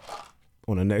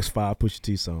on the next 5 Pusha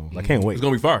T songs. I can't wait. It's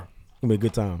gonna be fire. It's gonna be a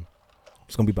good time.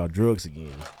 It's gonna be about drugs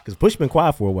again. Because Push been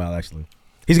quiet for a while actually.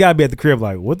 He's gotta be at the crib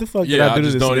like, what the fuck did I do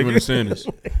to this? Don't nigga? even understand this.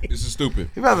 This is stupid.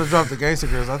 He about to drop the Gangsta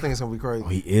Girls. I think it's gonna be crazy. Oh,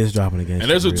 he is dropping the Gangsta. And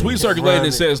there's a tweet circulating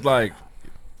that says like,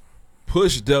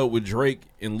 Push dealt with Drake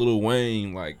and Lil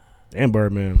Wayne and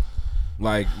Birdman,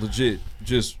 like legit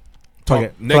just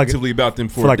talk negatively about them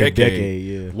for a decade.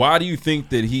 Yeah. Why do you think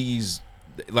that he's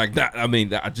like that? I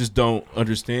mean, I just don't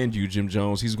understand you, Jim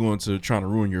Jones. He's going to trying to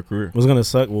ruin your career. What's gonna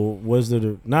suck? Well, was there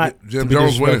to not Jim to be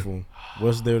Jones disrespectful? winning?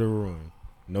 What's there to ruin?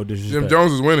 No disrespect. Jim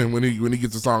Jones is winning when he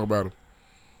gets a song about him.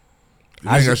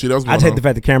 I take the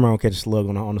fact that Cameron catch a slug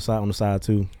on the side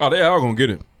too. Oh, they all gonna get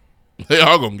it. They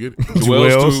all gonna get it.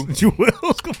 Joel's too.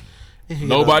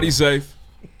 Nobody's safe.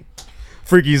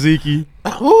 Freaky Zeke,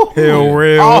 Hell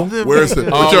Real. Where's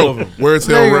Hell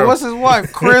Real? What's his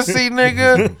wife? Chrissy,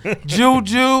 nigga.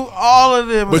 Juju, all of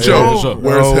them. But where's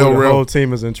Hell The Real? whole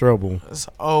team is in trouble. It's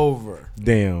over.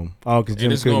 Damn. Oh, because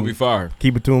Jim it's gonna be fire.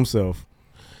 Keep it to himself.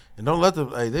 And don't let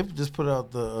them. Hey, they just put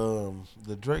out the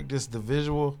Drake, the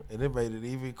visual, and it made it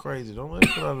even crazy. Don't let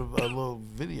them put out a little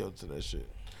video to that shit.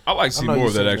 I like to see more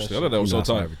of that actually. I thought that was so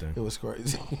tight. It was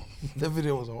crazy. That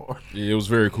video was hard. Yeah, it was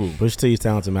very cool. Pusha T's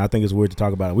talented, man. I think it's weird to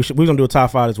talk about it. We're gonna do a top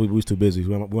 5 this week. We was too busy.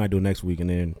 We might do it next week, and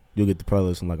then you'll get the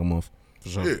playlist in like a month. For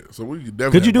sure. Yeah, so we could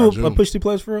definitely. Could you do a Pusha T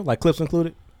playlist for real? Like clips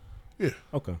included? Yeah.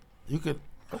 Okay. You could.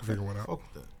 Figure one out. Fuck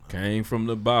with that. Came from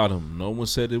the bottom. No one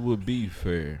said it would be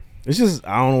fair. It's just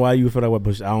I don't know why you feel that way,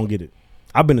 Pusha. I don't get it.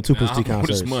 I've been to 2 Pusha T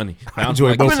concerts. Money. I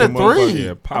enjoy both. I've been to 3.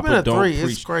 Yeah, I've been to 3. It's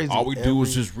preach. crazy. All we do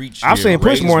is just reach. I've seen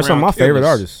Push more than some of my favorite killers.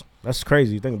 artists. That's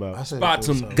crazy. You think about it. Spots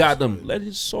him, got them. Let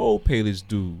his soul pay his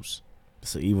dues.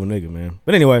 It's an evil nigga, man.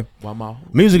 But anyway, Why my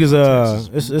music is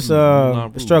it's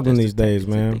struggling these days,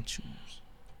 man.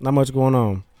 Not much going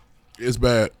on. It's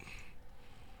bad.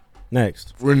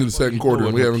 Next, we're into the second quarter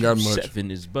and we haven't gotten much. 7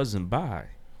 is buzzing by.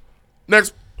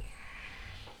 Next.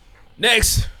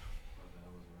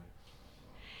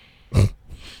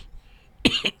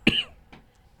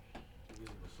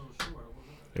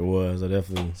 It was. I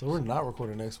definitely. So we're not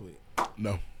recording next week.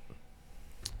 No.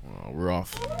 We're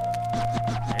off.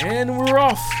 And we're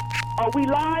off. Are we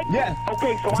live? Yes.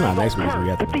 Okay, so It's not next week. We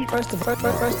got the First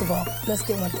of all, let's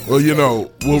get one thing. Well, you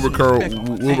know, we'll record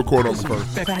on the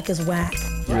first. Crack is whack.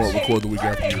 We won't record the week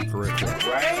after you're correct.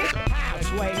 Crack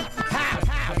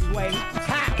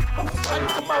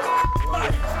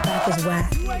is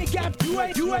whack.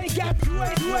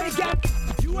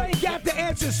 You ain't got the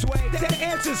answer, Sway. The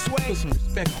answer, Sway. Put some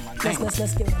respect on my name.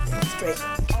 Let's get one thing straight.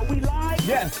 Are we live?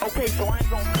 Yes. Okay, so I ain't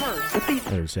gonna curse. I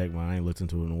better check mine. I ain't looked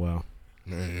into it in a while.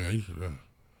 Yeah, you should.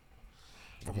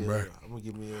 Welcome back. I'm gonna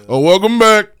give me welcome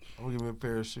back. I'm gonna give me a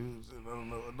pair of shoes and I don't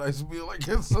know, a nice meal. I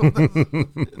guess something.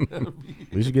 At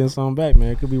least you're getting something back,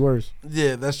 man. It could be worse.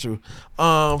 Yeah, that's true.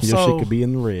 Your shit could be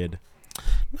in the red.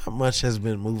 Not much has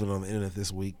been moving on the internet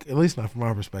this week, at least not from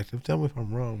our perspective. Tell me if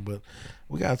I'm wrong, but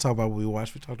we got to talk about what we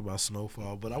watched. We talked about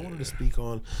Snowfall, but I wanted to speak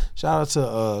on, shout out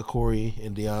to Corey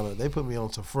and Deanna. They put me on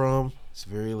to From. It's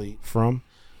very elite. From?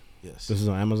 Yes. This is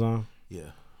on Amazon?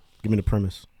 Yeah. Give me the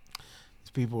premise.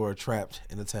 These people are trapped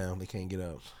in the town. They can't get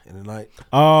out in the night.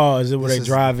 Oh, is it where they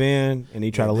drive in and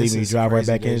you try to leave and you drive right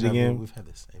back in it again? We've had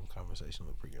the same conversation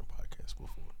on the PreGame podcast before.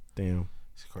 Damn.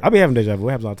 I be having deja vu.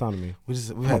 It happens all the time to me. We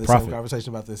had the same conversation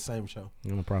about this same show.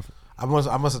 I'm a prophet. I must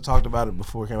have talked about it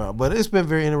before it came out, but it's been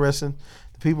very interesting.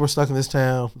 The people are stuck in this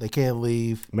town. They can't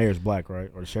leave. Mayor's black, right?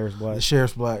 Or the sheriff's black? The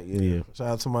sheriff's black, yeah. Shout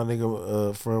out to my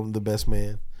nigga from The Best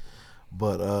Man.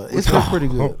 But it's been pretty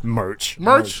good. Merch,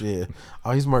 yeah.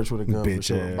 Oh, he's merch with a gun for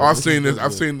sure. Oh, I've seen this.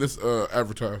 I've seen this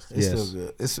advertised. It's still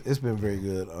good. It's been very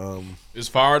good. It's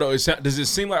fire though. Does it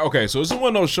seem like okay? So it's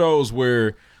one of those shows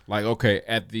where like okay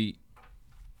at the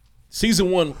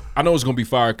season 1, I know it's gonna be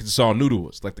fire because it's all new to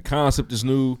us. Like the concept is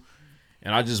new,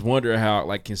 and I just wonder how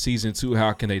like in season 2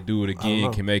 how can they do it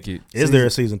again? Can make it? Is there a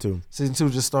season 2? Season 2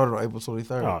 just started on April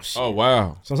 23rd. Oh shit! Oh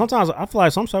wow! So sometimes I feel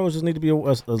like some shows just need to be a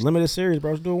limited series,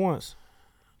 bro. Just do it once.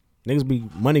 Niggas be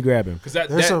money grabbing because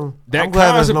that I'm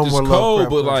glad there's concept no is more cold,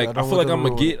 but Lovecraft like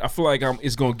culture. I feel like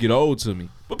it's gonna get old to me.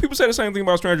 But people say the same thing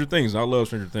about Stranger Things. I love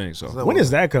Stranger Things. So when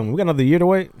is that coming? We got another year to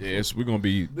wait. Yes, we're gonna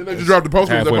be. Then they just dropped the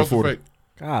poster. Is that poster fake?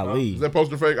 Golly, is that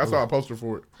poster fake? I saw a poster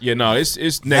for it. Yeah, no, it's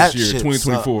next year,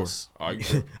 2024.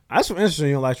 That's some interesting.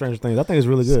 You don't like Stranger Things? I think it's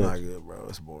really good. It's not good, bro.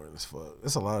 It's boring as fuck.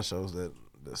 It's a lot of shows that.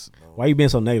 Why you being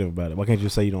so negative about it? Why can't you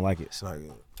just say you don't like it? It's not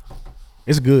good.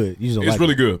 It's good. You just don't it's like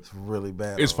really it. good. It's really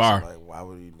bad. It's fire. So like, why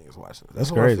would you niggas watch it?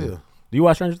 That's what crazy. I feel. Do you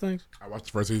watch Stranger Things? I watched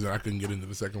the first season. I couldn't get into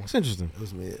the second one. It's interesting. It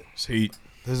was mid. It's heat.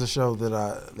 There's a show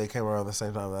that they came around the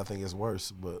same time that I think is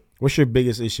worse, but what's your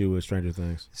biggest issue with Stranger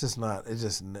Things? it's just not. It's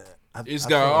just. It's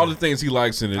got all the things he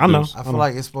likes in it. I know. I feel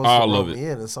like it's supposed I to love rope it. me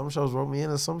in, and some shows rope me in,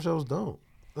 and some shows don't.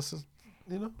 This is,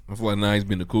 I feel like now he's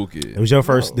been the cool kid. It was your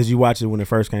first. Did you watch it when it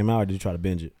first came out, or did you try to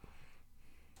binge it?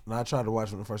 And I tried to watch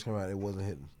it when it first came out. It wasn't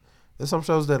hitting. There's some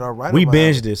shows that are right. We about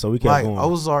binged it, so we kept like, going.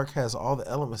 Ozark has all the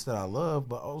elements that I love,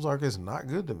 but Ozark is not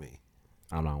good to me.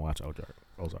 I'm not watching Ozark.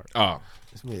 Oh,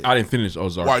 It's mid. I didn't finish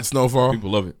Ozark. White Snowfall.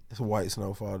 People love it. It's White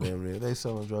Snowfall, damn near. They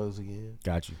selling drugs again.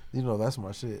 Got you. You know that's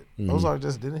my shit. Mhm. Ozark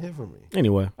just didn't hit for me.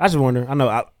 Anyway, I just wonder. I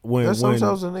know when There's some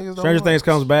shows that niggas don't Stranger Things watch.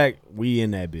 comes back, we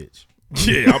in that bitch.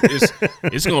 Yeah,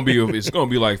 it's gonna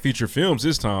be like feature films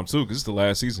this time too, because it's the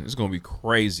last season. It's gonna be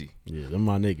crazy. Yeah, them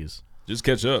my niggas. Just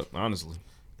catch up, honestly.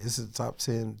 Is it a top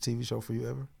 10 TV show for you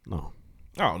ever? No,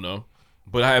 I don't know,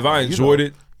 but have I enjoyed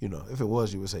it? You know, if it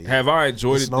was, you would say. Yeah. Have I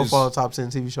enjoyed Is it? Snowfall a top 10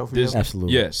 TV show for you? This, ever?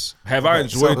 Absolutely. Yes. Have I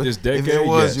enjoyed it this decade? If it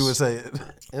was, Yes. you would say it.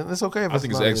 And it's okay if I it's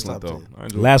think it's not in the excellent top though. 10. I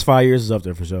enjoy last 5 years is up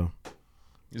there for sure.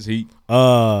 It's heat.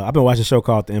 I've been watching a show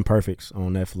called The Imperfects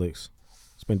on Netflix.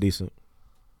 It's been decent.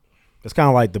 It's kind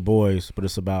of like The Boys, but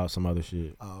it's about some other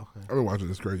shit. Oh, okay. I've been watching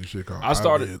this crazy shit called I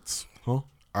started- Eyelids. Huh?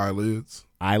 Eyelids.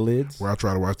 Where I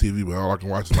try to watch TV, but all I can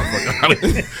watch is my fucking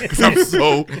eyelids because I'm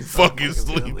so fucking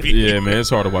sleepy. Yeah, man, it's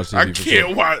hard to watch TV. I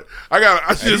can't watch. I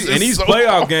just. And these so playoff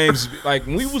hard. games, like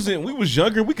when we was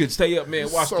younger, we could stay up,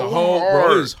 man, watch So the whole. Bro,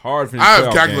 hard. it's hard for these I've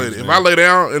playoff calculated. games, If man. I lay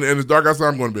down and it's dark outside,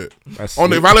 I'm going to bed. That's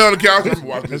If I lay on the couch, I'm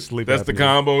watching That's this. sleep That's the apnea.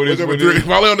 combo. It is what it is. If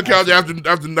I lay on the couch after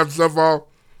sunfall,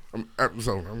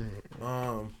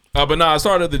 But nah, I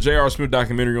started the J.R. Smith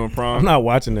documentary on Prime. I'm not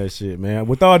watching that shit, man.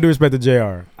 With all due respect to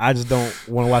JR, I just don't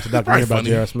want to watch a documentary about funny,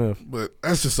 J.R. Smith. but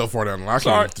that's just so far down the line. I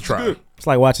Sorry, can't to try. it's good. It's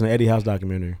like watching the Eddie House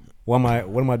documentary. What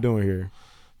am I doing here?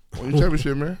 Win your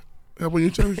championship, man. Help win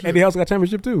your championship. Eddie House got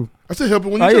championship too. I said help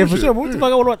win your Oh yeah, championship. for sure. What the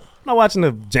fuck? I'm not watching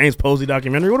the James Posey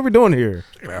documentary. What are we doing here?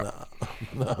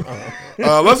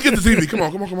 Let's get to TV. Come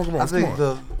on. I think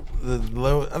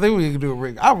I think we can do a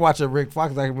Rick. I watch a Rick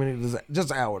Fox documentary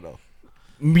just an hour though.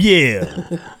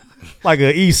 Yeah, like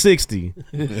a E60,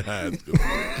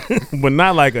 but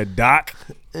not like a doc.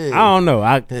 I don't know.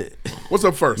 What's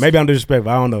up first? Maybe I'm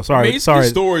disrespectful. I don't know. Sorry. The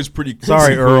story's pretty.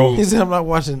 Sorry, Earl. He said I'm not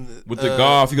watching with the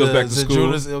golf. He goes back to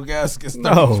school.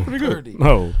 No, pretty good.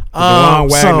 No.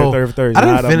 So, Thursday.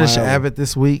 I didn't finish Abbott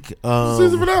this week.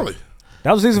 Season finale.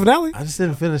 That was season finale. I just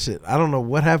didn't finish it. I don't know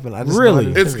what happened. I just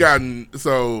really. It's gotten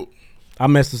so. I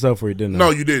messed this up for you, didn't I? No,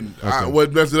 you didn't. Okay.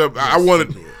 What messed it up? I wanted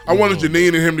Janine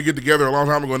and him to get together a long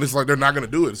time ago, and it's like they're not going to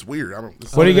do it. It's weird.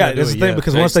 What do you got? That's the thing,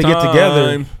 because once they get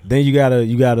together, then you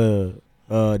got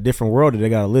a different world that they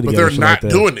got to live together. But they're not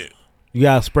doing it. You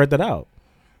got to spread that out.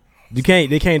 They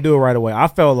can't do it right away. I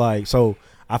felt like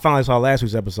I finally saw last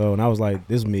week's episode, and I was like,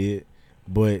 this is mid.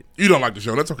 But you don't like the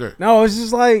show. That's okay. No, it's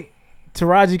just like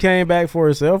Taraji came back for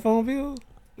her cell phone bill.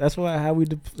 That's how we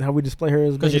display her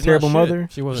as being a terrible mother.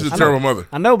 She's a terrible mother.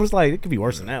 I know, but it's like it could be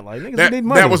worse than that. Like niggas need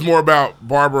money. That was more about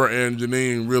Barbara and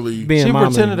Janine really being. She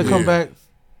pretended to come back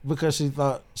because she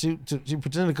thought she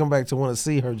pretended to come back to want to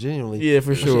see her genuinely. Yeah,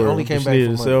 for sure. She only came back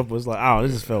for herself. money. Was like, oh,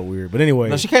 this just felt weird. But anyway,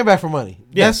 no, she came back for money.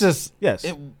 Yes. That's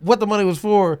just what the money was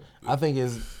for. I think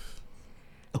is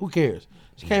who cares.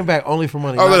 She came back only for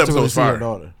money. Oh, not that to really episode's see her fire.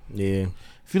 daughter. Yeah.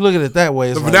 If you look at it that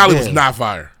way, it's the like, finale damn. was not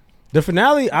fire. The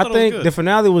finale, I think the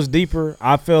finale was deeper.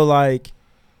 I feel like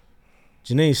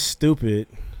Janine's stupid,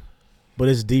 but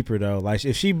it's deeper though. Like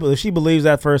if she believes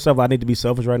that for herself, I need to be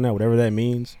selfish right now, whatever that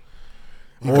means.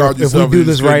 Or if we do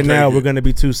this right now, we're gonna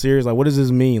be too serious. Like, what does this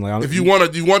mean? Like, if you want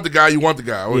the guy, you want the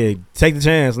guy. Yeah, take the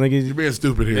chance, nigga. You're being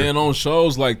stupid here. And on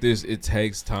shows like this, it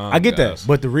takes time. I get guys. that,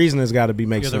 but the reason has got to be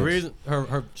make Yeah, sense. the reason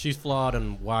she's flawed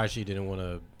and why she didn't want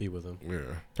to be with him. Yeah,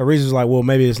 the reason is like, well,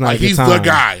 maybe it's not. Like, a good he's time. the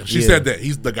guy. She said that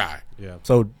he's the guy. Yeah.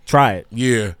 So try it.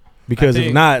 Yeah. Because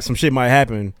if not, some shit might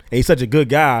happen. And he's such a good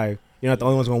guy. You're not the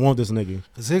only one's gonna want this nigga.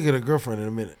 Because he'll get a girlfriend in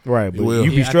a minute. Right, but you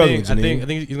be struggling. I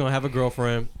think he's gonna have a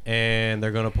girlfriend, and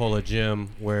they're gonna pull a gym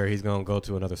where he's gonna go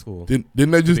to another school. Didn't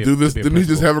they just do this? Didn't he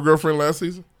just have a girlfriend last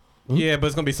season? Yeah, but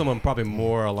it's gonna be someone probably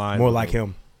more aligned. More with like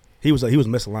him. He was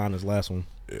misaligned his last one.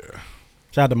 Yeah.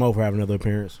 Shout out to Mo for having another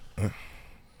appearance.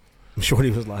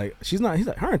 Shorty was like, she's not. He's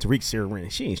like, her and Tariq Sarah,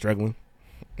 she ain't struggling.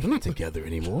 They're not together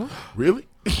anymore. Really?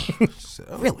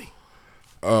 Really?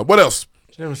 What else?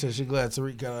 She never said she's glad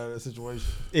Tariq got out of that situation.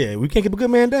 Yeah, we can't keep a good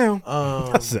man down.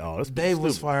 I said, Dave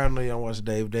was fire. I know y'all watched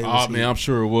Dave. Dave was man, I'm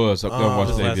sure it was. I've never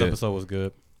watched the Dave last yet. episode was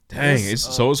good. Dang,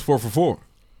 it's 4 for 4.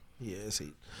 Yeah, it's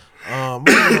heat.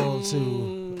 Moving on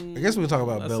to, I guess we can talk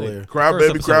about Bel Air. Cry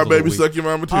baby, suck your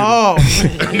mama too. Oh,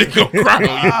 that nigga gonna cry on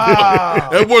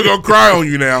you. That boy gonna cry on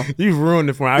you now. You've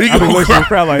ruined it for me. He gonna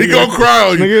cry like he gonna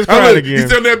cry on you. Nigga is crying again.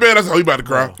 He's in that bed. I said, he about to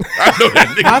cry. I know that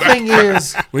nigga. My thing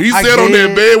is, when he sat on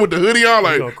that bed with the hoodie on,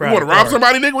 like, you want to rob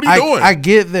somebody, nigga? What are you doing? I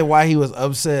get that why he was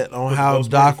upset on how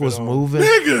Doc was moving,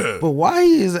 nigga. But why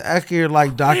he is acting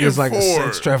like Doc is like a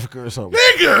sex trafficker or something,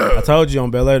 nigga? I told you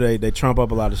on Bel Air they trump up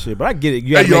a lot of shit, but I get it.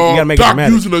 You Hey, gotta make it Doc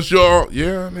dramatic. using us, y'all.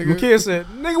 Yeah, nigga. Kid said,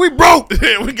 "Nigga, we broke.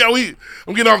 I'm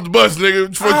getting off the bus,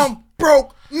 nigga. I'm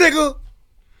broke, nigga."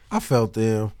 I felt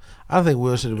them. I think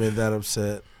Will should have been that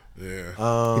upset. Yeah. He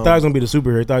thought he was gonna be the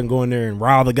superhero. He thought he could go in there and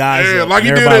rile the guys. Yeah, up, like he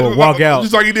and did everybody would walk out,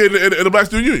 just like he did in the Black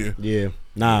Student Union. Yeah.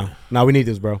 Nah, we need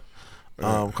this, bro.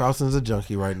 Carlson's a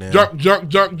junkie right now. Junkie.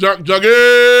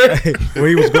 Where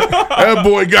he was that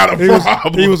boy got a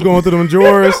problem. He was going through them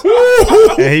drawers,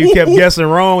 and he kept guessing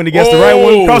wrong, and he guessed the right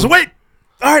one. Carlson, wait.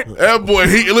 All right. That boy,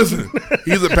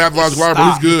 he's a pathological liar,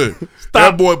 but he's good.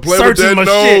 That boy played with searching that my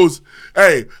nose. Shit.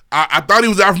 Hey, I thought he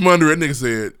was out from under it. That nigga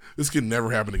said, this can never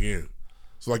happen again.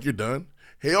 So, like, you're done?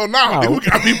 Hell no. Nigga, we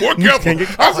got to be more careful.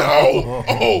 I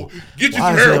said, get you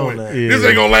some heroin. Yeah. This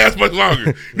ain't going to last much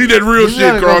longer. You need that real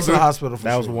shit, Carlson.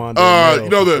 That was one.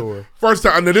 The first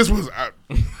time, and this was, I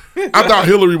thought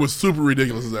Hillary was super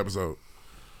ridiculous this episode.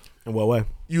 In what way?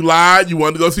 You lied. You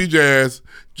wanted to go see Jazz.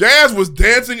 Jazz was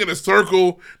dancing in a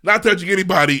circle, not touching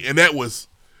anybody, and that was,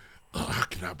 I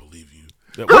cannot believe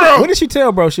you. Girl! What did she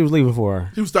tell bro she was leaving for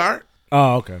her? She was tired.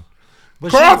 Oh, okay.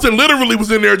 But Carlton literally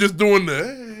was in there just doing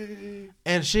the,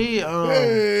 And she,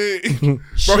 Hey.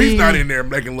 Bro, he's not in there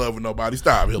making love with nobody.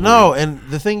 Stop. No, and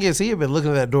the thing is, he had been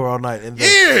looking at that door all night. And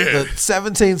the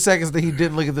 17 seconds that he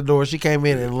didn't look at the door, she came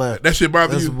in and left. That shit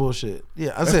bothers you? That's some bullshit.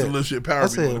 Yeah, That's the little shit power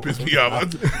me when it pissed me off.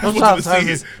 Don't try to turn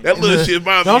this. That little shit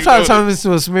bothers Don't you. try to turn this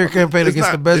to a smear campaign It's against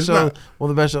not- the best it's show, not. one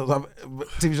of the best shows,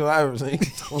 TV shows I've ever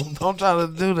seen. Don't try to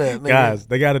do that, nigga. Guys,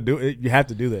 they got to do it. You have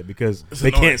to do that because It's they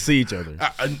annoying. can't see each other.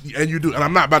 And you do. And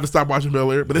I'm not about to stop watching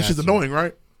Bel Air, but that shit's annoying,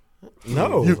 right?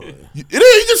 No. It is. He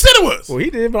just said it was. Well, he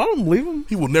did, but I don't believe him.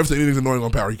 He will never say anything's annoying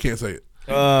on Power. He can't say it.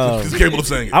 He's capable of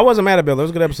saying it. I wasn't mad at Bill. It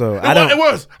was a good episode. It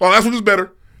was. Well, last one was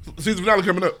better. Season finale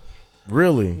coming up.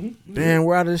 Really? Damn,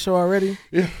 we're out of the show already?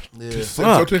 Yeah. Fuck.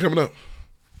 Episode 10 coming up.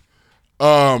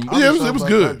 It was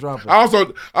good. I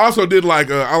also did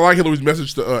I like Hillary's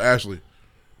message to Ashley.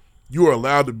 You are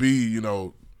allowed to be,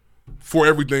 for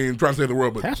everything, trying to save the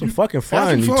world, but Have some fucking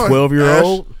fun, you fun,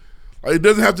 12-year-old. Ash. It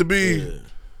doesn't have to be.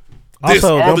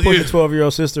 Also, all don't put the- your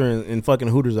 12-year-old sister in fucking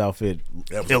Hooters outfit.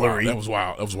 That was Hillary.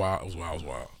 wild. That was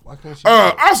wild. Why can't she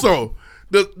Also,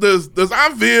 does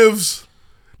Aunt Viv's?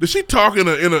 Does she talk in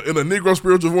a Negro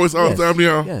spiritual voice all the time,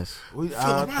 y'all? Yes.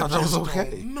 I thought that was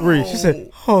okay. Reed, she said,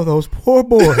 "Oh, those poor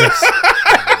boys."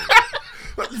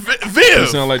 Viv, You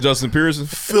sound like Justin Pearson.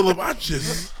 Philip,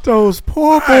 Those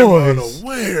poor I'm boys.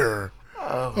 unaware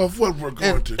of what we're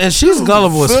going to do. And she's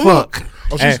gullible as Philip. fuck.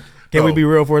 Oh, Hey, can we be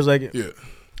real for a second? Yeah.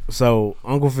 So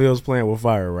Uncle Phil's playing with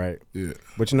fire, right? Yeah.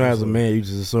 But as a man, you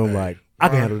just assume I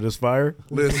can handle this fire.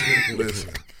 Listen.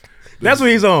 That's what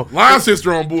he's on. Lion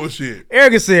sister on bullshit.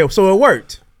 Erica said, so it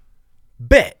worked.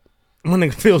 Bet. My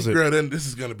nigga feels it. Girl, then this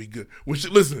is gonna be good.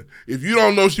 Listen, if you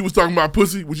don't know she was talking about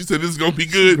pussy when she said this is gonna be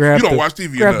good, Grab you don't the- watch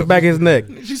TV Grab enough. the back of his neck.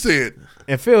 She said,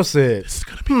 And Phil said, "This is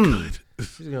gonna be good."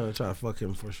 She's gonna try to fuck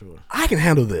him for sure. I can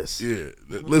handle this. Yeah,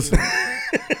 listen.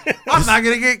 I'm not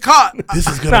gonna get caught. This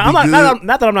is Nah, gonna be good.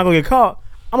 not that I'm not gonna get caught.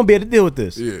 I'm gonna be able to deal with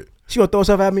this. Yeah. She gonna throw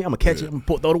herself at me. I'm gonna catch it. I'm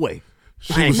gonna throw it away.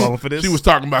 I ain't falling for this. She was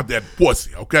talking about that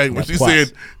pussy, okay? When That she pussy.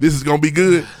 said this is gonna be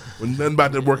good, when nothing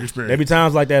about that work experience. There be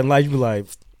times like that in life. You be like,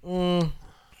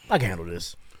 I can handle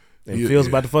this. And Yeah, Phil's yeah.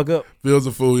 about to fuck up. Phil's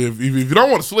a fool. If you don't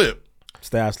want to slip,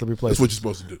 Stay out of slippery places. that's what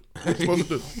you're supposed to do. That's what you're supposed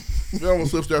to do. If you don't want to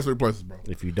slip, stay out of slippery places, bro.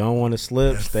 If you don't want to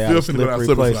slip, stay out Phil of finna go down slippery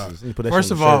slippery places. You put that First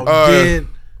shit of on the all, shirt. did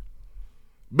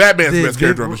Batman's the Did- best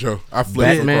character did- on the show. I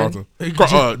flipped for Batman?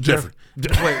 Carlton. Jeffrey.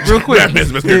 wait real quick. Batman's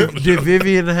the best character on the Did show.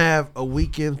 Vivian have a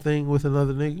weekend thing with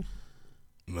another nigga?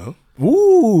 No.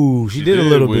 Ooh, she did a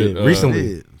little with, bit recently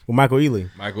did. with Michael Ealy.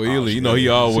 Michael Ealy, he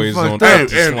always fucked on up.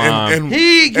 that And slime.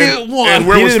 He get one. And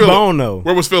where He was didn't Philip? bone though.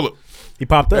 Where was Philip? He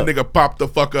popped up. That nigga popped the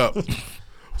fuck up.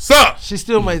 Sup? She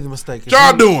still made the mistake. What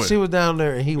y'all doing? She was down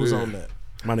there and he was on that.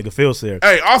 My nigga Phil said,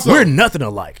 Hey, also, "We're nothing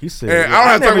alike." He said, And I don't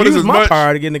have to talk never about this used as my much.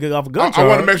 power to get nigga off a gun I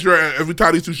want to charge." make sure if we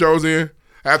tie these two shows in,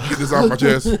 I have to get this off my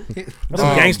chest. That's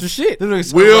some gangster shit. Them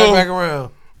niggas swing Will- right back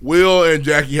around. Will and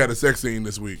Jackie had a sex scene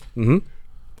this week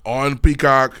on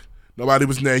Peacock. Nobody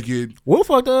was naked. Will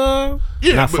fucked up.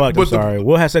 Yeah, Not but- fucked. but I'm sorry.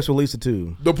 Will had sex with Lisa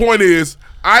too. The point is,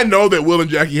 I know that Will and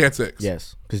Jackie had sex.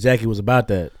 Yes, because Jackie was about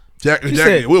that. Jackie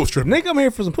said, and Will was tripping. Nigga, I'm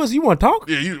here for some pussy. You want to talk?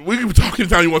 Yeah, we can talk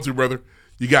anytime you want to, brother.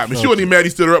 You got me. She wasn't even mad. He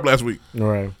stood her up last week. All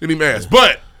right. Didn't even ask.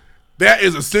 But that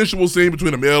is a sensual scene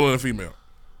between a male and a female.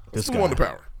 This That's guy. one the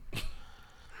power.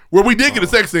 Where we did get a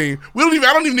sex scene, I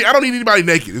don't need anybody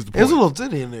naked. Is the It was point? a little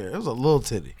titty in there. It was a little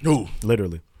titty. Who?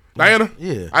 Literally. Diana?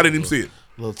 Yeah. I didn't even see it.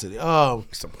 Little titty.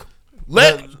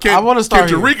 Can, I wanna start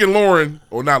Can here. Tariq and Lauren,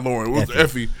 or not Lauren, it was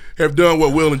Effie, have done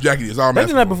what Will and Jackie did? I'm They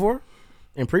asking did that for. before.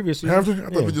 In previous seasons. Have they? I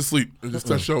thought we just sleep and just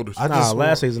touch shoulders.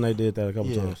 Last season they did that a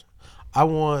couple Yeah. times. I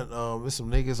want there's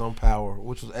some niggas on Power,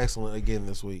 which was excellent again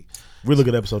this week. Really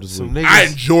good episode this Some week. niggas, I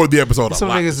enjoyed the episode a some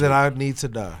lot niggas this that I need to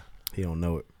die. He don't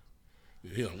know it.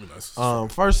 Yeah, he don't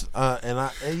realize. First,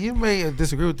 and you may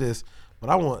disagree with this, but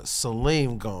I want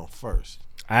Salim gone first.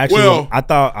 I actually, Well- I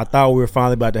thought we were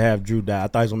finally about to have Drew die. I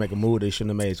thought he was gonna make a move they shouldn't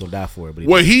have made. He's gonna die for it. But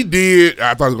What he did,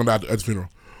 I thought he was gonna die at the funeral.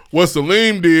 What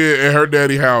Salim did at her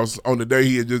daddy's house on the day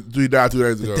he died 2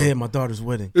 days ago. Damn, my daughter's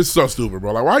wedding. It's so stupid,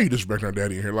 bro. Like, why are you disrespecting her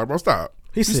daddy in here? Like, bro, stop.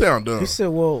 You sound dumb. He said,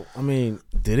 "Well, I mean,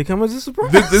 did it come as a surprise?"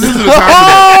 This isn't the time for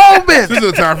that. Oh, bitch. This isn't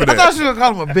the time for I that. thought she was gonna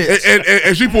call him a bitch.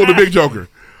 And she pulled the big joker.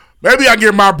 Maybe I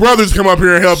get my brothers to come up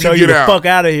here and help Show you you get the out. fuck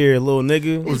out of here, little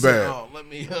nigga. It was bad. Oh, let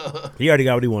me. He already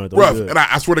got what he wanted. Though. Rough. Good. And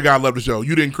I swear to God, I love the show.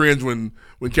 You didn't cringe when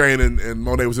Kane and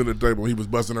Monet was in the table. He was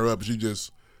busting her up, and she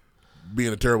just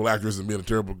being a terrible actress and being a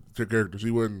terrible character. She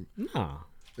wasn't. Nah.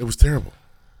 It was terrible.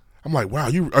 I'm like, wow,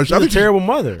 I She's a terrible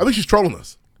mother. I think she's trolling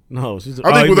us. No, she's.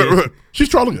 I think she's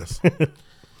trolling us.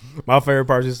 My favorite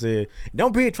part just said,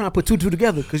 "Don't be trying to put 2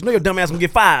 together because you know your dumb ass gonna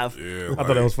get 5." Yeah, I thought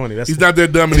that was funny. That's he's not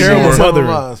that dumb terrible anymore. mothering.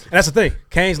 And that's the thing.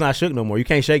 Kane's not shook no more. You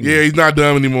can't shake me. Yeah, he's not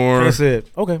dumb anymore. Kane said,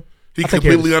 "Okay." He I'll take care of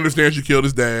completely this. understands you killed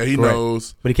his dad. He Correct.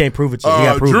 knows, but he can't prove it. To you. He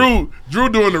got to prove it. Drew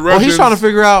doing the Russians. Well, he's trying to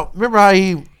figure out. Remember how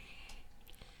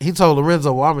he told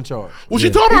Lorenzo, "Well, I'm in charge." Well, she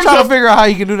told He's herself. trying to figure out how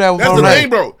he can do that with That's Monet. the thing,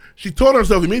 bro. She told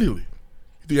herself immediately.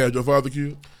 You think I had your father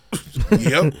killed?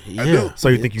 Yep, I do. So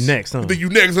you think you next, huh? You think you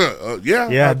next, huh? Yeah.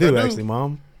 Yeah, I do actually,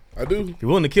 Mom. I do. If you're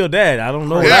willing to kill Dad, I don't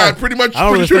know. Yeah, I'm pretty much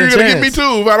pretty sure you're gonna get me too.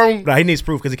 If I don't, no, he needs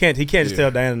proof because he can't just tell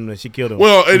Diana that she killed him.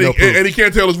 Well, and, With no proof. and he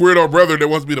can't tell his weirdo brother that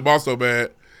wants to be the boss so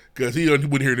bad because he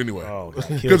wouldn't hear it anyway.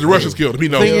 Because the Russians killed him. He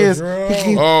knows. Thing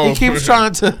is, he keeps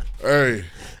trying to. Hey,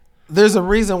 there's a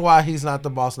reason why he's not the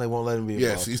boss, and they won't let him be. A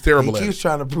boss. He's terrible. He at keeps it.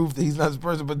 trying to prove that he's not this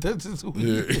person, but that's just who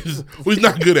he is. Well, he's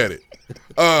not good at it.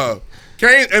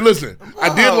 Kane, and listen,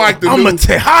 I did like the. I'm new, a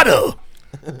Tejada.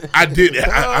 I did.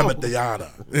 I'm a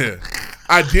Tejada. Yeah,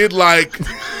 I did like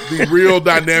the real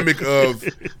dynamic of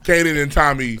Kanan and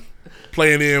Tommy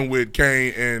playing in with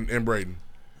Kane and Braden.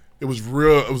 It was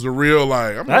real. It was a real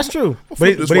like. That's true,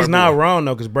 but he's not wrong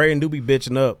though because Braden do be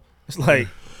bitching up. It's like,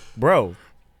 bro,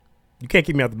 you can't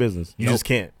keep me out the business. You just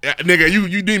can't. Yeah, nigga,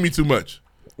 you need me too much.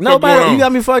 Nobody, you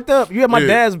got me fucked up. You got my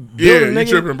dad's building, you nigga.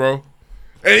 tripping, bro.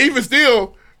 And even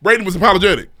still, Braden was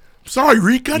apologetic. Sorry,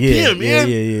 Reek. Goddamn, man.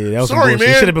 Yeah. That was sorry, man.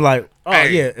 You should have been like, oh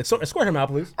Hey. yeah, escort him out,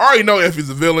 please. I already know Effie's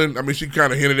a villain. I mean, she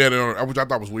kind of hinted at it, which I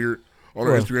thought was weird. On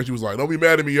her Right. Instagram, she was like, "Don't be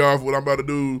mad at me, y'all, for what I'm about to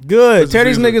do." Good. This Tear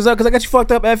is these reason. niggas up because I got you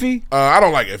fucked up, Effie. I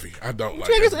don't like Effie. I don't like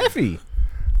Effie. Effie.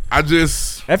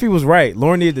 Effie. Effie was right.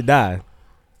 Lauren needed to die.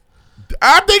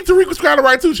 I think Tariq was kind of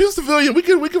right too. She's a civilian. We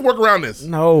can work around this.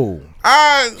 No.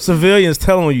 Civilians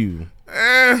telling you.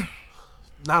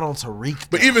 Not on Tariq.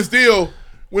 But even still,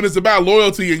 when it's about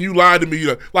loyalty and you lied to me,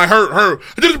 like her, I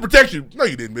did it to protect you. No,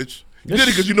 you didn't, bitch. You did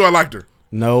it because you know I liked her.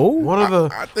 No. One of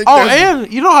the. I think Oh, that's-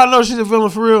 and you know how I know she's a villain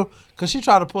for real? Because she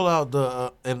tried to pull out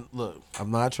the. And look,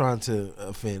 I'm not trying to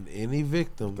offend any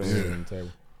victims.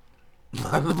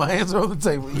 My hands are on the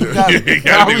table. You got it. You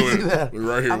gotta I do always it. see that. We're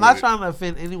right here I'm with not it. trying to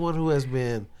offend anyone who has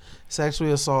been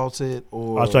sexually assaulted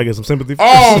or. I was trying to get some sympathy.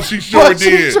 Oh, she sure But she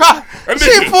did. tried- That she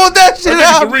nigga- pulled that shit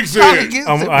that out. nigga Tariq trying to said.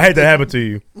 get I hate that happened to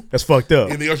you. That's fucked up.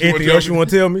 Anything else you Anything wanna else you want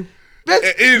to tell me?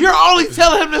 You're only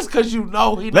telling him this because you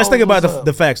know he. Let's knows think about what's up.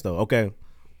 the facts though. Okay,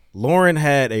 Lauren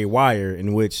had a wire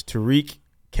in which Tariq,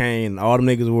 Kane, all them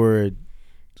niggas were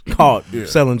caught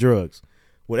selling drugs.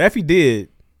 What Effie did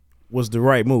was the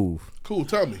right move. Cool,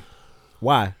 tell me.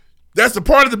 Why? That's a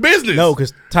part of the business. No,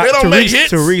 because they don't make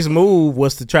hits. Tariq's move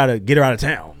was to try to get her out of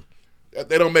town.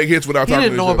 They don't make hits without He talking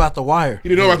didn't to know each other. about the wire. He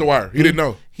didn't know about the wire. He didn't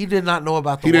know. He did not know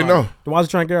about the He wire. didn't know. Then why was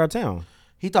he trying to get her out of town?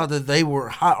 He thought that they were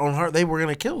hot on her. They were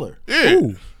going to kill her. Yeah.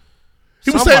 Ooh.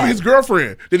 He was Somebody. saving his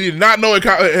girlfriend that he did not know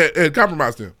had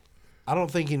compromised him. I don't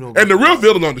think he knew. And the real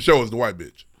villain on the show is the white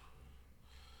bitch.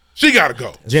 She gotta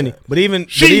go. Jenny. But even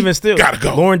still, gotta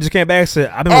go. Lauren just came back and said,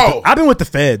 I've been with the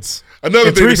feds. Another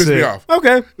And thing that Tariq pissed me said, off.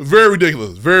 Okay. Very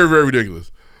ridiculous. Very, very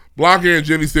ridiculous. Blanca and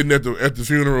Jenny sitting at the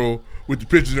funeral with the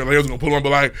pictures and they was gonna pull on, but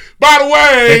like, by the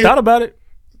way, They thought about it.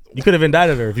 You could have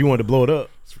indicted her if you wanted to blow it up.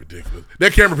 It's ridiculous.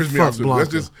 That camera pissed me Fuck off too.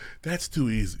 Blanca. That's too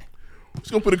easy.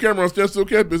 Just gonna put a camera on Standstill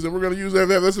Campus and we're gonna use that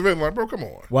this event. Like, bro, come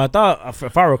on. Well, I thought,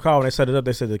 if I recall, when they set it up,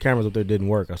 they said the cameras up there didn't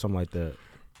work or something like that.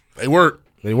 They work.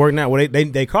 They work now. Well,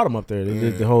 they caught him up there. They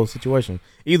did the whole situation.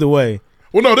 Either way.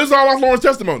 Well, no, this is all off Lauren's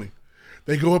testimony.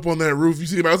 They go up on that roof. You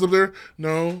see anybody else up there?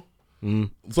 No.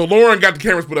 So Lauren got the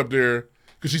cameras put up there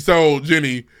because she told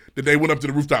Jenny that they went up to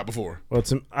the rooftop before. Well,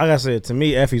 I gotta say, to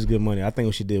me, Effie's good money. I think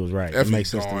what she did was right. Effie's It makes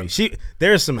sense gone. to me.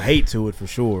 There's some hate to it for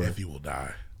sure. Effie will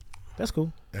die. That's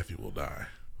cool. Effie will die.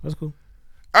 That's cool.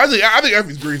 I think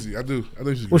Effie's greasy. I do. I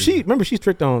think she's Well, greasy. remember she's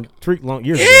tricked on Tariq long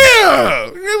years ago.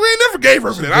 Yeah. We never gave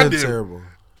her for that. I did. Terrible.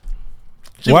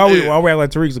 Why we act like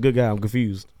Tariq's a good guy? I'm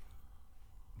confused.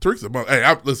 Tariq's a bum.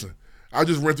 Hey, listen. I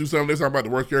just went through something. They're talking about the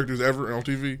worst characters ever on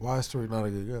TV. Why is Tariq not a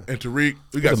good guy? And Tariq, we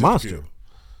He's got a to monster. kill.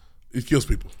 He kills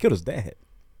people. Killed his dad.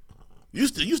 You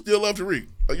still love Tariq.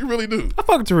 Like, you really do. I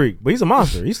fuck Tariq, but he's a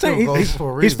monster. He's Killed Ghost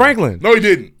for a he's reason. Franklin. No, he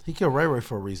didn't. He killed Ray Ray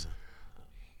for a reason.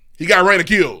 He got Raina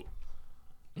killed.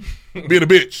 Being a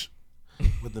bitch.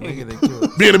 But the nigga they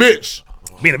killed. Being a bitch.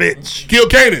 Being a bitch. Kill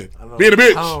Kanan. Being a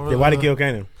bitch. Yeah, why did he kill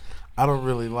Kanan? I don't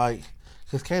really like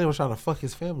because Kanan was trying to fuck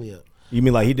his family up. You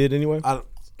mean like he did anyway? That's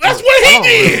what he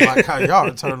did. Really like how y'all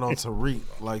are turning on Tariq.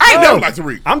 Like I ain't never liked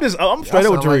Tariq. I'm straight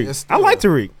up with sound like Tariq. it's I like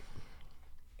Tariq.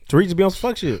 Tariq just be on some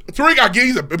fuck shit. Tariq, I get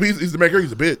he's the maker.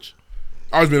 He's a bitch.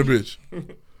 Always been a bitch.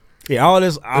 Yeah, all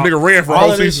this. nigga ran for a all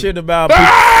whole of this season. shit about.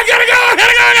 I gotta go.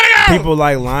 People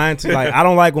like lying to like. I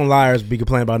don't like when liars be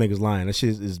complaining about niggas lying. That shit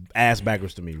is ass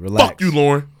backwards to me. Relax. Fuck you,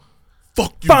 Lauren.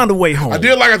 Fuck you. Find a way home. I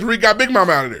did like after he got Big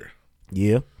Mama out of there.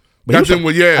 Yeah. Got them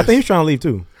with yes. I think he was trying to leave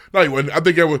too. No, he wasn't. I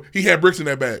think he had bricks in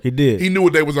that bag. He did. He knew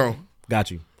what they was on.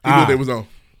 Got you. He knew what they was on.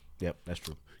 Yep, that's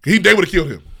true. They would have killed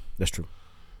him. That's true.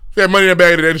 If he had money in that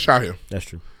bag, they'd have shot him. That's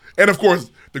true. And of course,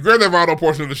 the Grand Theft Auto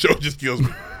portion of the show just kills me.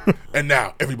 And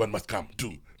now everyone must come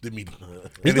to the meeting.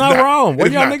 He's not wrong. Where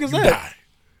y'all niggas at? Die.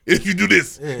 If you do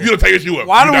this, you're gonna take your shoe up.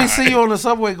 Why do die. we see you on the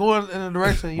subway going in a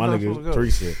direction you're My not supposed to nigga go?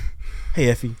 Tariq said, "Hey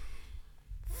Effie,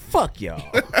 fuck y'all."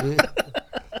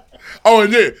 Oh,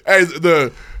 and then as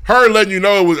her letting you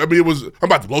know it was. I'm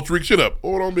about to blow Tariq shit up.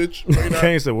 Hold on, bitch.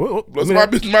 Kane said, "What?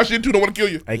 My shit too. Don't want to kill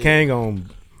you." Hey, Kane gonna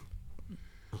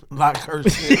knock her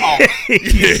shit off.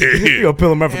 You gonna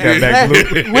peel him up for that back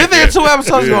blue. Within 2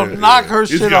 episodes, you're gonna knock her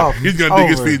shit off. He's gonna dig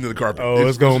his feet into the carpet. Oh,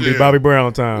 it's gonna be Bobby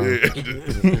Brown time. Yeah.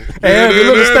 Hey, Effie,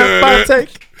 look at step by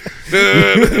take.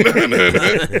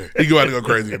 He go out and go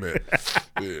crazy in that.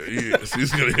 Yes,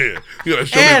 he's gonna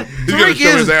show And he's gonna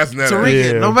show his ass in that.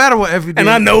 Tariq, no matter what Effie did. And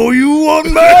I know you want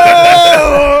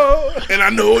more. And I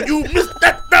know you missed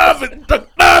that loving.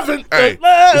 Hey,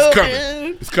 it's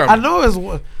coming. It's coming. I know it's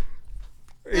one.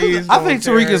 I think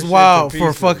Tariq is wild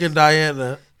for fucking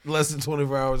Diana less than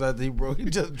 24 hours after he broke. He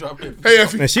just dropped it. Hey,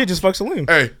 Effie. And she just fucked Salim.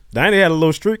 Hey. Diana had a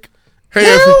little streak. Hey,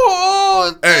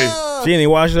 Effie. Hey. She ain't even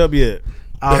washed it up yet.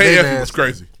 Oh, hey, they Effie nasty. was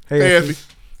crazy. Hey, Hey, Effie.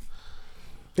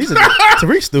 Effie.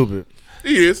 Tariq's stupid.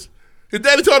 He is. His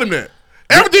daddy told him that.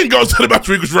 Everything goes to about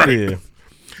Tariq was right. Yeah.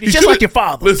 He's just like your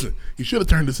father. Listen, he should have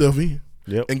turned himself in.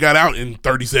 Yep. And got out in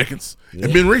 30 seconds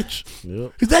and been rich.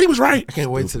 Yep. His daddy was right. I can't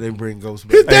wait till they bring Ghost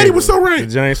back. His daddy was so right. The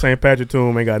James St. Patrick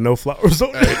tomb ain't got no flowers on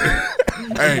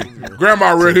it. Hey,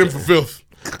 grandma read him for filth.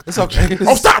 It's okay.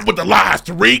 Oh, stop with the lies,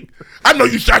 Tariq. I know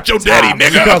you shot your daddy,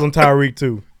 She nigga. calls him Tyreek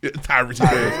too. Yeah, Tyreek.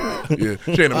 Yeah,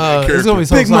 she ain't a It's gonna be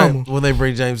so Big exciting Mama. when they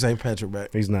bring James St. Patrick back.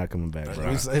 He's not coming back, bro.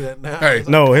 We say that now. Hey.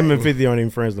 No, him and 50 aren't even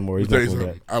friends no more. He's Tell not you coming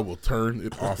something. back. I will turn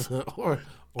it off or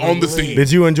on the scene.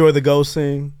 Did you enjoy the ghost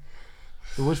scene?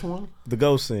 Which one? The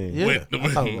ghost scene. Yeah. I thought it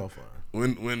was on fire.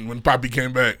 When Poppy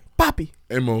came back. Poppy.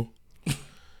 Hey, Mo.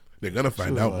 They're gonna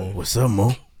find out, Mo. What's up,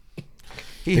 Mo?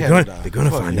 He They're had gonna, to die. they're gonna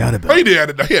Fuck find yeah. out Oh, about he it.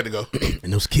 did. He had to go.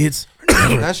 And those kids.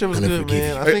 That shit was gonna good, forgive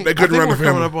man. you. I think, They couldn't run we're the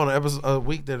coming family. up on a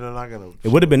week that they're not gonna. It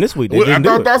would have been this week. They I didn't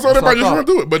do it. thought so. Everybody That's what I just want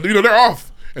to do it, but they're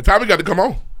off. And Tommy got to come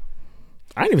on.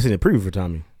 I ain't even seen the preview for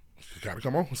Tommy. Got to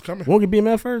come on. It's coming. We won't get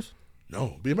BMF first?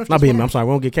 No, BMF. Not BMF. I'm sorry.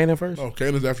 We won't get Kanan first? Oh,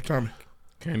 Kanan's after Tommy.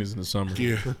 Kanan's in the summer.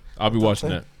 Yeah. I'll be watching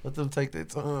that. Let them take their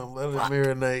time. Let them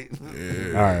marinate.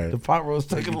 Yeah. All right. The pot roast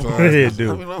taking long. Yeah,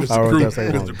 dude.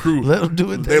 Mr. Crew. Let them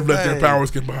do it. They've let their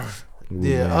powers get by.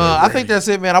 Yeah, I think that's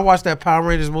it, man. I watched that Power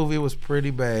Rangers movie. It was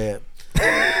pretty bad.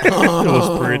 It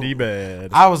was pretty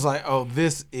bad. I was like, "Oh,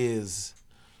 this is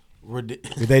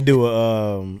ridiculous." Did they do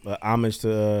a homage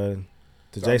to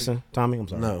Jason? Tommy? I'm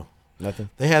sorry. No, nothing.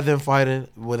 They had them fighting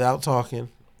without talking,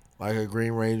 like a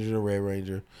Green Ranger and a Red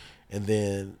Ranger, and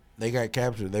then they got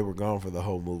captured. They were gone for the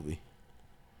whole movie.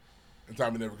 And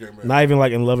Tommy never came back. Not even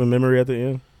like in loving memory at the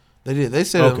end. They did. They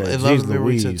said Okay, in love jeez and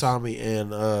memory to Louise. Tommy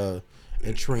and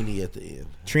Trini at the end.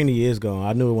 Trini is gone.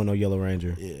 I knew it wasn't no Yellow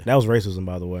Ranger. Yeah. That was racism,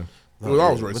 by the way. It was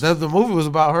always racist. But the movie was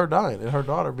about her dying and her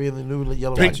daughter being the new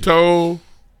Yellow Pink Ranger. toe.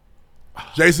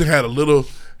 Jason had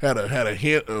a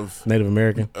hint of Native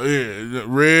American.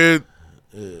 Red,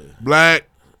 black,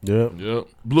 Yep.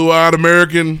 blue-eyed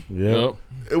American. Yep.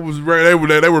 It was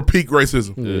they were peak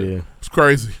racism. Yeah. It's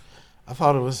crazy. I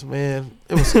thought it was, man,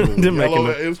 it was cool.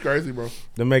 It was crazy, bro.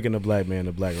 They're making the black man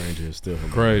the Black Ranger is still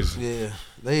crazy.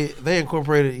 Yeah, they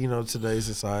incorporated today's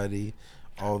society.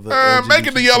 All the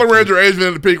Making the Yellow Ranger Asian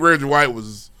and the Pink Ranger white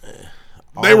was.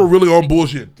 They were really on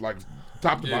bullshit, like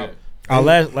top to bottom. Our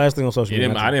last thing on social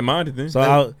media. I didn't mind it then.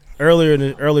 So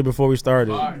earlier before we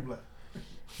started,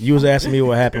 you was asking me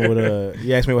what happened with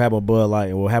you asked me what happened with Bud Light,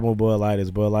 and what happened with Bud Light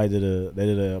is Bud Light did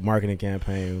a marketing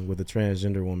campaign with a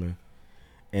transgender woman,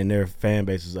 and their fan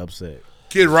base is upset.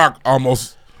 Kid Rock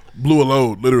almost blew a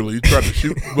load. Literally, he tried to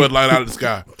shoot Bud Light out of the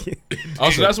sky.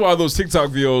 Also, that's why those TikTok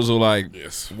videos are like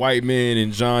white men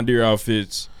in John Deere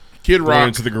outfits. Kid going Rock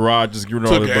into the garage, just giving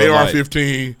all took the an Bud Light.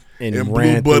 AR-15 and blew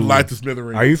ran Bud through- Light to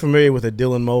smithereens. Are you familiar with a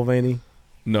Dylan Mulvaney?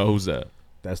 No, who's that?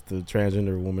 That's the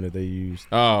transgender woman that they used.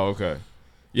 Oh, okay.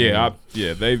 Yeah,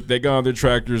 they got on their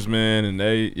tractors, man,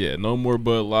 and no more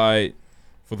Bud Light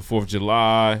for the 4th of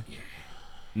July.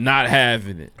 Not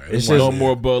having it. It's no just-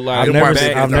 more Bud Light. I've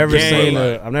never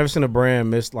Game. seen a brand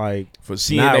miss like For not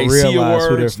CNAC realize who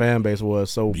their awards. fan base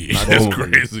was. So Yeah, boldly. it's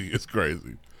crazy. It's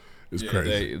crazy. It's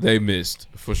crazy. They missed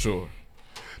for sure.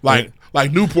 Like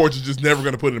Like Newport's is just never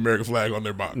going to put an American flag on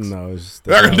their box. No, it's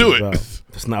they're not going to do it.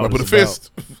 That's not what what it's it's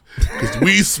about. Put a fist. Because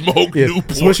we smoke Newport.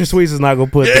 Swisher Sweets is not gonna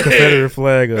put the Confederate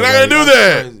flag up. They're not going to do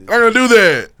that. They're not going to do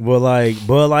that. But like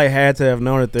Bud Light had to have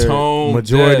known that their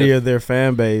majority of their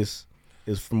fan base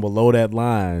is from below that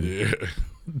line. Yeah.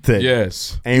 That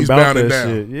yes. Ain't He's about bounding that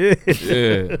down. shit.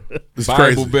 Yeah. It's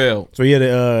Bible crazy. Belt. So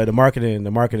yeah, the marketing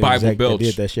Bible exec that Belch.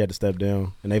 did that, she had to step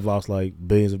down, and they've lost like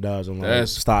billions of dollars on like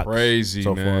That's stocks crazy,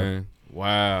 so man.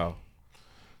 Wow.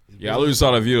 Yeah, I literally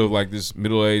saw the video of like this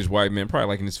middle-aged white man, probably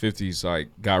like in his 50s, like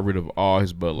got rid of all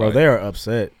his Bud Light. Bro, they are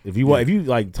upset. If you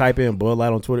like type in Bud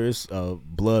Light on Twitter, it's a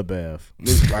bloodbath.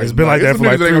 It's been like that for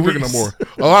like 3 weeks. No more.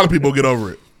 A lot of people get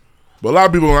over it. But a lot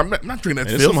of people, I'm not drinking that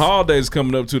There's filth. some holidays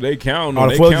coming up too. They count on. Oh,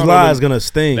 the 4th of July is gonna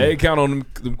sting. They count on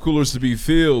them coolers to be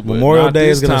filled. But Memorial not Day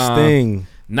this is gonna time. sting.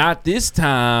 Not this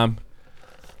time.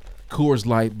 Coors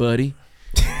Light, buddy.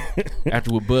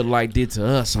 After what Bud Light did to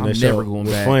us, I'm never going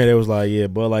back. It's funny. They was like, yeah,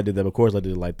 Bud Light did that, but Coors Light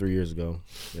did it like 3 years ago.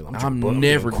 Yeah, I'm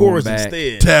never Coors going back.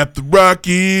 instead. Tap the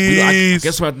Rockies. I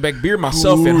guess I have to make beer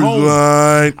myself at Coors home.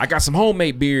 Light. I got some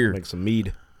homemade beer. Make some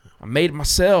mead. I made it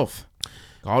myself.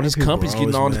 All these People companies are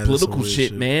getting all always this mad at some political weird shit,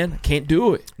 shit. man. I can't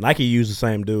do it. Nike used the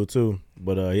same dude too,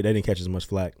 but they didn't catch as much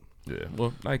flack. Yeah,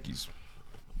 well, Nike's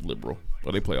liberal.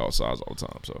 Well, they play all sides all the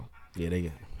time, so. Yeah,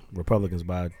 they Republicans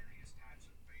buy.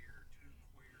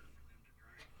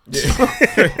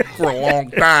 For a long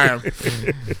time.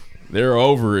 They're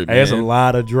over it, Hey, man. there's a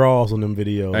lot of draws on them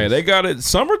videos. Hey, they got it.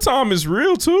 Summertime is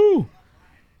real, too.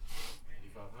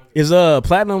 Is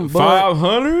platinum Bud Light?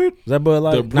 500? Is that Bud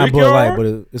Light? The Not Bud Light,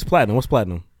 Brickyard? but it's platinum. What's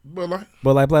platinum? Bud Light.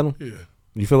 Bud Light platinum? Yeah.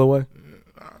 You feel away?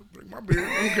 Drink my beer.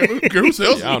 I don't care who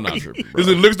sells it. Yeah, I'm not tripping, bro. Is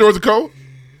it liquor stores or cold?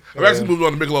 I've actually moved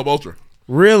on to Michelob Ultra.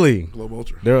 Really? Michelob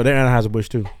Ultra. They're Anheuser-Busch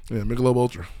too. Yeah, Michelob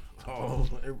Ultra.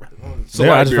 It's a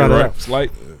light I just beer, found it right? out. It's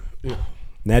light.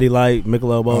 Natty Light,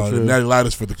 Michelob Ultra. The Natty Light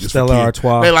is for the kids. Stella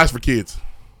Artois. Natty Light's for kids.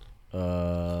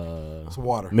 It's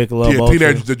water. Michelob Yeah, Ultra.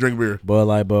 teenagers that drink beer. Bud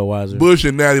Light, Budweiser. Bush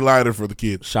and Natty Light are for the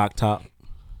kids. Shock Top.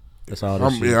 That's all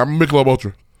this shit. Yeah, I'm Michelob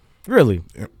Ultra. Really?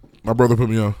 Yeah. My brother put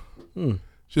me on.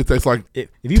 Shit tastes like If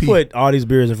you tea. put all these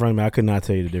beers in front of me, I could not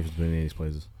tell you the difference between any of these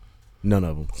places. None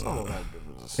of them.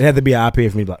 It had to be an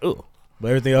IPA for me to be like, ugh. But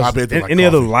everything else, IPA tastes like any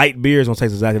other coffee. light beers don't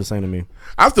taste exactly the same to me.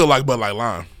 I still like Bud Light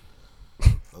Lime.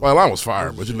 Well, lime was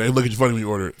fire, but they look at you funny when you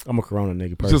order it. I'm a Corona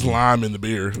nigga. It's just personally. lime in the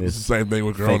beer. It's the same thing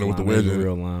with Corona fake with the lime, wedge ain't in it.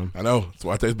 real lime. I know. That's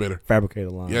why it tastes better.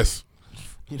 Fabricated lime. Yes.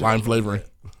 Lime flavoring.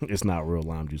 It's not real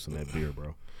lime juice in that beer,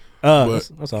 bro. But-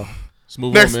 That's all. Let's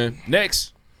move Next. on, man.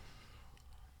 Next.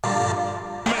 That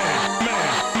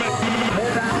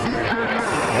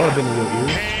would have been in your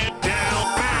ears.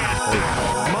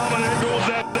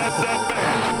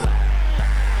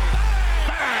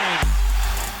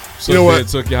 So, You know what?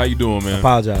 Tucky, how you doing, man?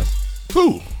 Apologize,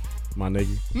 Who? my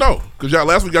nigga. No, because y'all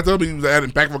last week y'all told me he was at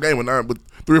an impactful game with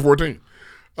 3 or 14.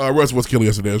 Russ was killing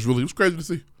yesterday. It was crazy to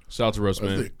see. Shout out to Russ,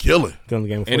 man. Killing. Killing the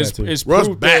game before And that too. it's Russ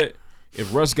proof back. that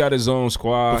if Russ got his own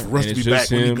squad If Russ and to it's be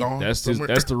just back when he him, gone that's somewhere.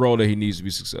 the role that he needs to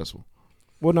be successful.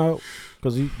 Well, no,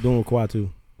 because he's doing with Kawhi too.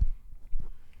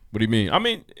 What do you mean? I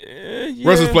mean, yeah.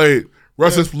 Russ has played.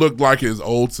 Russ has looked like his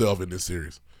old self in this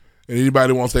series. And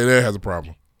anybody who won't say that has a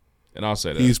problem. And I'll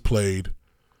say that. He's played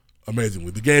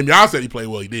amazingly. The game y'all said he played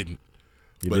well, he didn't.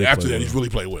 He But did after play that, well. he's really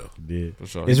played well. He did. For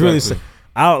sure. It's really,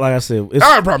 like I said, it's, I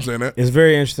don't have a problem saying that. it's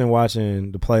very interesting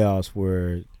watching the playoffs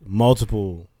where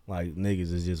multiple like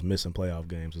niggas is just missing playoff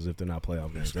games as if they're not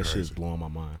playoff games. That shit's blowing my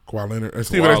mind. Kawhi Leonard. And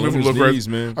Stephen A. Smith was a little Leonard's crazy. knees,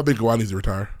 man. I think Kawhi needs to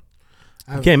retire.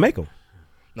 You can't make them.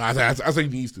 No, I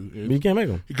think he needs to. But you can't make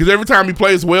them. Because every time he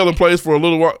plays well and plays for a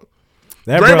little while,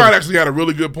 Draymond actually had a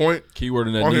really good point. Keyword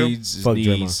in that on him. needs is Fuck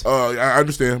needs. I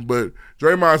understand, but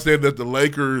Draymond said that the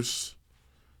Lakers,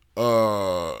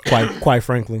 Quite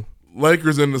frankly,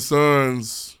 Lakers and the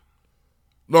Suns,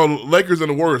 Lakers and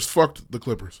the Warriors fucked the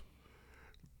Clippers.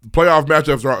 The playoff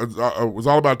matchups was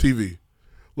all about TV.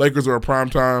 Lakers are a prime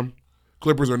time,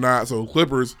 Clippers are not. So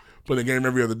Clippers play the game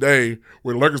every other day,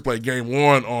 where the Lakers play game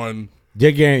one on.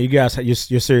 your game, you guys,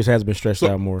 your series has been stretched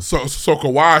out more. So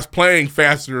Kawhi's playing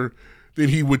faster than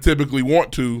he would typically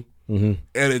want to, and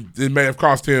it may have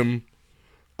cost him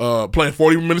playing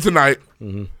 40 minutes a night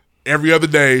every other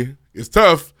day. It's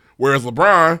tough. Whereas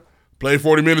LeBron played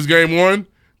 40 minutes game one,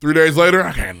 3 days later,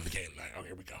 I can't do the game tonight. Oh,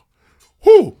 here we go.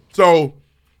 Whew. So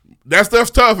that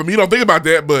stuff's tough. I mean, you don't think about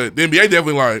that, but the NBA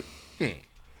definitely like,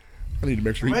 I need to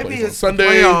make sure he Maybe plays on it's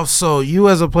Sunday. playoffs, so you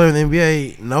as a player in the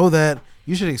NBA know that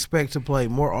you should expect to play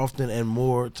more often and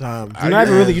more times. You're not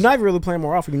even really playing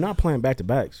more often. You're not playing back to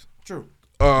backs. True.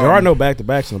 There are no back to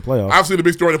backs in the playoffs. Obviously, the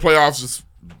big story in the playoffs is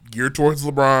geared towards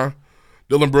LeBron.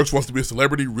 Dylan Brooks wants to be a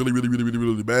celebrity really, really, really, really,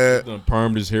 really bad.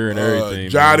 Permed his hair and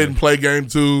everything. Ja didn't play game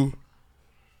 2.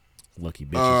 Lucky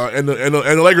bitches. And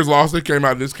the Lakers lost. This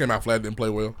came out flat. Didn't play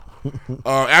well.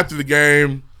 After the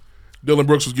game, Dylan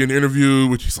Brooks was getting interviewed,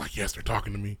 which he's like, yes, they're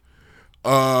talking to me.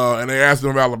 And they asked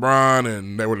him about LeBron,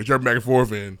 and they were jumping back and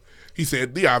forth, and he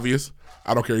said the obvious.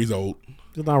 I don't care. He's old.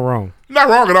 You're not wrong. Not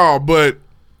wrong at all, but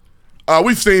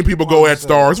we've seen people go at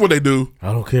stars. What they do.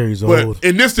 I don't care. He's But old.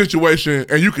 in this situation,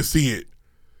 and you can see it,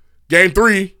 game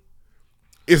 3,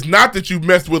 it's not that you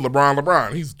messed with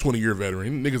LeBron. He's a 20-year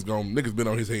veteran. Niggas been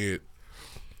on his head.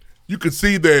 You could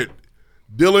see that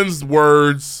Dylan's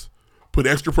words put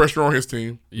extra pressure on his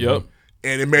team. Yep.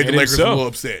 And it made the And Lakers a himself. little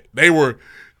upset. They were,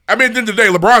 at the end of the day,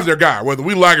 LeBron's their guy. Whether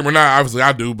we like him or not, obviously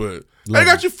I do, but they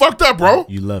got you fucked up, bro.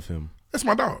 You love him. That's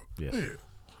my dog. Yes. Yeah.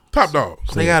 Top dog.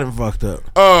 They got him fucked up.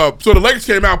 So the Lakers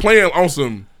came out playing on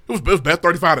some, it was best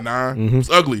 35-9. It was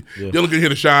ugly. Yeah. Dylan couldn't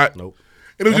hit a shot. Nope.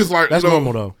 And it was just like, That's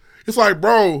normal though. It's like,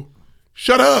 bro,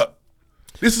 shut up.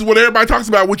 This is what everybody talks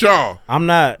about with y'all. I'm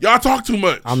not. Y'all talk too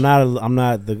much. I'm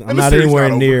not series anywhere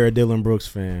not near a Dylan Brooks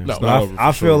fan. No, So not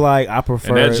I feel like I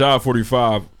prefer. And that job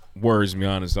 45 worries me,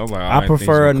 honest. I was like, I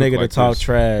prefer a nigga to talk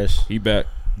trash. trash. He back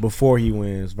before he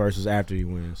wins versus after he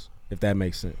wins. If that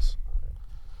makes sense.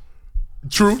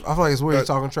 True. I feel like it's weird he's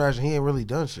talking trash and he ain't really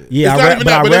done shit. Yeah, I'd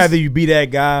rather you be that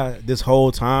guy this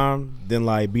whole time than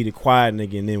like be the quiet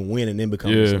nigga and then win and then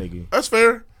become this nigga. That's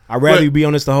fair. I'd rather But you be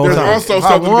on this the whole there's time. also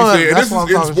something to be said. And that's this why is I'm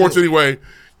in talking sports shit. anyway.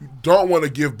 You don't want to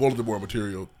give bulletin board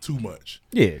material too much.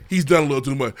 Yeah. He's done a little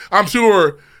too much. I'm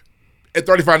sure at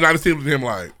 35-9, it seems to him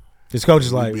like His coach is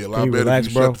 "It'd like, be a can lot you better relax,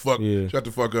 if you bro? shut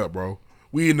the fuck up, bro.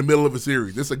 We in the middle of a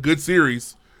series. This is a good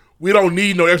series. We don't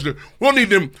need no extra. We don't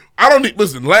need them. I don't need.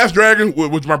 Listen, Last Dragon,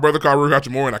 which my brother called Rook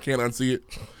Hachimura, and I can't unsee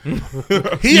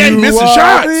it. He ain't missing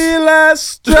shots. The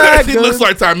last dragon. He looks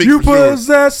like Tymeek You for sure.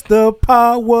 possess the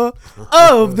power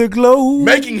of the globe.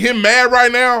 Making him mad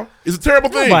right now is a terrible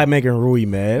thing. Nobody making Rui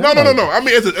mad. No. I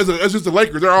mean, as just the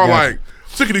Lakers, they're all like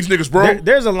sick of these niggas, bro.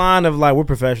 There's a line of like, we're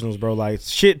professionals, bro. Like,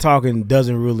 shit talking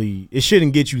doesn't really, it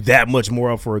shouldn't get you that much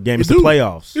more up for a game. It's the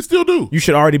playoffs. It still do. You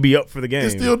should already be up for the game.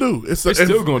 It still do. It's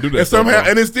still gonna do that And somehow, stuff,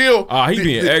 bro. and it's still. He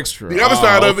being extra. The other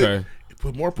side of okay. it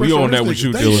put more We pressure on on that these with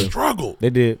you, niggas. They Dylan. struggle. They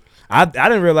did. I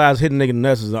didn't realize hitting nigga in the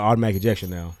nuts is an automatic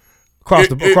ejection now. Across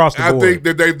the board. I think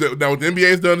that now what the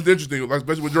NBA's done is interesting, like,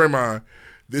 especially with Draymond.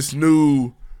 This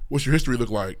new what's your history look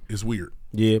like is weird.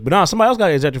 Yeah, but no, somebody else got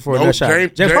ejected for that shot.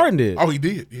 James Harden did. Oh, he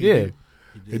did. Yeah.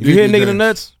 If you hit a nigga in the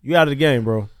nuts, you out of the game,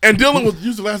 bro. And Dylan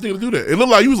was the last nigga to do that. It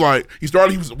looked like he was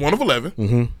 1 of 11.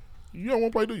 Mm-hmm. You don't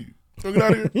want to play, do you? You get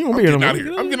out of here. You I'm won't be here getting no out more. of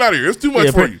here. I'm getting out of here. It's too much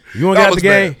for you. You want to get out the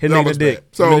game? Hit nigga in the dick.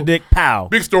 So Hit nigga in the dick. Pow.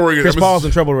 Big story. Chris Paul's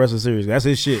in trouble the rest of the series. That's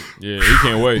his shit. Yeah, he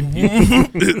can't wait.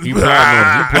 He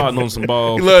plotting on some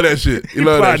balls. He love that shit. He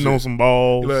love that plotting shit. on some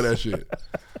balls. He love that shit.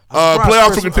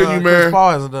 Playoffs will continue, man. Chris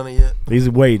Paul hasn't done it yet. He's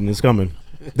waiting. It's coming.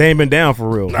 They ain't been down for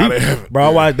real. Nah, they haven't. Bro, I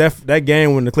watched that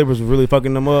game when the Clippers were really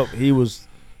fucking them up. He was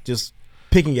just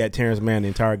picking at Terrence Mann the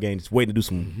entire game, just waiting to do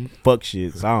some fuck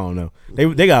shit. So I don't know.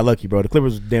 They got lucky, bro. The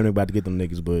Clippers was damn near about to get them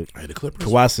niggas, but the Clippers.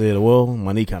 Kawhi said, "Well,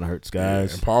 my knee kind of hurts,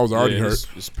 guys." And Paul's already hurt.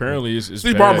 Apparently, it's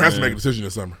Steve bad, Ballmer has to man. make a decision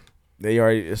this summer.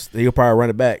 He'll probably run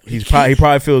it back. He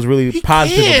probably feels really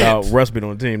positive can't. about Russ being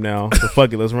on the team now. So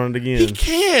fuck it, let's run it again. He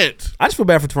can't. I just feel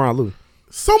bad for Tyronn Lue.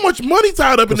 So much money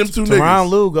tied up in them two Tyronn niggas.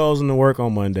 Lue goes into work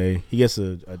on Monday. He gets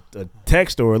a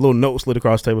text or a little note slid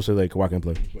across the table says, "Like, Kawhi can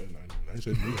play."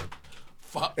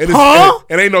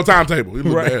 And ain't no timetable. It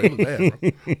look Right. bad. It look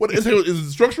bad, bro. What is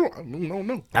it structural? I don't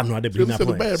know. I have no idea, but he's It not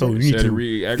look playing. bad, So bro. you need Said to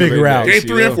he figure out Game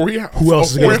 3 and 4, he out. who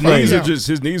else is going to play.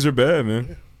 His knees are bad,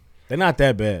 man. They're not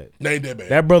that bad. They ain't that bad.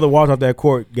 That brother walked off that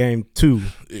court game 2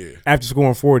 after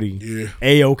scoring 40. Yeah.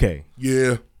 A-okay.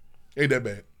 Yeah. Ain't that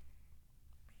bad.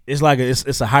 It's like it's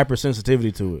a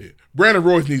hypersensitivity to it. Brandon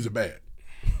Roy's knees are bad.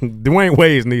 Dwayne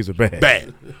Wade's knees are bad.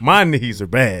 Bad. My knees are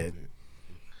bad.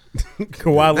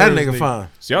 Kawhi That Leonard's nigga knee- fine.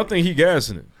 So y'all think he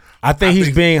gassing it? I think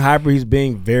he's being hyper. He's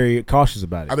being very cautious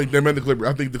about it. I think them and the Clippers.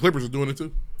 I think the Clippers are doing it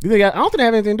too. You think? I don't think they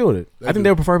have anything to do with it. I think they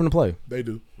would prefer him to play. They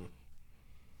do.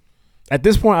 At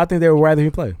this point, I think they would rather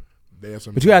him play. They have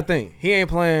some. But you got to think, he ain't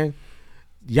playing.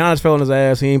 Giannis fell on his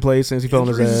ass. He ain't played since he fell on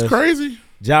his Injuries ass. is crazy.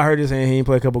 Ja hurt his hand. He ain't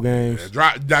played a couple games.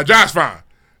 Josh fine.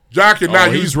 Ja cannot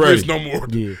Oh, use he's this ready. no more.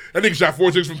 Yeah. That nigga shot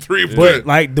 4-6 from 3. But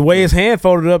like the way his hand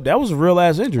folded up, that was a real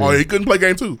ass injury. Oh, he couldn't play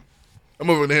game 2. I'm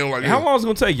over the hand like How yeah. long is it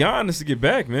gonna take Giannis to get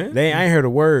back, man? I ain't heard a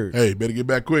word. Hey, better get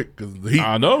back quick because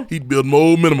I know he'd build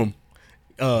more minimum.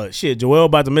 Shit, Joel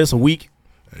about to miss a week.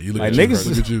 Hey, you look Like, at you, niggas-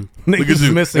 bro. Look at you. niggas Look at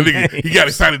you. missing That nigga, games. he got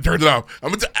excited, turned it off.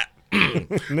 Niggas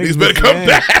better missing come games.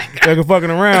 back. They're fucking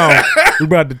around. We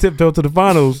about to tiptoe to the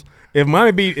finals, if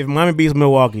Miami beats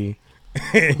Milwaukee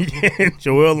and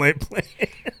Joel ain't playing,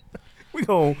 we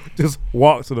gonna just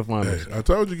walk to the finals. Hey, I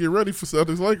told you, get ready for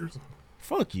Celtics Lakers.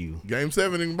 Fuck you. Game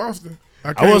 7 in Boston. I I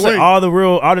will can't say wait.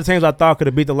 all the teams I thought could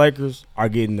have beat the Lakers are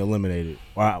getting eliminated,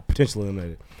 or potentially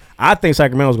eliminated. I think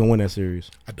Sacramento's gonna win that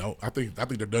series. I don't. I think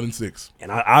they're done in 6.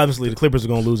 And obviously the Clippers are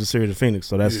gonna lose the series to Phoenix,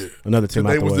 so that's another team.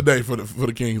 Today out the was way. the day for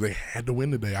the Kings. They had to win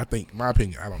today. I think. My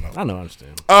opinion. I don't know. I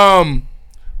understand.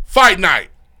 Fight night.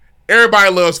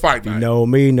 Everybody loves fight night. You know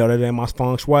me, know that ain't my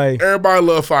feng shui. Everybody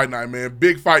love fight night, man.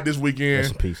 Big fight this weekend.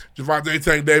 Rest in peace. Javante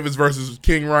Tank Davis versus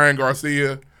King Ryan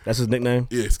Garcia. That's his nickname?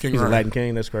 Yes, King He's Ryan. a Latin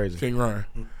king. That's crazy. King Ryan.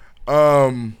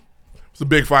 It's a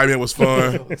big fight, man. It was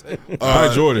fun. I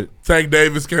enjoyed it. Tank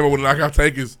Davis came up with a knockout.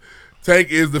 Tank is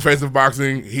the face of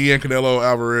boxing. He and Canelo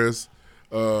Alvarez.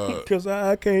 Because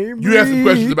I can't. You had some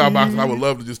questions about boxing. I would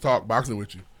love to just talk boxing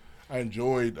with you. I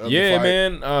enjoyed. The fight.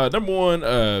 Man. Number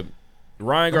one,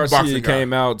 Ryan Garcia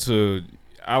came out to.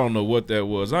 I don't know what that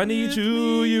was. I need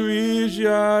you, your ears,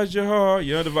 your eyes, your heart,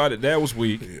 your undivided. That was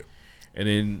weak. Yeah. And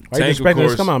then Why you Tank, expecting of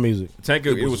this course, come out music? Tank,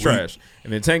 it was trash.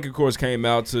 And then Tank, of course, came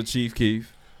out to Chief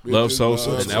Keef, Love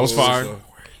Sosa, and that was fire.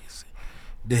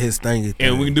 Did his thing.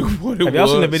 And we knew what it was. Have y'all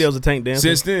seen the videos of Tank dancing?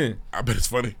 Since then, I bet it's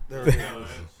funny.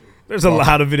 There's a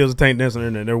lot of videos of Tank dancing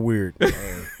in there. They're weird.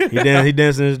 He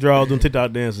dancing his draws, doing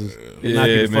TikTok dances. Knock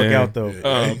you the fuck out though.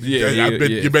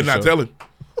 You better not tell him.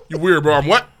 You weird, bro. I'm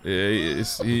what? Yeah,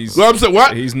 he's. Well, I'm saying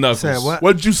what? He's knuckles.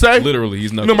 What did you say? Literally,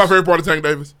 he's knuckles. You know my favorite part of Tank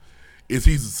Davis is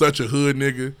he's such a hood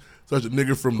nigga, such a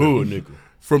nigga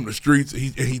from the streets.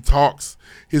 He talks.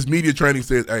 His media training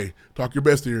says, "Hey, talk your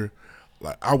best here."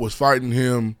 Like I was fighting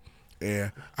him,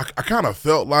 and I kind of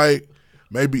felt like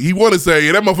maybe he wanted to say,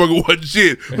 "Yeah, that motherfucker wasn't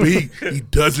shit," but he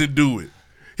doesn't do it.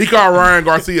 He called Ryan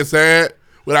Garcia sad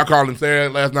without calling him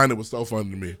sad. Last night it was so funny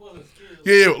to me.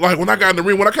 Yeah, like when I got in the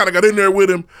ring, when I kind of got in there with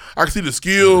him, I could see the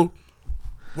skill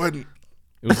wasn't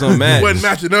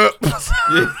matching up.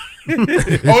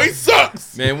 Oh, he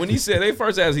sucks. Man, when he said they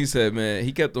first asked, he said, man,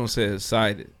 he kept on saying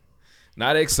excited.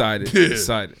 Not excited,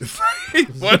 excited.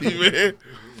 He's funny, man.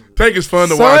 Tank is fun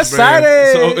to So watch, excited.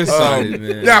 man. So excited,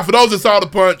 man. Now, for those that saw the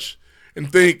punch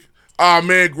and think, oh,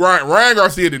 man, Ryan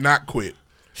Garcia did not quit.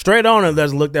 Straight on it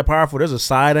doesn't look that powerful. There's a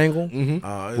side angle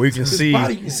where you can see.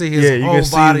 Body, you see his whole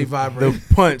body vibrate.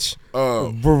 The punch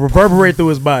reverberate through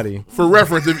his body. For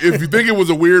reference, if you think it was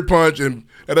a weird punch and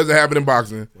that doesn't happen in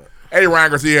boxing, Ryan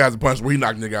Garcia has a punch where he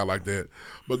knocked a nigga out like that.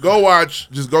 But go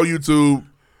YouTube,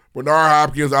 Bernard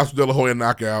Hopkins, Oscar De La Hoya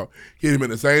knockout. Hit him in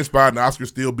the same spot, and Oscar's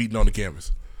still beating on the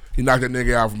canvas. He knocked that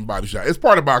nigga out from a body shot. It's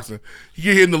part of boxing. You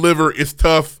get hit in the liver, it's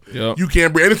tough. Yep. You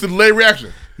can't breathe. And it's a delayed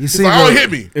reaction. You see, like, it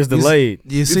hit me. It's delayed.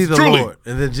 You see the truly. Lord,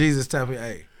 and then Jesus tell me,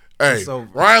 "Hey,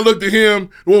 Ryan looked at him.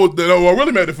 What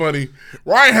really made it funny?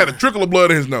 Ryan had a trickle of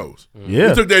blood in his nose. Yeah,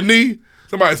 he took that knee.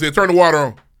 Somebody said, "Turn the water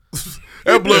on."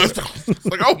 That blood. It's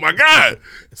like, oh my God!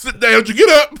 Sit down. Don't you get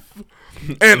up?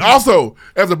 And also,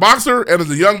 as a boxer and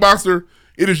as a young boxer,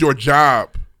 it is your job.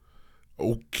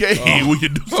 Okay, will you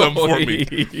do something for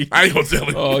me? I ain't gonna tell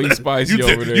him. Oh, he's spicy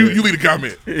over there. You leave a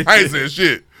comment. I ain't saying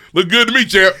shit. Look good to me,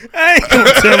 champ. I ain't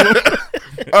gonna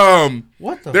tell him.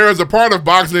 There is a part of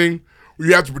boxing where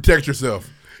you have to protect yourself.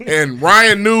 And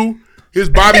Ryan knew his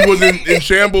body was in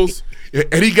shambles,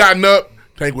 and he gotten up,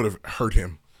 Tank would have hurt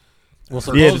him. Well,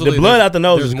 the blood out the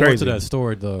nose is more crazy. to that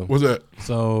story, though. What's that?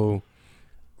 So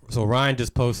Ryan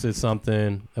just posted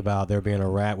something about there being a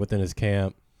rat within his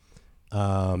camp.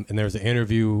 And there's an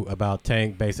interview about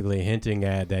Tank basically hinting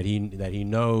at that he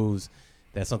knows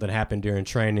that something happened during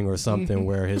training or something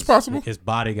where his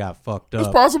body got fucked up.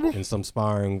 It's possible. In some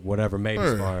sparring, whatever, maybe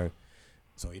sparring.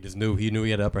 So he just knew he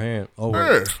had the upper hand. Oh,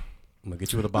 yeah. I'm gonna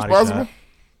get you with a body shot.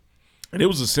 And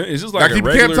it's just like a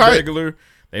regular.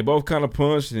 They both kind of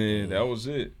punched, and that was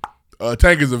it.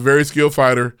 Tank is a very skilled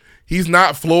fighter. He's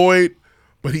not Floyd,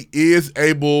 but he is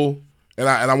able. And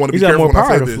I want to be careful when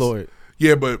I say this. Floyd.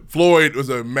 Yeah, but Floyd was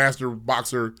a master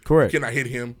boxer. Correct. You cannot hit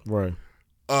him. Right.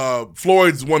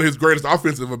 Floyd's one of his greatest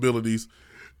offensive abilities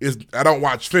is I don't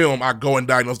watch film. I go and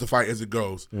diagnose the fight as it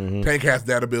goes. Mm-hmm. Tank has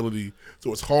that ability.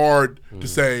 So it's hard to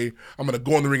say, I'm going to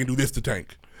go in the ring and do this to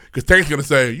Tank. Because Tank's going to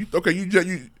say,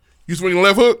 you swing the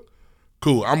left hook?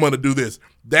 Cool, I'm going to do this.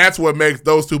 That's what makes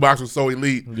those two boxers so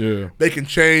elite. Yeah. They can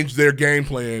change their game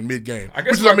plan mid-game.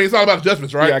 It's all about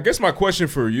adjustments, right? Yeah, I guess my question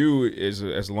for you is,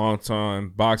 as a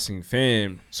long-time boxing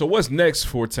fan, so what's next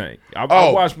for Tank?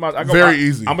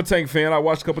 Easy. I'm a Tank fan. I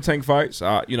watched a couple Tank fights.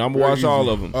 I'm going to watch all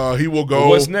of them. He will go. But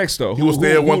what's next, though? He will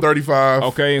stay at 135.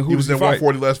 Okay, and he was in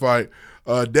 140 last fight.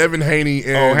 Devin Haney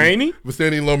and Haney?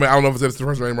 Vasily Lomachenko, I don't know if I said the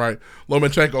first name right.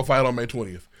 Lomachenko fight on May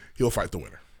 20th. He'll fight the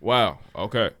winner. Wow.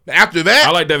 Okay. After that,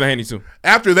 I like Devin Haney too.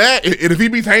 After that, and if he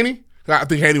beats Haney, I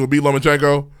think Haney would beat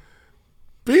Lomachenko.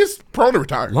 He's prone to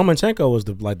retire. Lomachenko was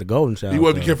the golden child. He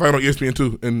was. He kept fighting on ESPN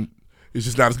too, and it's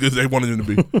just not as good as they wanted him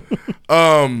to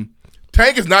be.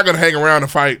 Tank is not going to hang around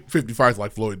and fight 50 fights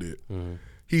like Floyd did. Mm-hmm.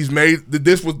 He's made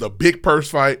this was the big purse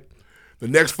fight. The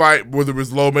next fight, whether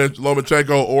it's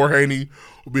Lomachenko or Haney,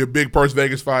 will be a big purse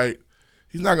Vegas fight.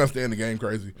 He's not going to stay in the game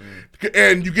crazy.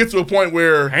 And you get to a point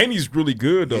where Haney's really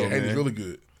good though. Yeah, Haney's man. really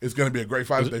good. It's going to be a great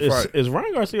fight if they fight. Is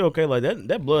Ryan Garcia okay? Like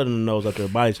that blood in the nose after a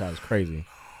body shot is crazy.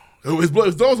 His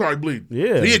nose already bleeding.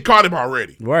 Yeah, he had caught him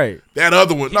already. Right. That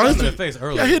other one, He got him in the face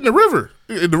early. Yeah, hit in the river,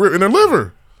 in the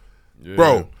liver. Yeah.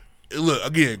 Bro, look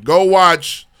again. Go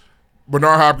watch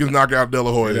Bernard Hopkins knock out De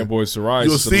La Hoya. Yeah, that boy psoriasis.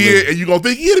 You'll see it, and you're gonna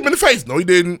think he hit him in the face. No, he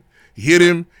didn't. He hit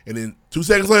him, and then 2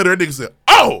 seconds later, that nigga said,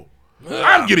 "Oh,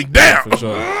 I'm getting down. For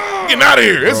sure. Getting out of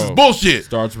here. This is bullshit."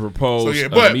 Start to propose So yeah,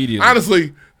 but immediately.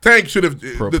 honestly, Tank should have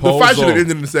the fight should have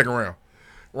ended in the second round.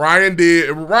 Ryan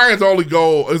did. Ryan's only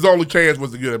goal, his only chance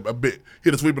was to get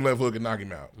hit a sweeping left hook and knock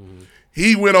him out. Mm-hmm.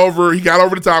 He went over. He got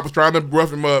over the top. Was trying to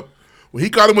rough him up. When he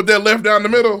caught him with that left down the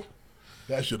middle,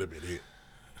 that should have been it.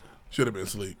 Should have been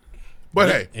sleep. But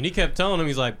hey, and he kept telling him,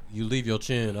 he's like, "You leave your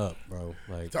chin up, bro."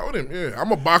 Like, told him, yeah, I'm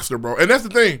a boxer, bro. And that's the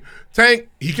thing. Tank,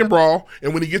 he can brawl,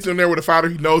 and when he gets in there with a fighter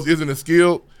he knows isn't as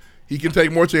skilled, he can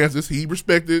take more chances. He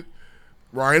respected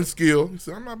Ryan's skill. He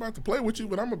said, "I'm not about to play with you,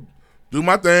 but I'm gonna do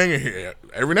my thing and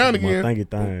every now and again." Thank you,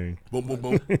 thing. Boom, boom,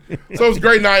 boom. So it was a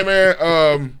great night,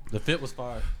 man. the fit was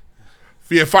fire.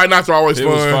 Yeah, fight nights are always It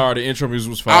fun. was fire. The intro music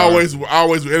was fire.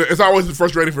 It's always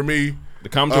frustrating for me. The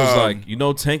commentary was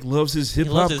like, Tank loves his hip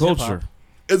hop culture.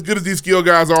 As good as these skill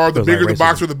guys are, the Feels bigger like the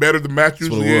boxer, racism. the better the match That's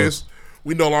what usually it is.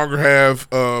 We no longer have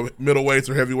middleweights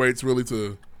or heavyweights really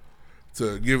to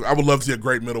give. I would love to see a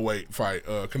great middleweight fight.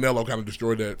 Canelo kind of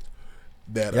destroyed that.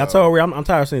 Yeah, I told Ray, I'm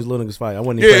tired of seeing these little niggas fight. I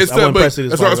wasn't Yeah, impressed. I wasn't impressed with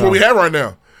this that's fight what we at all. have right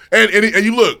now. And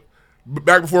you look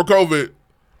back before COVID.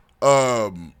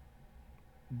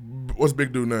 What's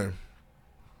big dude name?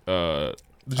 The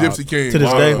Gypsy King. To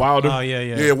this day. Wilder. Oh yeah.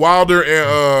 Yeah, Wilder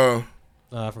and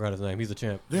I forgot his name. He's a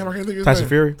champ. damn, I can't think of his Tyson name.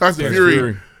 Fury? Tyson Tyson Fury.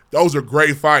 Fury. Those are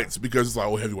great fights because it's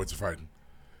like, heavyweights are fighting.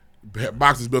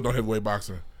 Boxing's built on heavyweight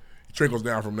boxing. It trickles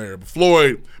down from there. But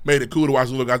Floyd made it cool to watch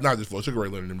the little guys. Not just Floyd. Sugar Ray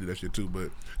Leonard and them do that shit too. But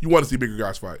you want to see bigger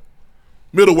guys fight.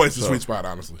 Middleweight's the sweet spot,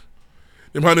 honestly.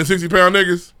 Them 160-pound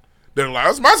niggas, they're like,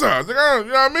 that's my size. Like,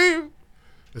 you know what I mean?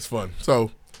 It's fun.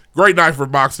 So, great night for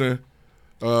boxing.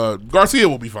 Garcia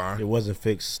will be fine. It wasn't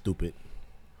fixed, stupid.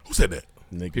 Who said that?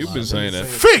 Niggas. People been saying that.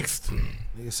 Fixed.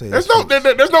 Niggas say There's that's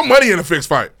there's no money in a fixed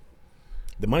fight.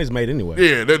 The money's made anyway.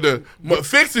 Yeah,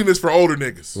 fixing is for older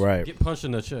niggas. Right. Get punched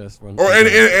in the chest.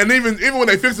 And even when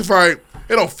they fix the fight,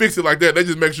 they don't fix it like that. They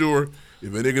just make sure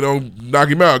if a nigga don't knock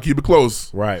him out, keep it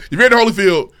close. Right. If Evander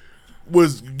Holyfield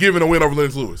was given a win over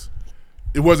Lennox Lewis,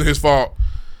 it wasn't his fault.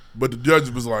 But the judge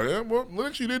was like, well,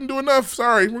 Lennox, you didn't do enough.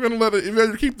 Sorry, we're going to let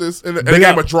Evander keep this. And they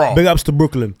gave him a draw. Big ups to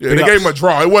Brooklyn. Yeah, Big they ups. gave him a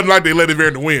draw. It wasn't like they let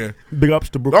Evander win. Big ups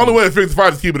to The Brooklyn. only way to fix the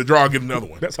fight is keep it a draw and get another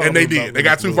one. That's all And they it was did. about They got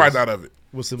Lennox 2 Lewis. fights out of it.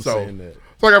 What's him saying that?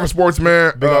 So I got for sports,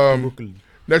 man. Big up to Brooklyn.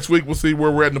 Next week, we'll see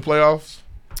where we're at in the playoffs.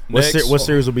 What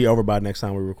series will be over by next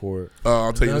time we record?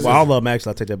 I'll tell you this. Well, all of them, actually.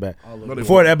 I'll take that back.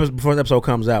 Before the episode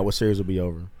comes out, what series will be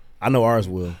over? I know ours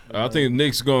will. I think the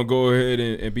Knicks going to go ahead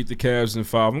and beat the Cavs in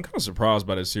 5. I'm kind of surprised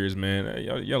by that series, man.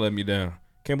 Y'all let me down.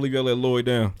 Can't believe y'all let Lloyd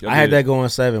down. I had that going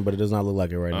 7, but it does not look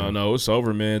like it right now. No, it's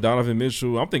over, man. Donovan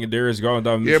Mitchell. I'm thinking Darius Garland,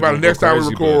 Donovan Yeah, Mitchell. by the next time we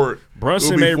record,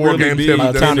 Brunson it'll be may 4 really games be. heavy.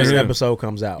 By the time this Yeah. episode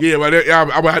comes out. Yeah, but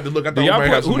I would have to look. I thought we may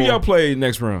have some Who do more. y'all play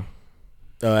next round?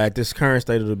 At this current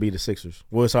state, it'll be the Sixers.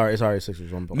 Well, it's already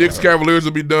Sixers. Knicks Cavaliers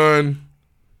will be done.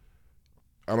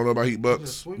 I don't know about Heat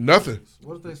Bucks. Nothing.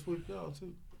 What if they sweep y'all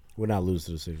too? We're not losing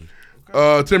to the Sixers.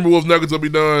 Timberwolves Nuggets will be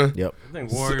done. Yep. I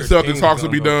think Warriors, Celtics Kings Hawks will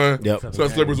be gonna done. Yep.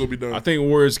 Suns Clippers will be done. I think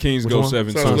Warriors Kings Which go one?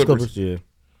 7. Suns Suns Clippers. Clippers, yeah.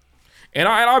 And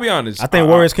I'll be honest. I think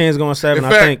Warriors Kings going 7. In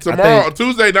fact, I think tomorrow,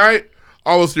 Tuesday night,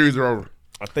 all the series are over.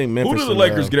 I think Memphis. Who do the and,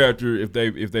 Lakers get after if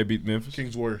they beat Memphis?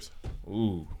 Kings Warriors.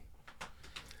 Ooh.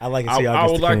 I like to see y'all I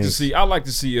against would the like Kings. to see. I like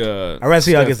to see. I'd rather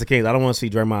see y'all against the Kings. I don't want to see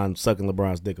Draymond sucking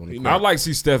LeBron's dick on the court. I'd like to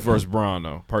see Steph versus Braun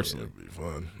though, personally. It'd be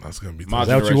fun. That's gonna be. My Is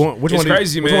that what you generation. want? Which It's one?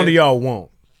 crazy, Which man. one do y'all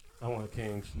want? I want the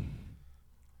Kings.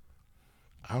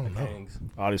 I don't know. Kings.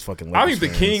 All these fucking. I Lakers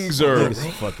think the fans. Kings are.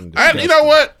 Niggas fucking You disgusting. know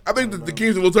what? I think the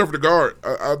Kings are a little tougher to guard.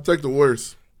 I'll take the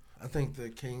Warriors. I think the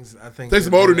Kings. I think Take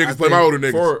some older niggas. Play my older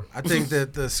niggas. I think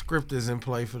that the script is in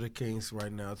play for the Kings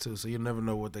right now too. So you never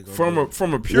know what they're going to do.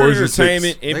 From a pure Warriors are 6.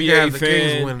 entertainment They can NBA have the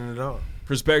Kings winning fan it all.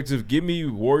 perspective, give me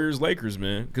Warriors Lakers,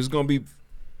 man, because it's gonna be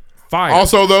fire.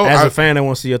 Also, though, As a fan that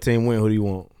wants to see your team win, who do you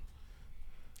want?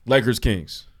 Lakers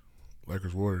Kings.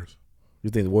 Lakers Warriors. You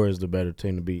think the Warriors are the better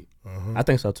team to beat? I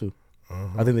think so too.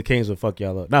 I think the Kings would fuck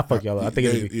y'all up. Not fuck y'all up. I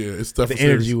think it's tough. The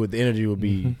energy would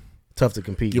be tough to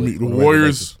compete. Give me with the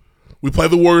Warriors. We play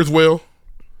the Warriors well.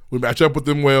 We match up with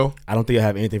them well. I don't think I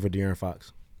have anything for De'Aaron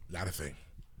Fox. Not a thing.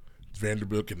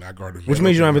 Vanderbilt cannot guard him. Which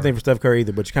means you don't have anything for Steph Curry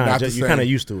either, but you're kind of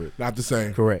used to it. Not the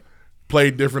same. Correct.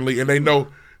 Played differently, and they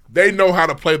know how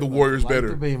to play the Warriors better.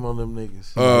 The beam on them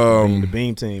niggas. The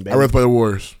beam team, baby. I'd rather play the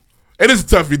Warriors. And it's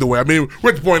tough either way. I mean, we're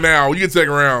at the point now. You get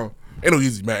second round. Ain't no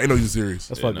easy, man. Ain't no easy series.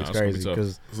 That's fucking crazy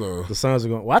because the Suns are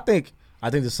going. Well, I think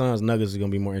the Suns Nuggets are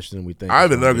going to be more interesting than we think. I have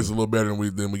the Nuggets a little better than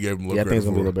we gave them. I think it's going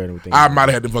to be a little better than we think. I might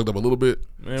have had them fucked up a little bit.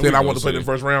 Saying I want to play them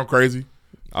first round, crazy.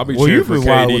 I'll be cheering for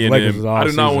KD and them. I do not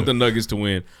season. want the Nuggets to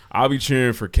win. I'll be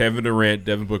cheering for Kevin Durant,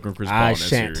 Devin Booker, and Chris Paul in that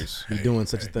series. Be doing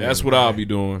such a thing. That's what I'll be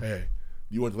doing. Hey,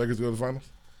 you want the Lakers to go to the finals?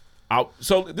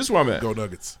 So this is where I'm at. Go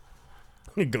Nuggets.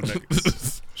 Go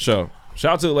Nuggets. Shout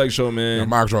out to the Lake Show, man. Yeah,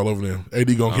 Mox all over them.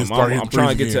 AD gonna get started. I'm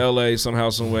trying to get to LA somehow,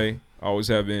 some way. Always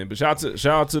have been. But shout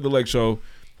out to the Lake Show.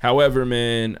 However,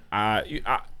 man, I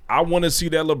want to see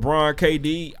that LeBron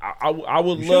KD. I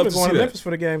would love to see that. Memphis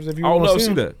for the games if you I would want love to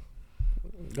see that.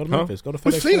 Go to Memphis. Go to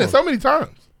FedEx. We've seen it so many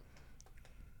times.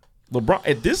 LeBron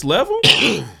at this level?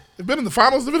 They've been in the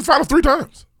finals. They've been in the finals 3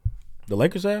 times. The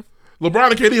Lakers have?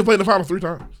 LeBron and KD have played in the finals 3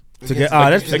 times.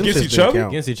 Against each other?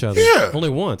 Against each other. Yeah. Only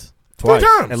once. Twice.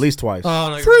 3 times. At least twice. Oh,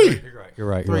 no, 3. You're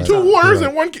right. 2 Warriors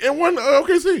and one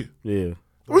OKC. Yeah.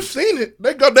 We've seen it.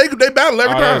 They battle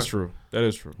every time. That's true. That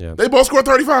is true. Yeah. They both scored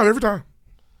 35 every time.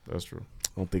 That's true.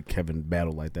 I don't think Kevin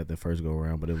battled like that the first go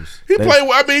around, but it was. He played.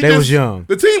 I mean, they was young.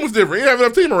 The team was different. He didn't have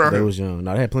enough team around They him. was young.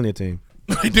 No, they had plenty of team.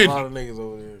 He did. A lot of niggas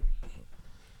over there.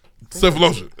 Steph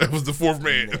Lotion. That was the 4th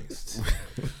man.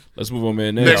 Let's move on,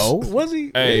 man. Next. No, was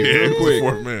he? Hey, Yeah, real he was quick. the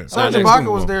 4th man. Serge next Ibaka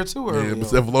move was on. there too early. Yeah, but on.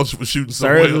 Steph Lotion was shooting so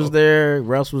Serge well. was there.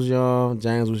 Russ was young.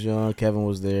 James was young. Kevin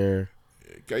was there.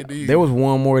 KD. There was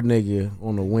one more nigga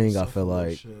on the wing. I felt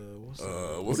like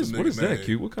What is that,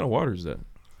 Q? What kind of water is that?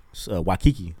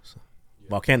 Waikiki,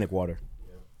 volcanic water.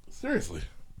 Seriously.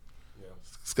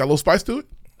 It's got a little spice to it.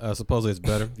 Supposedly it's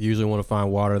better. You usually want to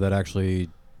find water that actually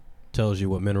tells you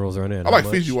what minerals are in it. I like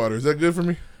Fiji water. Is that good for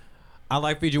me? I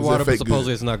like Fiji Is water, that but fake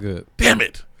supposedly good? it's not good. Damn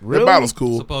it. Really? That bottle's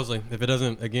cool. Supposedly, if it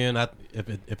doesn't, again,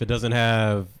 if it doesn't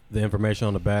have the information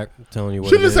on the back telling you what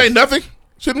Shouldn't it say nothing?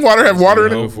 Shouldn't water have water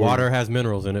in it? Water has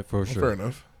minerals in it for sure. Fair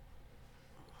enough.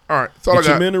 All right. That's all Get I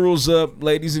your got. minerals up,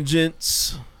 ladies and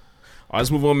gents. All right,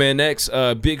 let's move on, man. Next,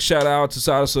 big shout out to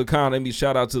Silas Economy.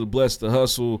 Shout out to the Bless the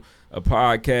Hustle, a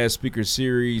podcast speaker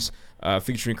series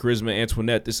featuring Khrisma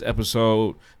Antoinette. This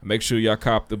episode, make sure y'all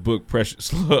cop the book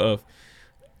Precious Love.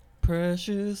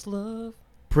 Precious love.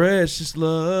 Precious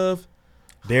Love.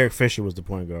 Derek Fisher was the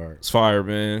point guard. It's fire,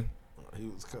 man. He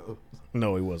was cold.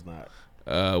 No, he was not.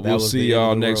 We'll was see the end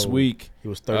y'all of the next road. week. He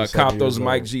was 37 Cop those years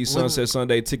Mike old. G Sunset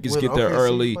Sunday tickets. when Get there OKC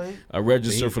early. played?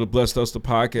 Register for the Blessed Us the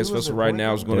Podcast was Festival the right point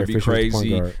now. It's guard? going to Derek be Fisher was the point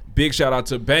crazy. guard. Big shout out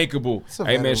to Bankable. It's a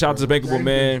Hey, man, veteran, shout out to bro. Bankable,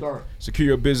 man. Secure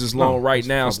your business loan right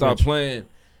now. Stop playing.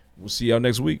 We'll see y'all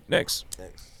next week. Next.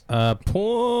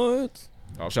 Points.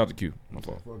 Oh, shout out to Q. My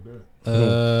fault.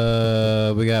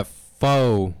 We got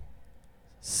 4,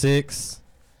 6,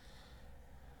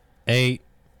 8,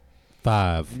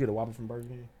 5. You get a Whopper from Burger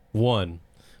King? 1.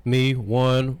 Me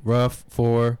 1. Ruff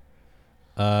 4.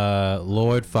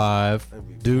 Lloyd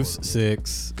 5. Deuce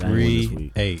 6. I ain't win this Ree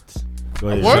week. 8. Go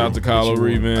ahead. What? Shout out to Kylo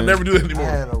Ree, man. I never do that I anymore.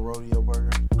 had a rodeo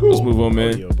burger. Let's move on,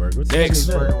 man. Rodeo burger. What's Next.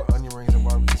 Burger with onion rings and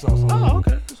barbecue sauce on it. Oh,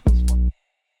 okay.